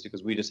reason, is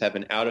because we just have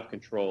an out of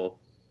control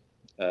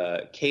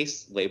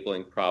case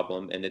labeling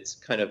problem, and it's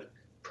kind of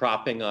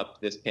propping up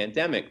this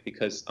pandemic,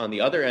 because on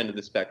the other end of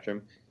the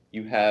spectrum,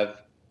 you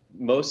have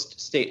most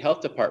state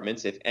health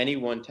departments. If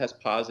anyone tests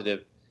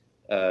positive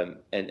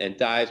and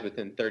dies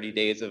within 30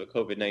 days of a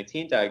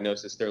COVID-19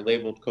 diagnosis, they're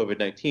labeled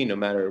COVID-19 no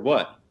matter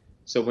what.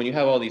 So when you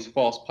have all these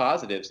false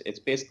positives, it's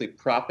basically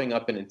propping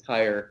up an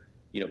entire,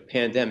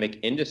 pandemic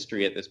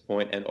industry at this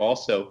point, and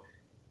also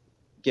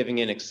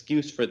giving an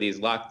excuse for these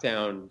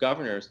lockdown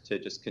governors to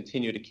just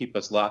continue to keep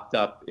us locked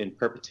up in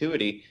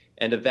perpetuity.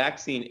 And a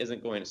vaccine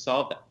isn't going to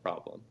solve that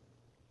problem.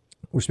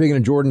 We're speaking to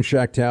Jordan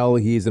Schachtel.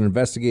 He's an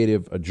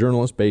investigative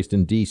journalist based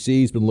in D.C.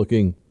 He's been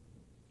looking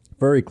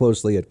very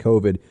closely at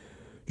COVID.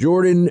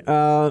 Jordan,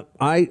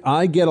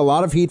 I get a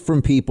lot of heat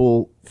from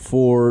people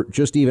for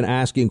just even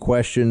asking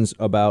questions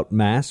about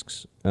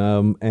masks.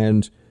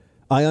 And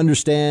I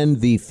understand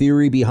the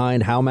theory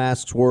behind how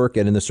masks work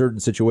and in the certain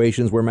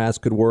situations where masks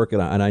could work.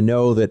 And I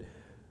know that,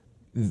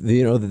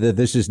 that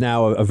this is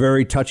now a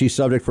very touchy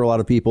subject for a lot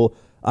of people.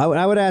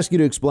 I would ask you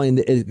to explain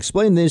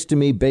this to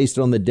me based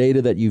on the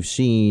data that you've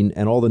seen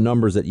and all the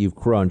numbers that you've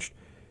crunched.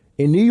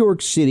 In New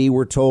York City,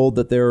 we're told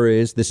that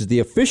this is the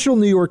official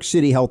New York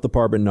City Health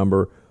Department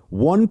number,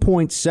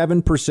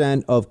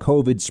 1.7% of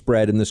COVID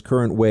spread in this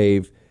current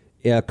wave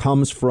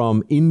comes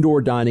from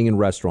indoor dining in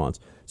restaurants.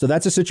 So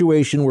that's a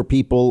situation where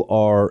people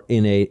are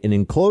in an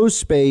enclosed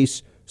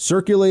space,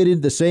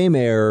 circulated the same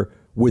air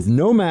with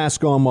no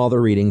mask on while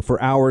they're eating for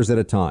hours at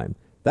a time.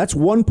 That's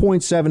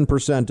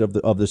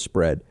 1.7% of the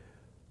spread.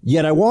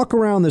 Yet I walk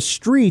around the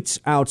streets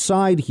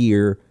outside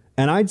here,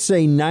 and I'd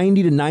say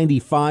 90 to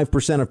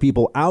 95% of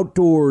people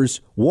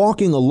outdoors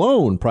walking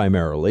alone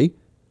primarily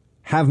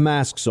have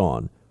masks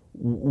on.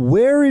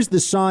 Where is the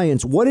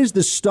science? What is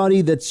the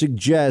study that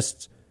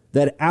suggests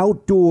that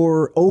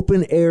outdoor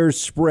open air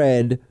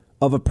spread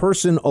of a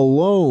person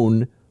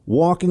alone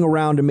walking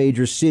around a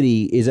major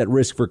city is at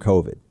risk for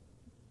COVID?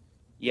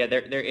 Yeah,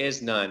 there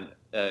is none.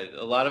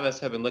 A lot of us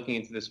have been looking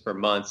into this for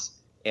months,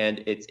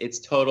 and it's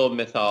total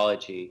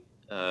mythology.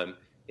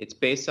 It's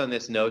based on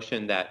this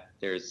notion that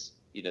there's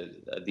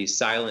these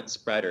silent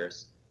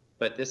spreaders,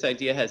 but this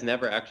idea has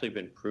never actually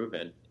been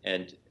proven.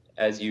 And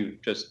as you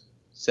just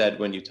said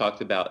when you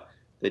talked about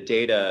the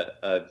data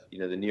of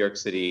the New York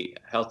City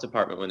Health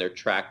Department when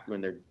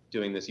they're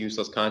doing this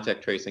useless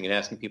contact tracing and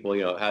asking people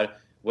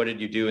what did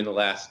you do in the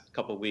last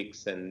couple of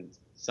weeks, and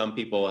some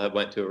people have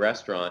went to a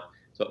restaurant,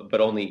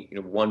 but only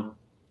 1%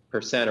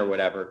 or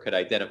whatever could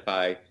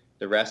identify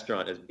the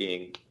restaurant as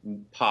being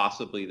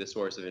possibly the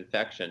source of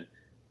infection.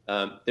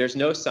 There's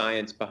no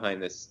science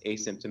behind this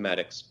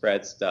asymptomatic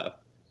spread stuff.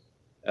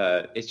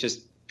 It's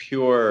just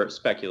pure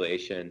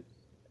speculation.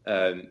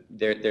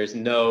 There's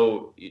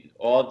no,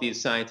 all of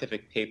these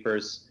scientific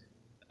papers,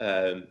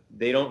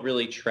 they don't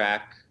really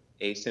track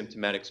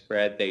asymptomatic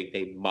spread.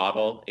 They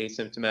model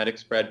asymptomatic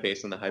spread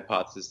based on the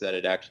hypothesis that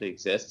it actually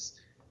exists.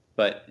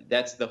 But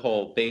that's the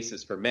whole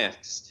basis for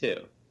masks too.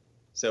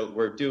 So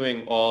we're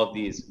doing all of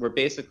these, we're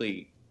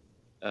basically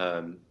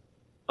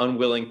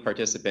unwilling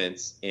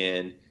participants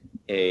in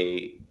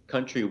a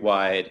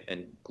countrywide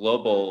and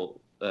global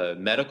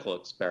medical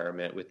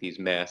experiment with these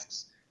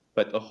masks.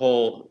 But the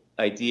whole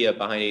idea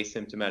behind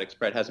asymptomatic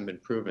spread hasn't been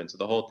proven. So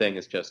the whole thing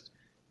is just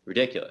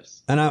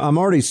ridiculous. And I'm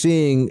already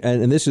seeing,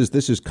 and this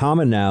is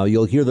common now,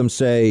 you'll hear them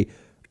say,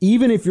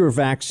 even if you're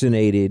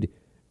vaccinated,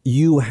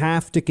 you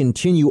have to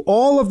continue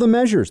all of the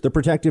measures, the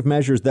protective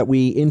measures that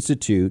we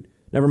institute.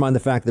 Never mind the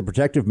fact that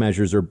protective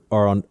measures are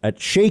on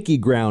at shaky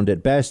ground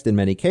at best in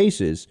many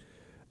cases.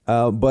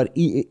 But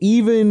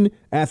even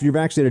after you're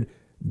vaccinated,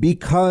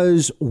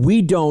 because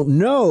we don't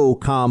know,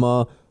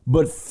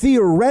 but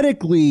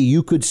theoretically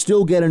you could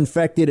still get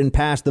infected and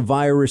pass the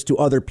virus to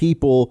other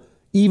people,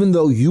 even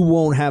though you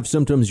won't have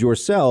symptoms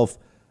yourself.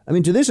 I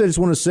mean, to this, I just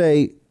want to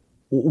say,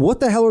 what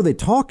the hell are they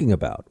talking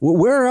about?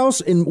 Where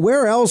else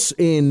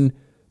in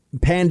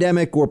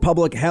pandemic or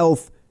public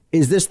health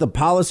is this the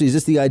policy? Is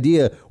this the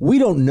idea? We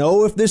don't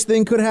know if this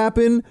thing could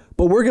happen,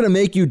 but we're going to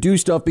make you do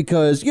stuff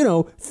because,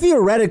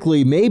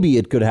 theoretically, maybe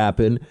it could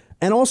happen.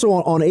 And also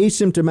on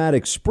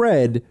asymptomatic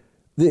spread,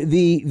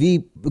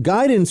 the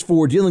guidance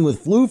for dealing with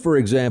flu, for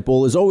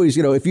example, is always,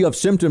 if you have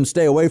symptoms,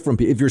 stay away from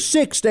people. If you're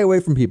sick, stay away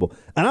from people.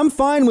 And I'm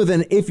fine with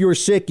if you're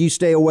sick, you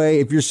stay away.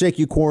 If you're sick,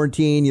 you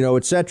quarantine,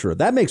 et cetera.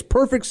 That makes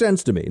perfect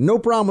sense to me. No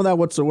problem with that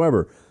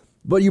whatsoever.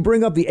 But you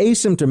bring up the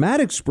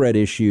asymptomatic spread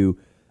issue,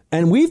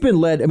 and we've been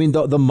led. I mean,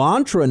 the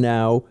mantra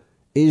now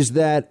is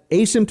that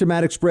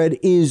asymptomatic spread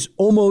is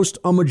almost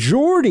a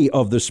majority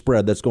of the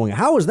spread that's going on.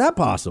 How is that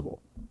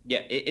possible? Yeah,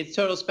 it's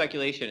total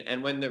speculation.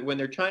 And when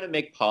they're trying to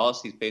make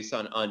policies based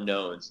on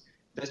unknowns,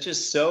 that's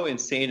just so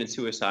insane and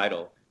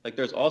suicidal. Like,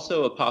 there's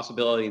also a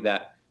possibility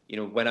that,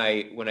 when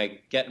I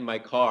get in my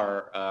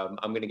car,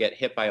 I'm going to get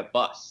hit by a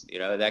bus.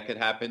 That could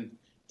happen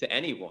to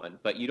anyone.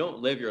 But you don't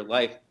live your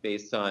life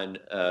based on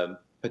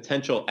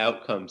potential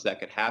outcomes that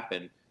could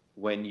happen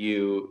when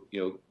you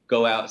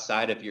go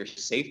outside of your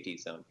safety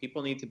zone.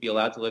 People need to be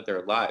allowed to live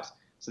their lives.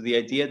 So the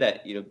idea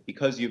that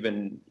because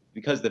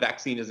the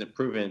vaccine isn't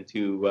proven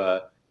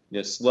to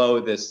slow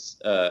this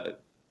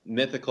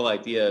mythical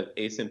idea of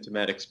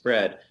asymptomatic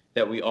spread,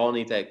 that we all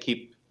need to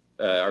keep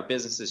our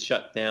businesses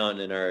shut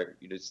down and our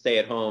stay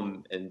at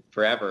home and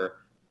forever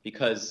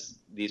because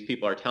these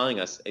people are telling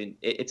us. And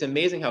it's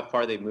amazing how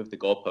far they've moved the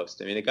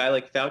goalpost. I mean, a guy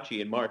like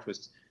Fauci in March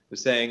was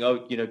saying,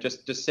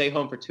 just stay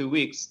home for 2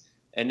 weeks.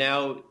 And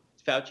now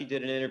Fauci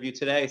did an interview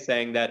today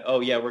saying that,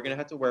 we're going to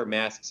have to wear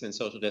masks and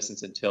social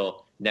distance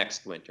until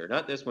next winter,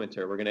 not this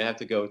winter. We're going to have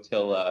to go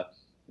till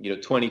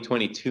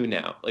 2022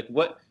 now. Like,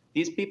 what?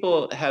 These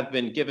people have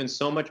been given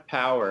so much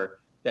power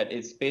that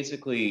it's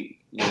basically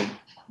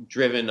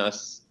driven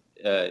us,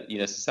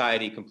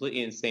 society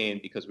completely insane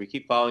because we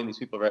keep following these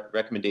people's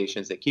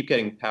recommendations. They keep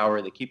getting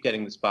power. They keep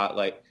getting the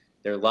spotlight.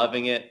 They're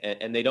loving it,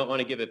 and they don't want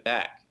to give it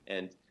back.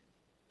 And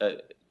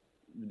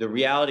the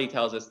reality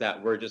tells us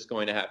that we're just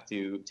going to have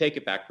to take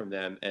it back from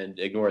them and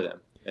ignore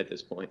them at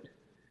this point.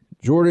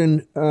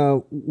 Jordan,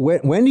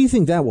 when do you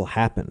think that will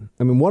happen?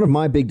 I mean, one of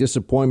my big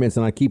disappointments,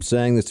 and I keep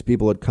saying this to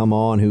people that come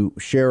on who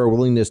share a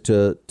willingness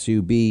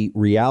to be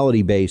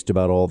reality based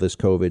about all this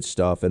COVID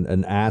stuff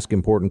and ask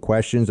important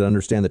questions and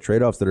understand the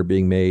trade-offs that are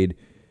being made.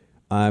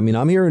 I mean,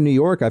 I'm here in New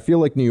York. I feel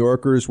like New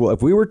Yorkers, well,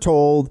 if we were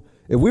told,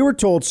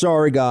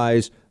 sorry,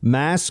 guys,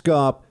 mask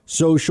up,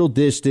 social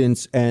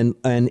distance and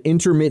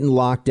intermittent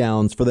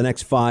lockdowns for the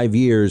next 5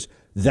 years,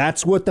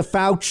 that's what the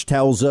Fauci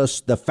tells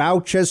us. The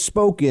Fauci has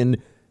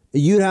spoken.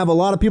 You'd have a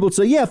lot of people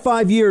say, yeah,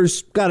 5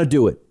 years, got to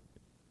do it.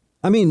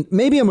 I mean,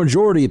 maybe a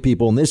majority of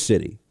people in this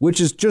city, which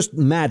is just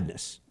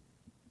madness.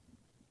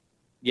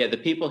 Yeah, the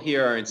people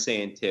here are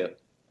insane, too.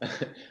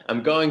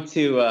 I'm going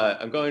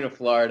to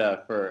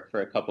Florida for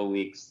a couple of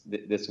weeks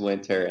this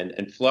winter.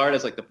 And Florida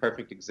is like the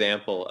perfect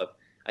example of,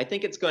 I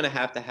think it's going to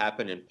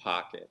happen in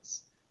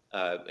pockets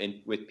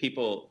and with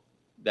people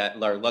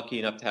that are lucky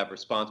enough to have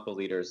responsible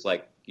leaders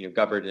like,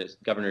 Governor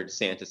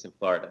DeSantis in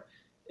Florida.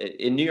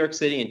 in New York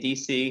City and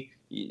DC,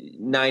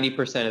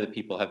 90% of the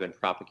people have been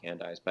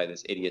propagandized by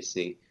this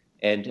idiocy.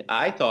 And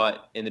I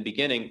thought in the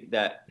beginning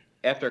that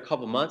after a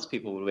couple months,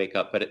 people would wake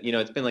up. But,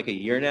 it's been like a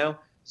year now.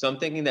 So I'm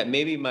thinking that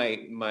maybe my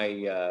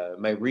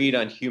read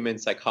on human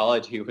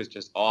psychology was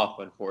just off,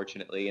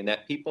 unfortunately, and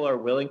that people are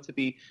willing to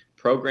be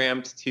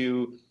programmed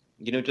to,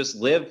 just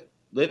live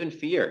in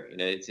fear.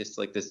 It's just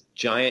like this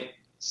giant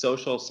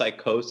social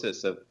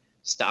psychosis of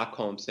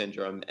Stockholm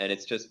syndrome. And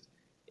it's just,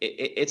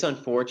 it's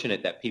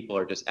unfortunate that people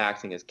are just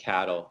acting as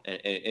cattle, and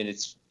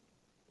it's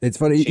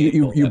funny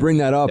you bring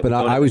that up, and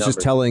I was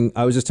just telling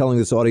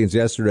this audience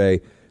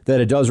yesterday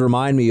that it does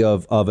remind me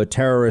of a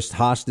terrorist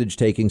hostage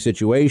taking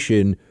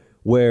situation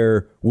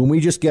where when we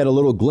just get a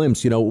little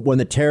glimpse, when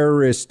the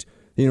terrorist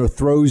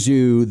throws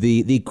you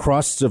the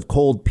crusts of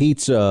cold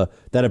pizza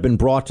that have been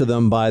brought to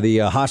them by the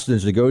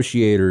hostage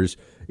negotiators.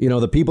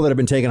 The people that have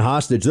been taken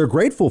hostage, they're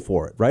grateful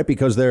for it, right?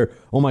 Because they're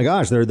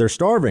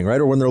starving,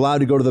 right? Or when they're allowed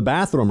to go to the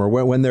bathroom, or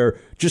when they're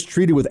just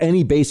treated with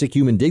any basic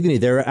human dignity,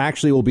 there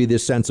actually will be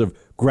this sense of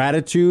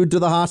gratitude to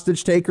the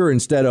hostage taker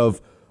instead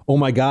of, oh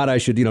my God, I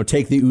should,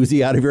 take the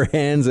Uzi out of your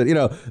hands. And,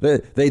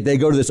 they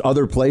go to this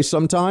other place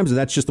sometimes. And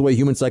that's just the way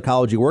human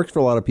psychology works for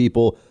a lot of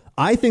people.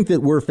 I think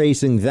that we're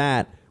facing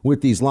that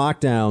with these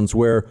lockdowns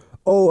where,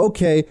 oh,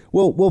 OK,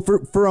 well,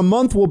 for a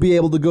month, we'll be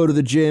able to go to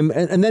the gym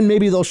and then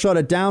maybe they'll shut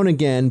it down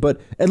again.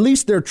 But at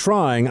least they're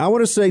trying. I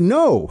want to say,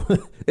 no,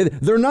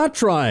 they're not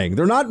trying.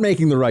 They're not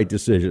making the right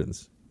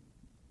decisions.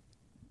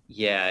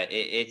 Yeah,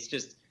 it's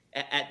just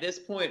at this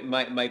point,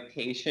 my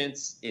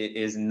patience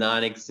is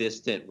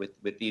non-existent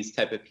with these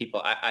type of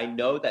people. I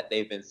know that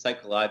they've been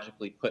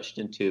psychologically pushed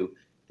into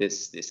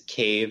this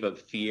cave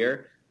of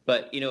fear.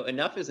 But,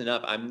 enough is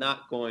enough. I'm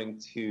not going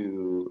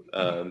to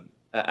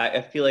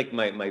I feel like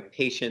my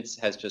patience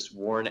has just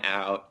worn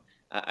out.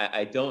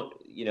 I don't,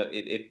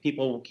 if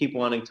people keep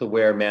wanting to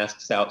wear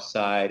masks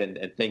outside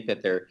and think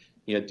that they're,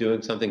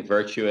 doing something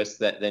virtuous,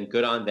 then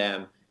good on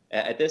them.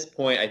 At this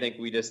point, I think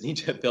we just need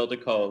to build a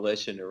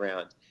coalition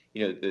around,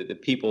 the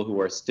people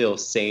who are still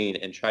sane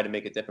and try to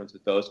make a difference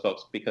with those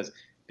folks, because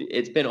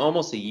it's been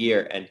almost a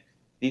year and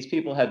these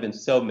people have been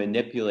so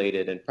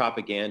manipulated and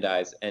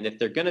propagandized. And if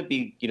they're going to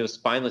be,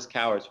 spineless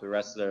cowards for the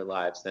rest of their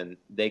lives, then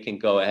they can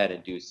go ahead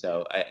and do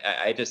so.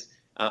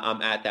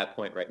 I'm at that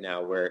point right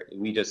now where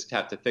we just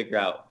have to figure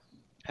out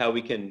how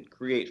we can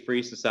create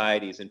free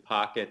societies in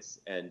pockets.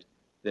 And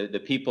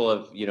the people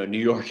of, New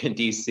York and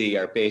DC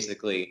are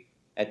basically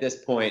at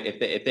this point,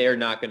 if they are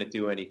not going to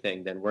do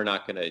anything, then we're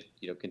not going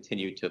to,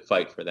 continue to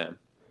fight for them.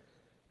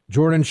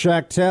 Jordan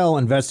Schachtel,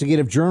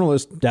 investigative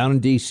journalist down in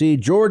D.C.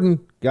 Jordan,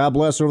 God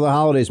bless over the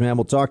holidays, man.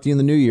 We'll talk to you in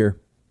the new year.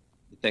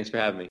 Thanks for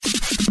having me.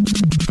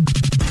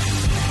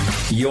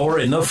 You're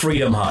in the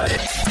Freedom Hut.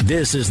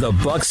 This is the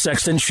Buck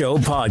Sexton Show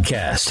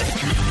podcast.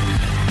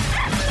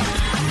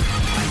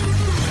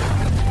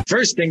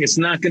 First thing, it's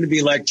not going to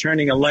be like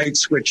turning a light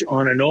switch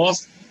on and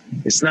off.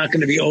 It's not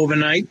going to be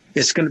overnight.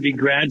 It's going to be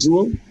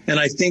gradual. And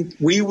I think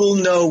we will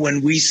know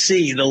when we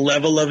see the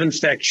level of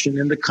infection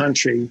in the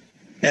country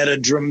at a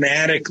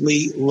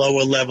dramatically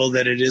lower level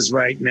than it is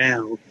right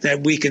now,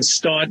 that we can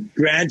start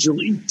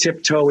gradually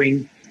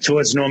tiptoeing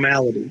towards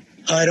normality.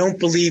 I don't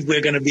believe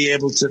we're going to be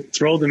able to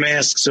throw the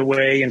masks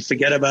away and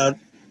forget about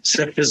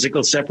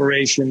physical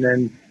separation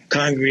and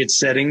congregate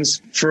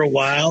settings for a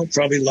while,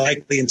 probably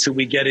likely until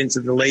we get into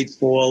the late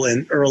fall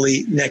and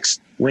early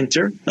next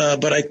winter.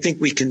 But I think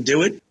we can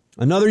do it.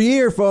 Another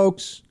year,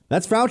 folks.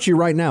 That's Fauci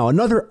right now.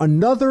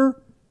 Another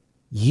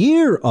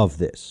year of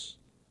this.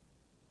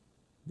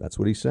 That's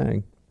what he's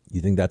saying. You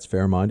think that's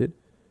fair-minded?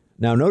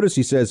 Now, notice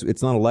he says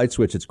it's not a light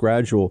switch, it's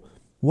gradual.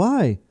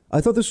 Why?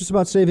 I thought this was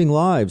about saving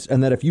lives,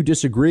 and that if you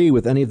disagree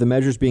with any of the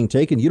measures being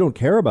taken, you don't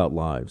care about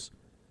lives.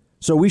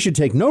 So we should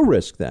take no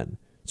risk then.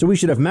 So we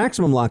should have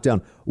maximum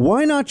lockdown.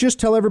 Why not just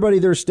tell everybody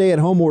there's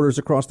stay-at-home orders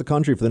across the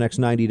country for the next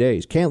 90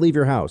 days? Can't leave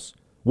your house.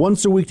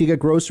 Once a week to get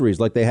groceries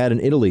like they had in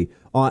Italy,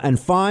 and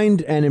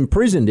fined and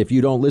imprisoned if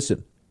you don't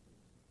listen.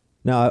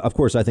 Now, of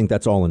course, I think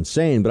that's all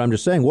insane, but I'm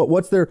just saying,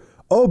 what's there?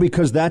 Oh,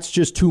 because that's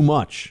just too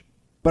much.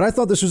 But I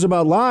thought this was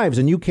about lives,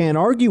 and you can't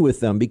argue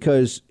with them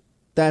because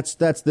that's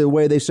the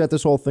way they set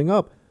this whole thing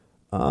up.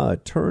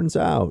 It turns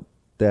out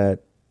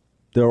that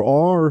there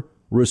are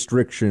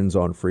restrictions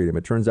on freedom.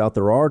 It turns out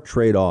there are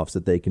trade-offs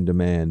that they can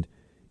demand,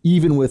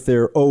 even with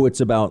their,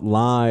 it's about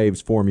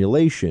lives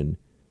formulation,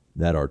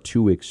 that are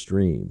too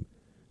extreme.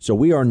 So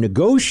we are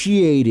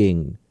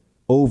negotiating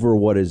over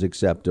what is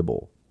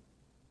acceptable,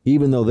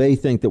 even though they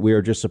think that we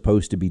are just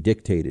supposed to be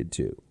dictated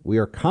to. We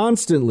are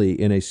constantly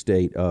in a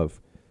state of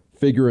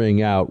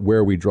figuring out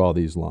where we draw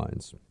these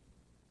lines,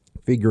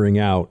 figuring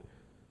out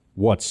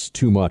what's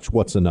too much,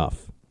 what's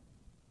enough.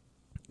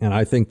 And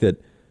I think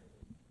that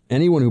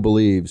anyone who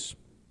believes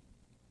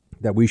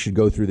that we should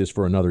go through this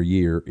for another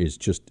year is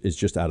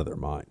just out of their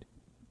mind.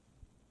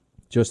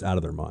 Just out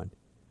of their mind.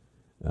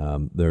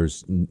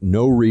 There's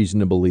no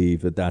reason to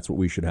believe that that's what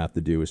we should have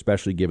to do,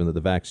 especially given that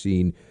the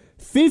vaccine,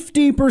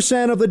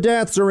 50% of the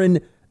deaths are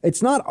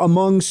it's not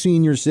among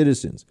senior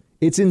citizens.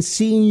 It's in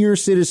senior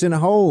citizen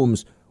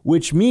homes,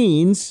 which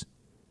means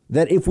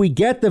that if we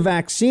get the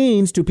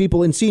vaccines to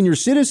people in senior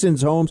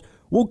citizens' homes,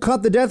 we'll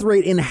cut the death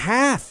rate in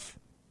half.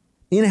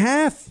 In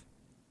half.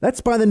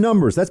 That's by the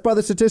numbers. That's by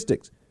the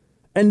statistics.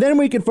 And then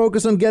we can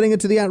focus on getting it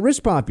to the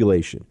at-risk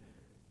population.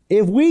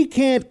 If we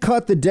can't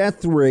cut the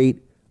death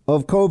rate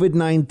of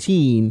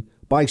COVID-19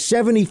 by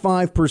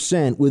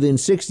 75% within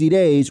 60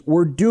 days,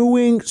 we're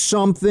doing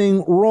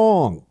something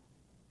wrong.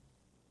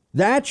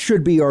 That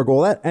should be our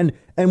goal. And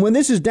when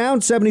this is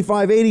down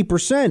 75,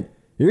 80%,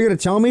 you're going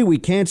to tell me we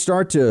can't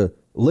start to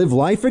live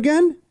life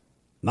again?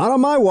 Not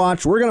on my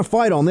watch. We're going to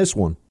fight on this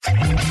one.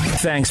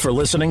 Thanks for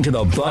listening to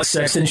the Buck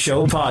Sexton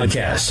Show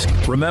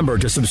podcast. Remember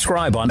to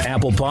subscribe on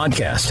Apple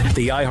Podcast,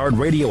 the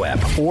iHeartRadio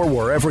app, or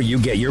wherever you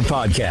get your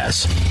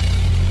podcasts.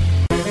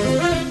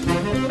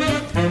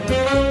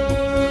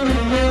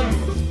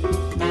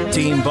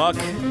 Team Buck,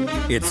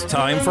 it's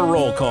time for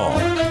roll call.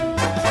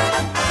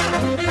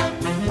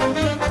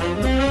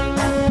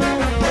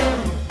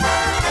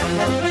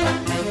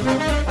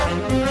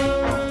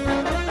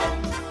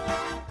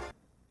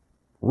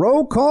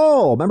 Roll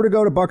call. Remember to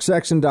go to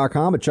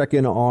bucksexton.com and check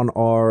in on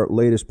our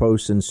latest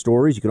posts and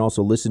stories. You can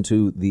also listen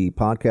to the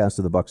podcast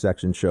of the Buck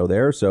Sexton Show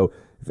there. So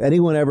if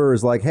anyone ever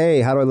is like,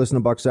 hey, how do I listen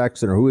to Buck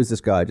Sexton, or who is this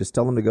guy? Just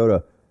tell them to go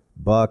to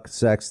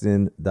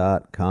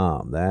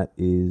bucksexton.com. That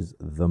is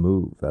the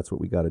move. That's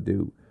what we got to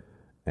do.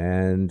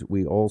 And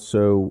we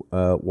also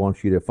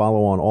want you to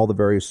follow on all the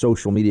various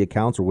social media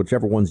accounts, or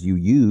whichever ones you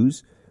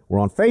use. We're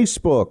on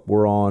Facebook.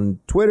 We're on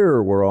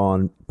Twitter. We're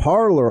on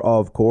Parler,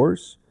 of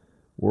course.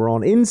 We're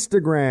on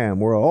Instagram.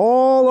 We're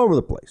all over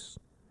the place.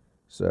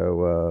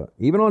 So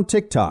even on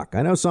TikTok.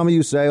 I know some of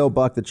you say, oh,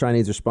 Buck, the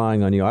Chinese are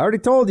spying on you. I already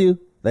told you.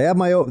 They have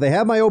my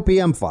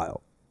OPM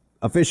file.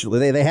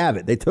 Officially, they have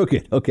it. They took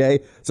it, okay?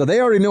 So they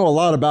already know a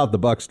lot about the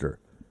Buckster.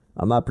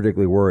 I'm not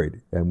particularly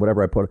worried. And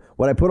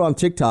what I put on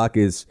TikTok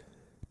is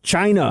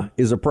China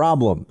is a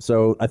problem.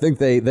 So I think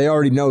they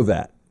already know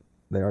that.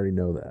 They already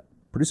know that.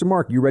 Producer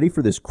Mark, you ready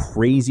for this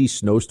crazy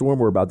snowstorm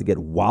we're about to get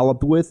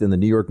walloped with in the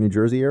New York, New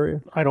Jersey area?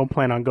 I don't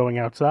plan on going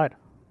outside.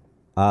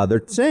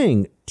 They're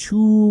saying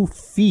 2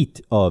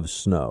 feet of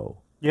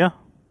snow. Yeah.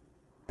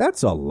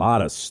 That's a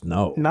lot of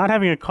snow. Not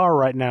having a car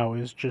right now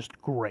is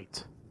just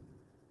great.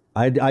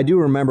 I do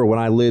remember when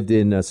I lived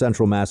in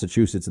central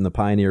Massachusetts in the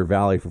Pioneer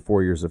Valley for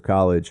 4 years of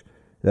college,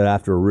 that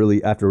after a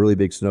really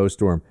big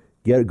snowstorm,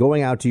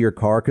 going out to your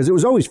car, because it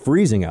was always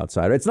freezing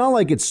outside. It's not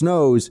like it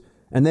snows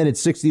and then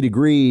it's 60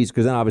 degrees,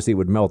 because then obviously it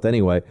would melt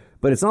anyway.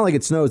 But it's not like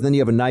it snows, and then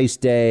you have a nice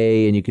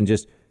day, and you can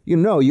just,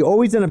 you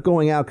always end up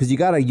going out, because you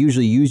got to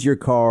usually use your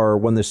car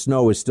when the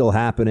snow is still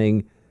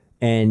happening,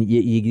 and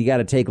you got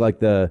to take like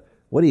the,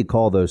 what do you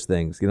call those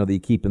things? That you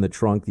keep in the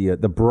trunk, the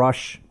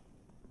brush.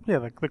 Yeah,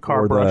 the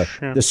car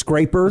brush. The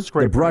scraper,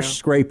 the brush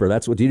scraper.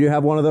 That's what, do you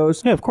have one of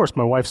those? Yeah, of course.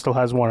 My wife still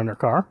has one in her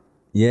car.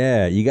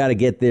 Yeah, you got to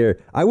get there.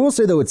 I will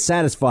say, though, it's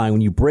satisfying when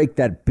you break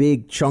that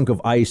big chunk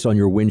of ice on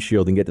your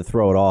windshield and get to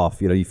throw it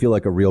off. You feel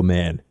like a real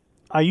man.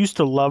 I used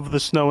to love the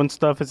snow and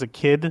stuff as a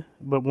kid,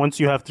 but once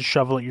you have to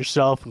shovel it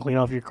yourself and clean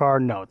off your car,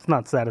 no, it's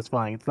not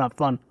satisfying. It's not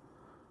fun.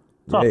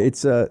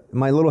 It's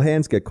my little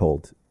hands get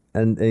cold.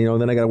 And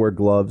then I got to wear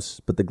gloves,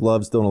 but the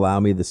gloves don't allow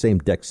me the same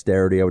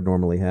dexterity I would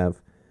normally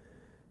have.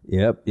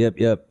 Yep.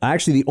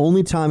 Actually, the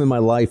only time in my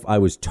life I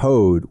was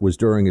towed was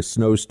during a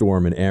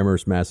snowstorm in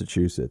Amherst,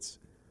 Massachusetts.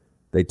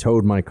 They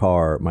towed my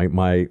car.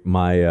 I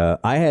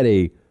had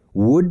a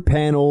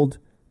wood-paneled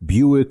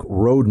Buick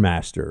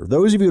Roadmaster.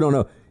 Those of you who don't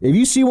know, if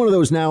you see one of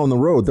those now on the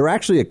road,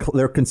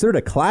 they're considered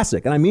a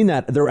classic, and I mean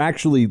that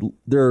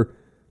they're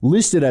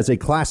listed as a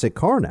classic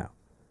car now.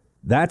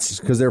 That's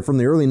because they're from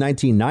the early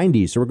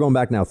 1990s, so we're going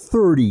back now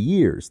 30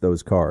 years,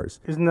 those cars.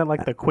 Isn't that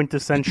like the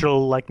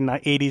quintessential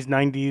 80s,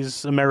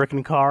 90s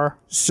American car?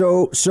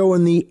 So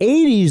in the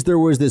 80s, there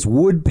was this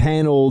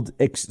wood-paneled,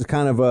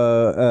 kind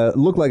of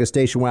looked like a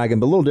station wagon,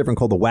 but a little different,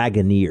 called the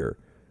Wagoneer.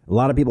 A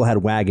lot of people had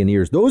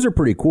Wagoneers. Those are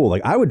pretty cool.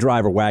 Like, I would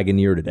drive a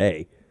Wagoneer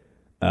today.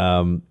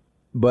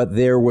 But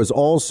there was,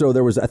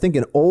 I think,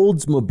 an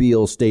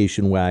Oldsmobile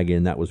station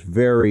wagon that was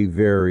very,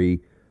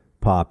 very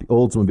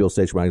Oldsmobile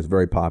station wagon is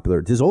very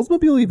popular. Does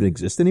Oldsmobile even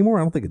exist anymore?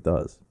 I don't think it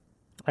does.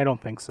 I don't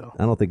think so.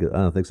 I don't think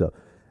so.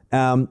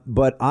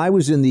 But I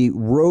was in the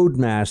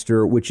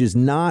Roadmaster, which is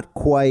not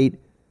quite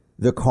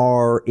the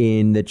car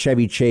in the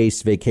Chevy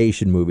Chase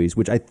vacation movies,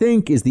 which I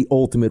think is the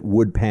ultimate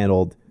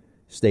wood-paneled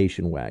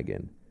station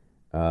wagon.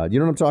 You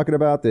know what I'm talking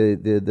about?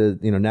 The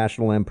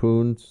National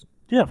Lampoons?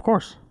 Yeah, of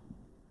course.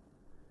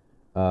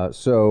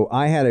 So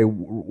I had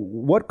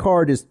what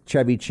car does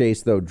Chevy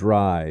Chase, though,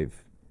 drive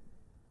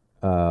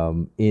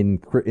in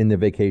the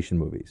vacation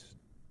movies?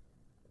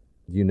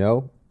 Do you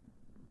know?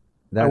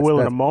 I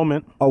will in a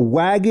moment. A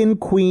Wagon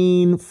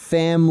Queen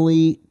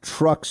family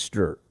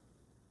truckster.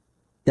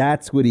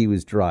 That's what he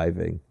was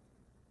driving.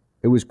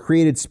 It was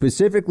created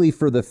specifically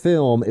for the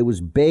film. It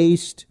was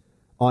based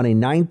on a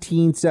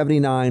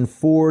 1979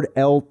 Ford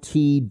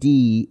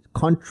LTD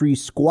Country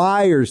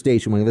Squire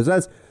station wagon.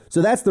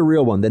 So that's the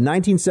real one. The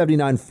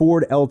 1979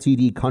 Ford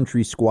LTD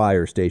Country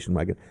Squire station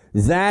wagon.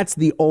 That's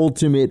the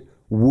ultimate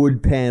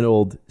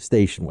wood-paneled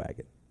station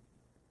wagon.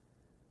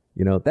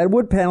 You know, that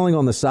wood paneling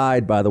on the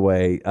side, by the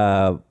way,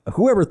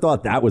 whoever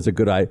thought that was a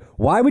good idea?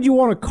 Why would you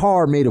want a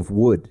car made of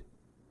wood?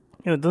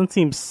 You know, it doesn't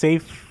seem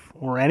safe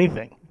or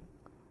anything.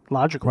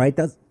 Logical. Right?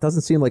 That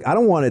doesn't seem like... I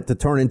don't want it to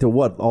turn into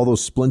what? All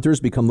those splinters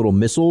become little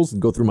missiles and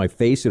go through my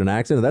face in an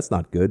accident? That's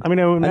not good. I mean,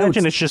 I would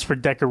imagine it's just for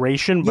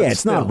decoration, but yeah,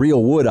 it's not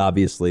real wood,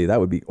 obviously. That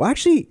would be... Well,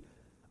 actually,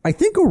 I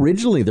think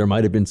originally there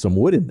might have been some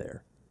wood in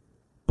there.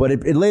 But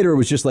it later it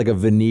was just like a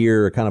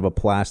veneer, kind of a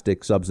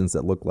plastic substance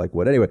that looked like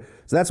wood. Anyway,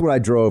 so that's what I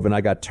drove, and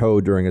I got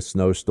towed during a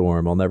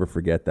snowstorm. I'll never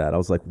forget that. I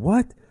was like,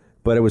 what?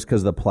 But it was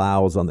because of the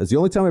plows on... It's the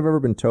only time I've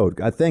ever been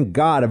towed. I thank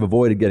God I've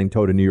avoided getting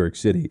towed in New York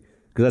City,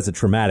 because that's a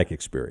traumatic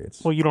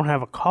experience. Well, you don't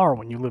have a car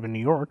when you live in New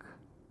York.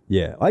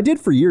 Yeah, I did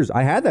for years.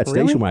 I had that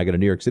Really? station when I got to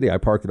New York City. I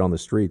parked it on the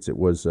streets. It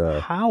was...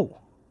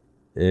 How?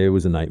 It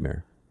was a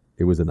nightmare.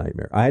 It was a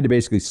nightmare. I had to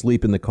basically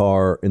sleep in the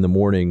car in the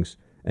mornings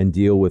and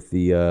deal with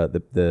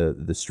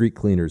the street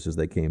cleaners as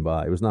they came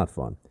by. It was not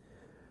fun.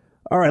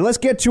 All right, let's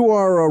get to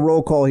our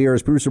roll call here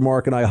as producer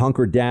Mark and I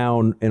hunker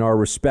down in our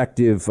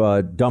respective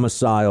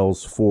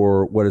domiciles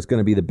for what is going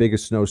to be the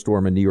biggest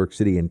snowstorm in New York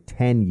City in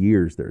 10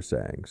 years, they're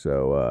saying.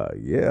 So,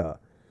 yeah.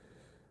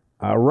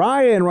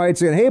 Ryan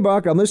writes in, hey,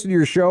 Buck, I'm listening to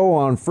your show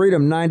on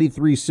Freedom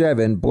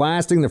 93.7,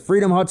 blasting the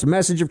Freedom Hut's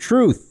message of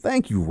truth.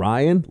 Thank you,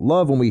 Ryan.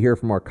 Love when we hear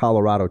from our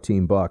Colorado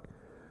team, Buck.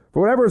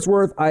 For whatever it's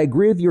worth, I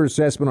agree with your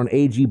assessment on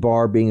A.G.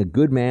 Barr being a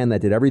good man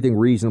that did everything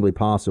reasonably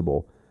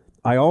possible.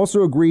 I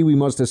also agree we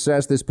must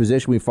assess this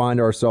position we find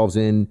ourselves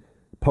in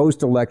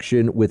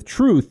post-election with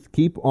truth.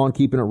 Keep on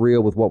keeping it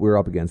real with what we're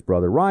up against,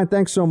 brother. Ryan,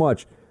 thanks so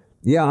much.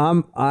 Yeah,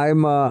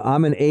 I'm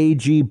an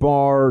A.G.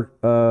 Barr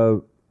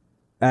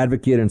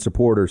advocate and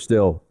supporter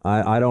still.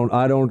 I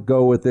don't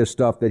go with this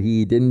stuff that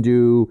he didn't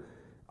do.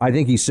 I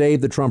think he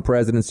saved the Trump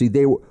presidency.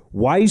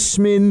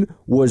 Weissman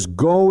was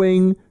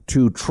going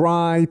to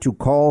try to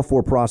call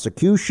for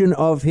prosecution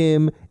of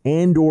him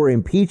and or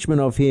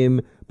impeachment of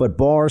him, but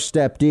Barr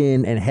stepped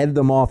in and headed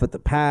them off at the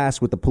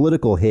pass with the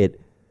political hit.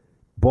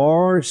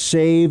 Barr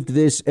saved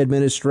this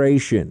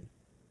administration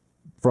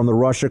from the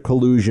Russia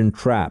collusion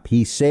trap.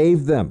 He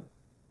saved them.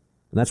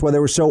 And that's why they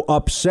were so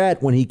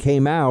upset when he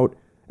came out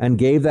and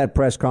gave that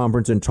press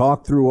conference and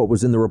talked through what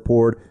was in the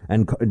report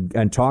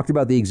and talked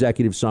about the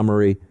executive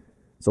summary.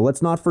 So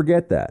let's not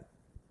forget that.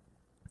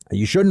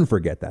 You shouldn't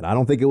forget that. I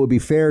don't think it would be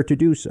fair to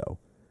do so.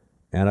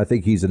 And I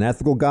think he's an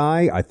ethical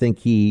guy. I think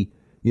he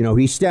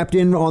stepped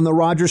in on the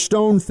Roger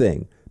Stone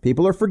thing.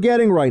 People are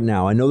forgetting right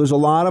now. I know there's a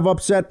lot of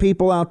upset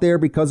people out there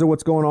because of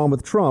what's going on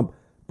with Trump,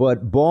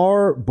 but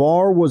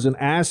Barr was an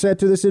asset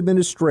to this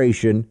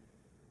administration,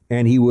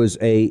 and he was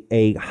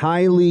a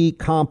highly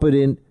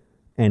competent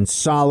and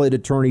solid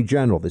attorney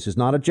general. This is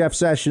not a Jeff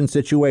Sessions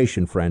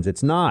situation, friends.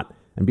 It's not.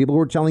 And people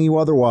who are telling you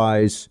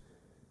otherwise,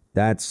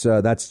 that's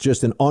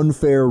just an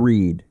unfair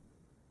read,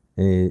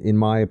 in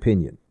my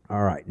opinion.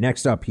 All right,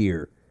 next up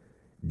here.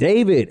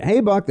 David,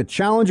 hey, Buck, the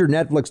Challenger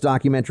Netflix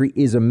documentary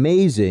is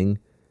amazing.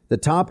 The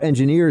top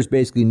engineers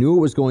basically knew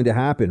it was going to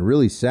happen.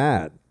 Really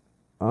sad.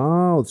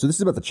 Oh, so this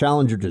is about the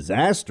Challenger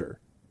disaster.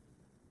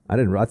 I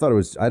didn't realize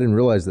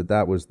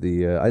that was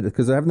the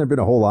because haven't there been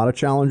a whole lot of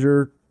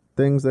Challenger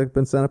things that have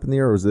been sent up in the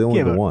air, or was it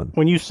only the one?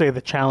 When you say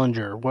the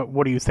Challenger,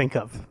 what do you think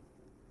of?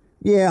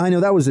 Yeah, I know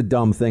that was a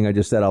dumb thing I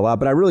just said out loud,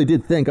 but I really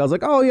did think, I was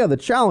like, oh yeah, the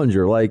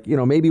Challenger, like,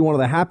 maybe one of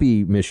the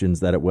Happy missions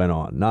that it went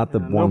on, not the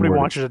one. Nobody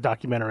watches a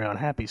documentary on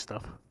Happy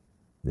stuff.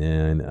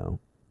 Yeah,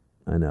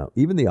 I know.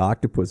 Even the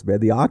octopus, man,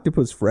 the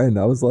octopus friend,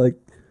 I was like,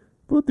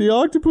 but the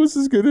octopus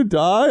is going to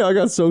die? I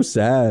got so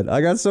sad.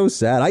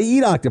 I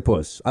eat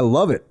octopus. I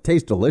love it.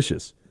 Tastes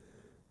delicious.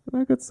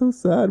 And I got so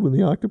sad when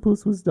the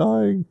octopus was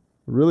dying.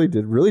 Really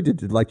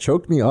did, like,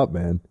 choked me up,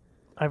 man.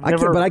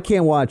 I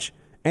can't watch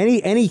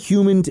any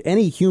human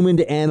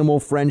to animal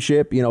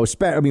friendship,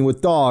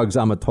 with dogs,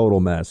 I'm a total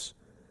mess.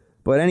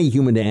 But any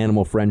human to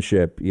animal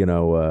friendship, it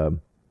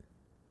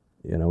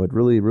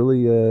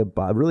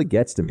really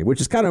gets to me,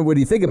 which is kind of when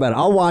you think about it.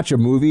 I'll watch a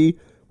movie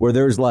where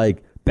there's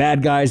like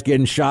bad guys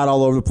getting shot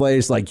all over the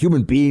place, like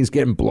human beings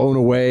getting blown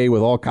away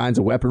with all kinds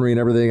of weaponry and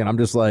everything. And I'm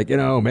just like,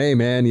 hey,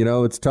 man,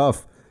 it's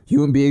tough.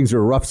 Human beings are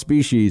a rough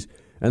species.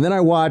 And then I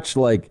watch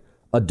like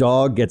a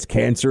dog gets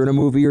cancer in a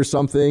movie or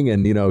something,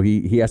 and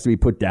he has to be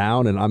put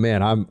down, and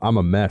I'm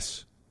a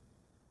mess.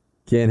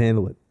 Can't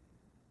handle it.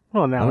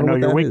 Well, now I know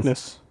your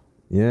weakness.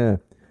 Yeah.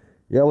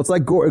 Well, it's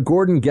like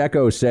Gordon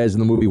Gekko says in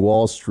the movie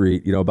Wall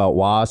Street, about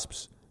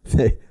wasps.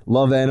 They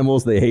love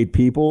animals, they hate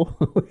people,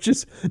 which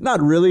is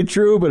not really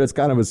true, but it's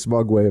kind of a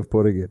smug way of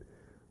putting it.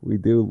 We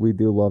do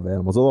love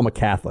animals. Although I'm a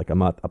Catholic, I'm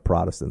not a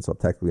Protestant, so I'm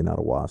technically not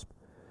a wasp.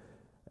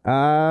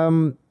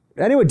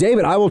 Anyway,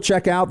 David, I will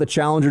check out the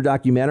Challenger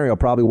documentary. I'll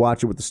probably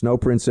watch it with the Snow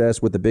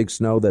Princess, with the big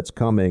snow that's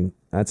coming.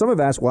 And some have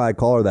asked why I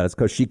call her that. It's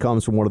because she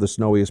comes from one of the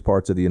snowiest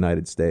parts of the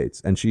United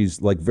States. And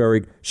she's like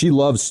she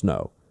loves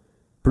snow.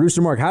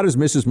 Producer Mark, how does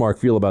Mrs. Mark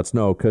feel about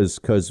snow? Because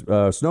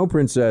Snow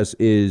Princess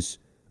is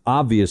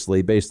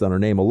obviously, based on her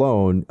name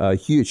alone,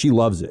 huge. She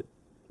loves it.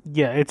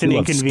 Yeah, it's an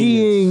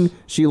inconvenience. Skiing.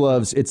 She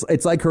loves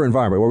it's like her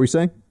environment. What were we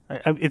saying?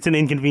 It's an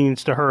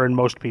inconvenience to her and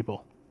most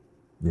people.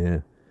 Yeah.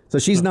 So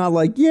she's not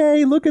like,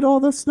 yay, look at all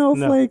the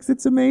snowflakes. No.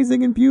 It's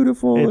amazing and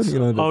beautiful. It's, and,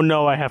 you know, oh,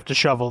 no, I have to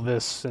shovel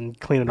this and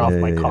clean it off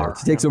my car.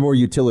 She takes a more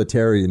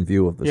utilitarian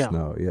view of the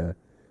snow. Yeah.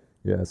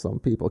 Yeah, some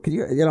people.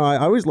 Can I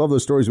always love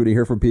those stories when you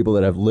hear from people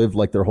that have lived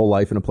like their whole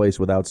life in a place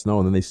without snow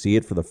and then they see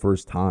it for the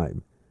first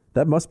time.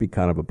 That must be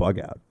kind of a bug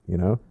out, you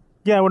know?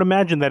 Yeah, I would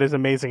imagine that is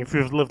amazing if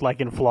you've lived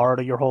like in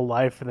Florida your whole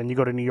life and then you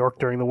go to New York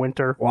during the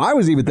winter. Well, I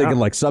was even thinking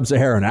like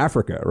sub-Saharan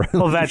Africa, right?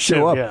 Oh, that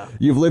show up. Yeah.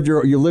 You lived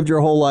your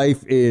whole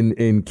life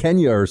in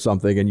Kenya or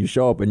something, and you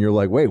show up and you're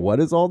like, wait, what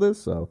is all this?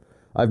 So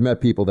I've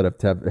met people that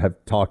have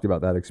talked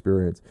about that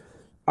experience.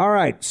 All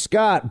right,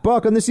 Scott,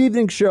 Buck, on this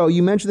evening's show,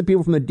 you mentioned that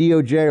people from the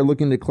DOJ are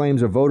looking into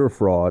claims of voter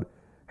fraud.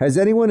 Has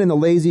anyone in the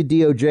lazy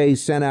DOJ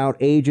sent out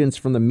agents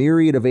from the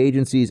myriad of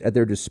agencies at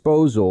their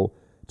disposal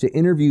to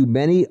interview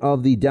many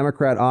of the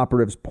Democrat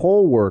operatives'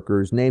 poll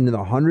workers named in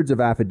the hundreds of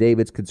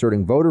affidavits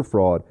concerning voter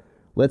fraud?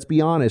 Let's be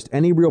honest,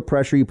 any real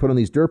pressure you put on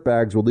these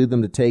dirtbags will lead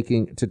them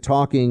to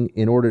talking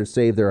in order to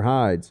save their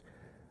hides.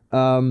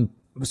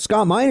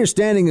 Scott, my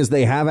understanding is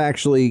they have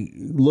actually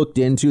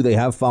they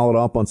have followed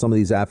up on some of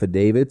these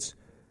affidavits.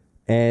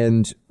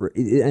 And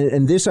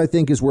this, I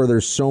think, is where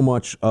there's so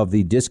much of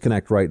the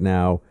disconnect right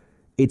now.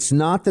 It's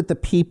not that the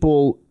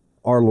people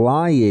are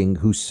lying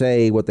who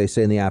say what they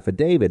say in the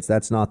affidavits.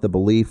 That's not the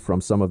belief from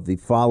some of the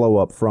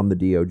follow-up from the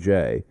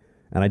DOJ.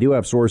 And I do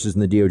have sources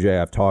in the DOJ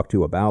I've talked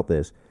to about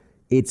this.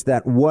 It's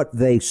that what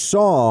they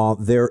saw,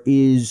 there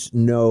is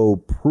no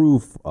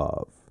proof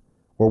of.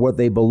 Or what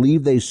they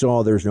believe they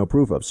saw, there's no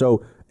proof of.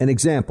 So an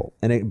example,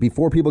 and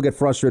before people get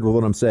frustrated with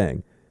what I'm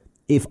saying,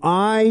 if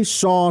I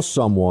saw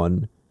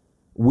someone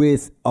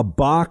with a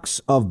box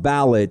of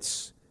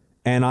ballots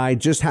and I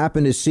just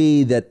happened to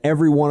see that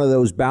every one of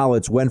those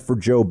ballots went for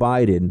Joe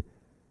Biden,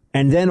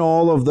 and then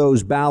all of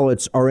those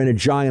ballots are in a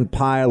giant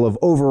pile of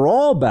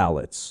overall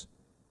ballots,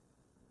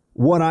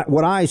 what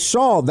I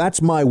saw,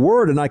 that's my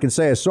word, and I can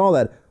say I saw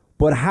that.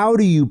 But how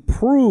do you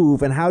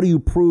prove, and how do you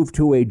prove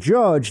to a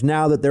judge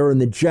now that they're in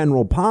the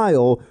general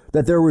pile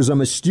that there was a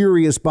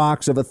mysterious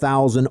box of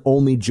 1,000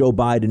 only Joe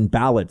Biden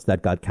ballots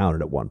that got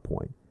counted at one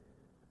point?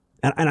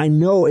 And I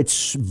know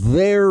it's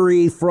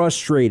very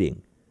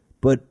frustrating,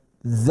 but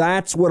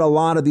that's what a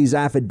lot of these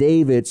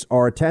affidavits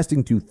are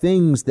attesting to,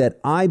 things that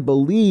I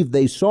believe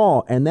they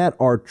saw and that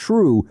are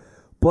true.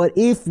 But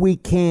if we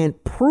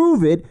can't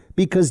prove it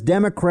because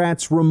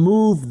Democrats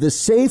remove the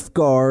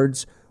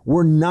safeguards,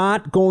 we're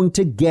not going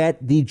to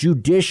get the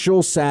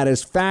judicial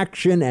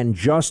satisfaction and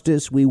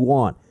justice we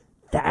want.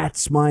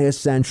 That's my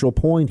essential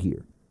point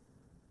here.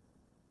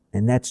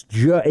 And that's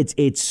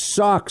it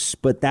sucks,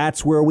 but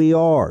that's where we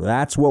are.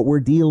 That's what we're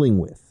dealing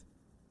with.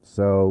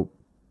 So,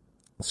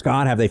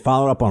 Scott, have they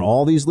followed up on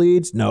all these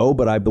leads? No,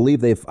 but I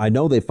believe I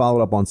know they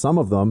followed up on some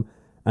of them,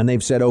 and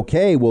they've said,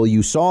 okay, well,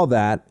 you saw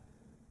that.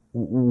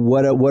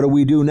 What do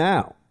we do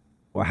now?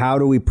 Well, how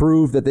do we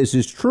prove that this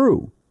is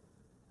true?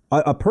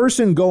 A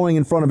person going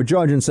in front of a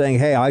judge and saying,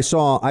 hey, I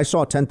saw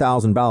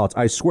 10,000 ballots.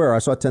 I swear I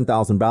saw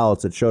 10,000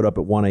 ballots that showed up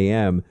at 1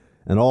 a.m.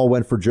 and all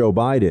went for Joe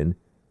Biden.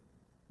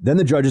 Then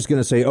the judge is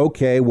going to say,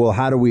 okay, well,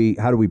 how do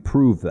we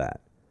prove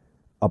that?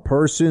 A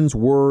person's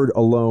word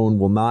alone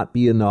will not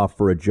be enough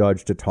for a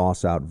judge to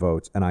toss out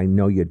votes. And I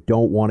know you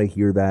don't want to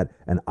hear that,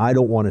 and I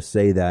don't want to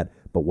say that.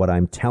 But what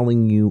I'm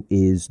telling you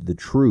is the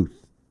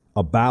truth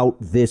about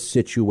this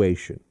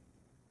situation.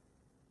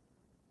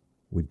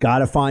 We've got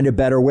to find a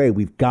better way.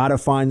 We've got to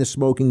find the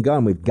smoking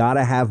gun. We've got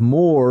to have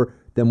more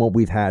than what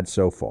we've had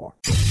so far.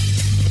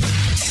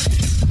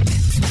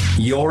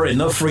 You're in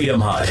the Freedom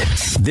Hut.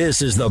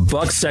 This is the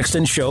Buck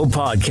Sexton Show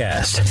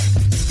podcast.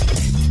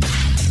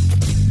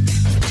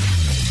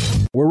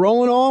 We're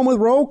rolling on with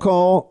roll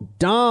call.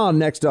 Don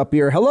next up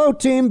here. Hello,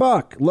 Team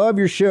Buck. Love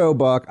your show,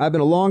 Buck. I've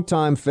been a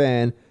longtime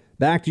fan.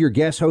 Back to your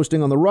guest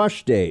hosting on the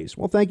Rush days.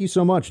 Well, thank you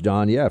so much,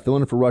 Don. Yeah,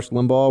 filling in for Rush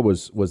Limbaugh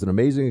was an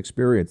amazing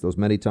experience those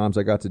many times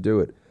I got to do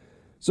it.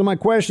 So my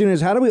question is,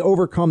 how do we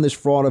overcome this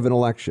fraud of an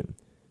election?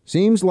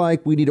 Seems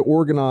like we need to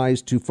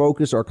organize to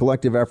focus our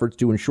collective efforts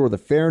to ensure the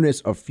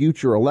fairness of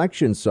future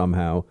elections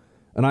somehow.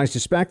 And I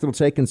suspect it'll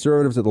take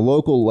conservatives at the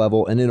local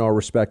level and in our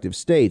respective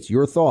states.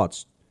 Your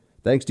thoughts?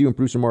 Thanks to you and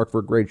Bruce and Mark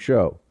for a great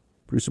show.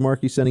 Bruce and Mark,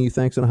 he's sending you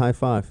thanks and a high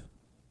five.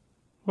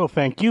 Well,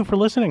 thank you for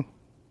listening.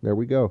 There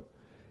we go.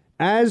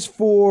 As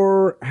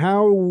for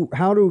how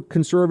do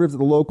conservatives at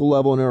the local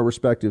level in our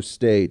respective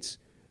states,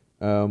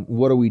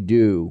 what do we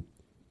do?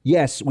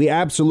 Yes, we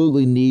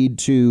absolutely need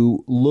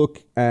to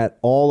look at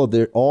all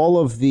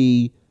of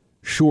the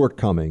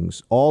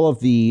shortcomings, all of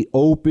the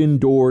open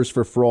doors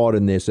for fraud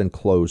in this and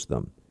close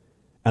them.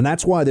 And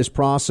that's why this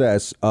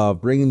process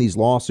of bringing these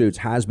lawsuits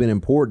has been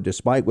important,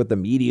 despite what the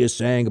media is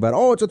saying about,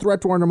 oh, it's a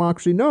threat to our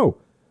democracy. No,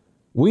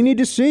 we need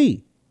to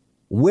see,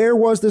 where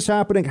was this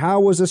happening?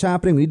 How was this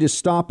happening? We need to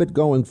stop it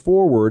going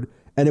forward.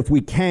 And if we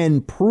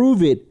can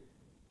prove it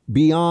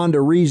beyond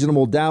a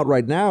reasonable doubt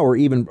right now, or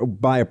even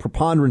by a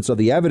preponderance of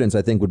the evidence,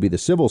 I think would be the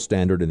civil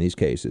standard in these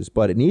cases.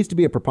 But it needs to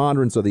be a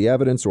preponderance of the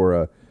evidence,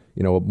 or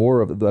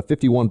more of the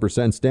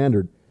 51%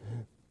 standard.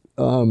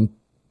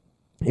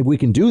 If we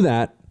can do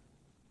that,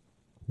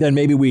 then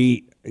maybe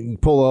we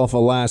pull off a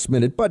last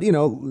minute. But, you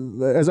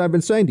know, as I've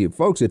been saying to you,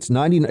 folks, it's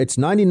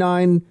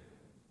 99%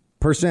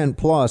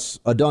 plus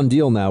a done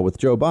deal now with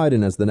Joe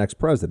Biden as the next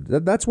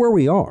president. That's where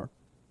we are.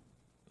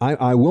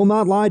 I will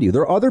not lie to you.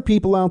 There are other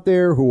people out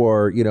there who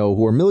are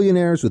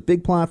millionaires with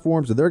big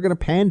platforms, and they're going to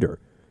pander.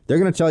 They're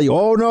going to tell you,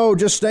 oh, no,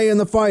 just stay in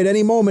the fight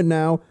any moment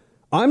now.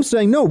 I'm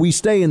saying, no, we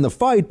stay in the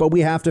fight, but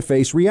we have to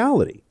face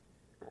reality.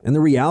 And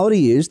the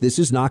reality is this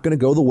is not going to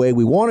go the way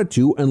we want it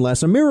to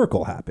unless a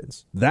miracle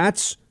happens.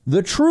 That's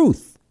the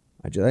truth.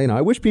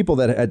 I wish people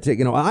that had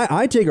taken,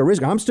 I take a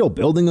risk. I'm still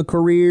building a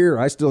career.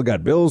 I still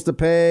got bills to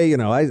pay.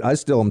 I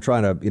still am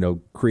trying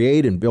to,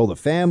 create and build a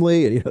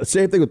family. And,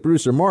 same thing with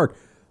producer Mark.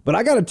 But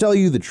I got to tell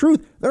you the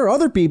truth. There are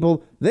other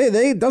people.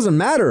 It doesn't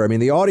matter. I mean,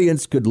 the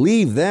audience could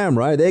leave them,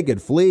 right? They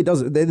could flee.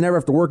 They never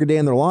have to work a day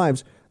in their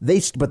lives.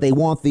 But they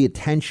want the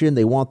attention.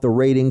 They want the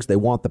ratings. They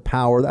want the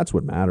power. That's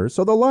what matters.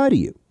 So they'll lie to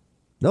you.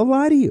 They'll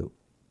lie to you.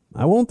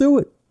 I won't do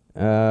it.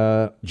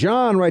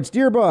 John writes,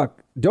 Dear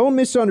Buck, don't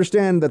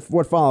misunderstand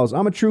what follows.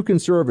 I'm a true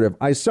conservative.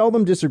 I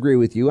seldom disagree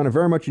with you, and I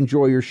very much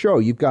enjoy your show.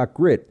 You've got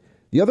grit.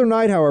 The other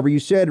night, however, you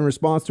said in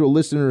response to a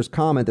listener's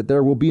comment that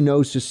there will be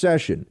no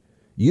secession.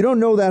 You don't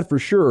know that for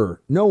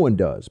sure. No one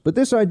does. But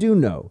this I do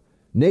know.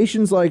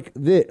 Nations like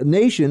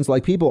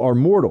people are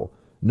mortal.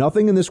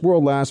 Nothing in this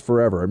world lasts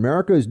forever.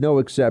 America is no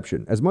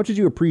exception. As much as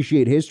you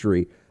appreciate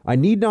history, I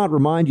need not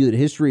remind you that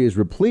history is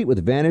replete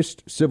with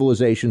vanished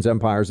civilizations,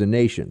 empires, and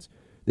nations.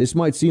 This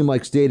might seem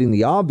like stating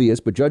the obvious,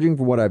 but judging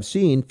from what I've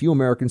seen, few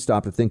Americans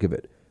stop to think of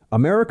it.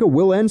 America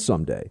will end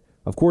someday.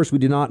 Of course, we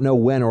do not know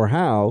when or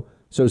how,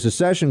 so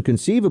secession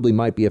conceivably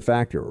might be a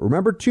factor.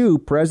 Remember, too,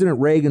 President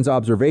Reagan's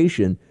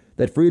observation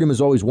that freedom is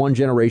always one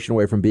generation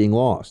away from being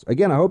lost.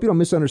 Again, I hope you don't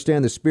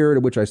misunderstand the spirit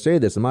in which I say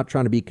this. I'm not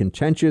trying to be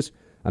contentious.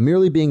 I'm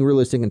merely being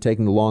realistic and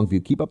taking the long view.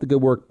 Keep up the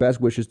good work.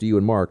 Best wishes to you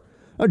and Mark.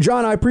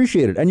 John, I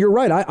appreciate it. And you're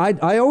right.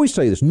 I always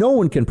tell you this. No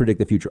one can predict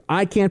the future.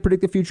 I can't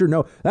predict the future.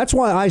 No. That's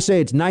why I say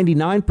it's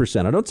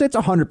 99%. I don't say it's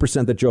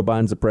 100% that Joe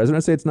Biden's the president.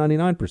 I say it's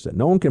 99%.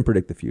 No one can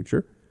predict the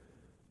future.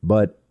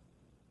 But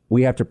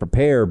we have to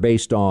prepare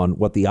based on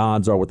what the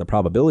odds are, what the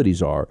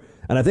probabilities are.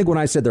 And I think when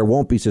I said there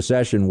won't be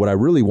secession, what I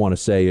really want to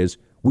say is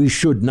we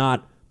should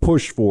not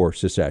push for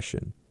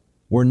secession.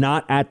 We're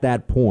not at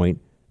that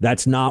point.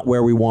 That's not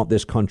where we want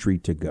this country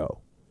to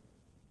go.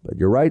 But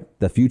you're right.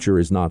 The future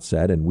is not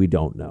set, and we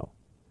don't know.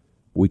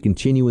 We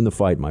continue in the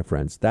fight, my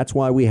friends. That's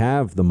why we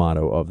have the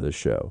motto of this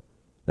show.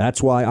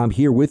 That's why I'm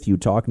here with you,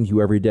 talking to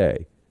you every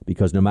day,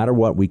 because no matter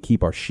what, we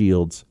keep our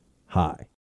shields high.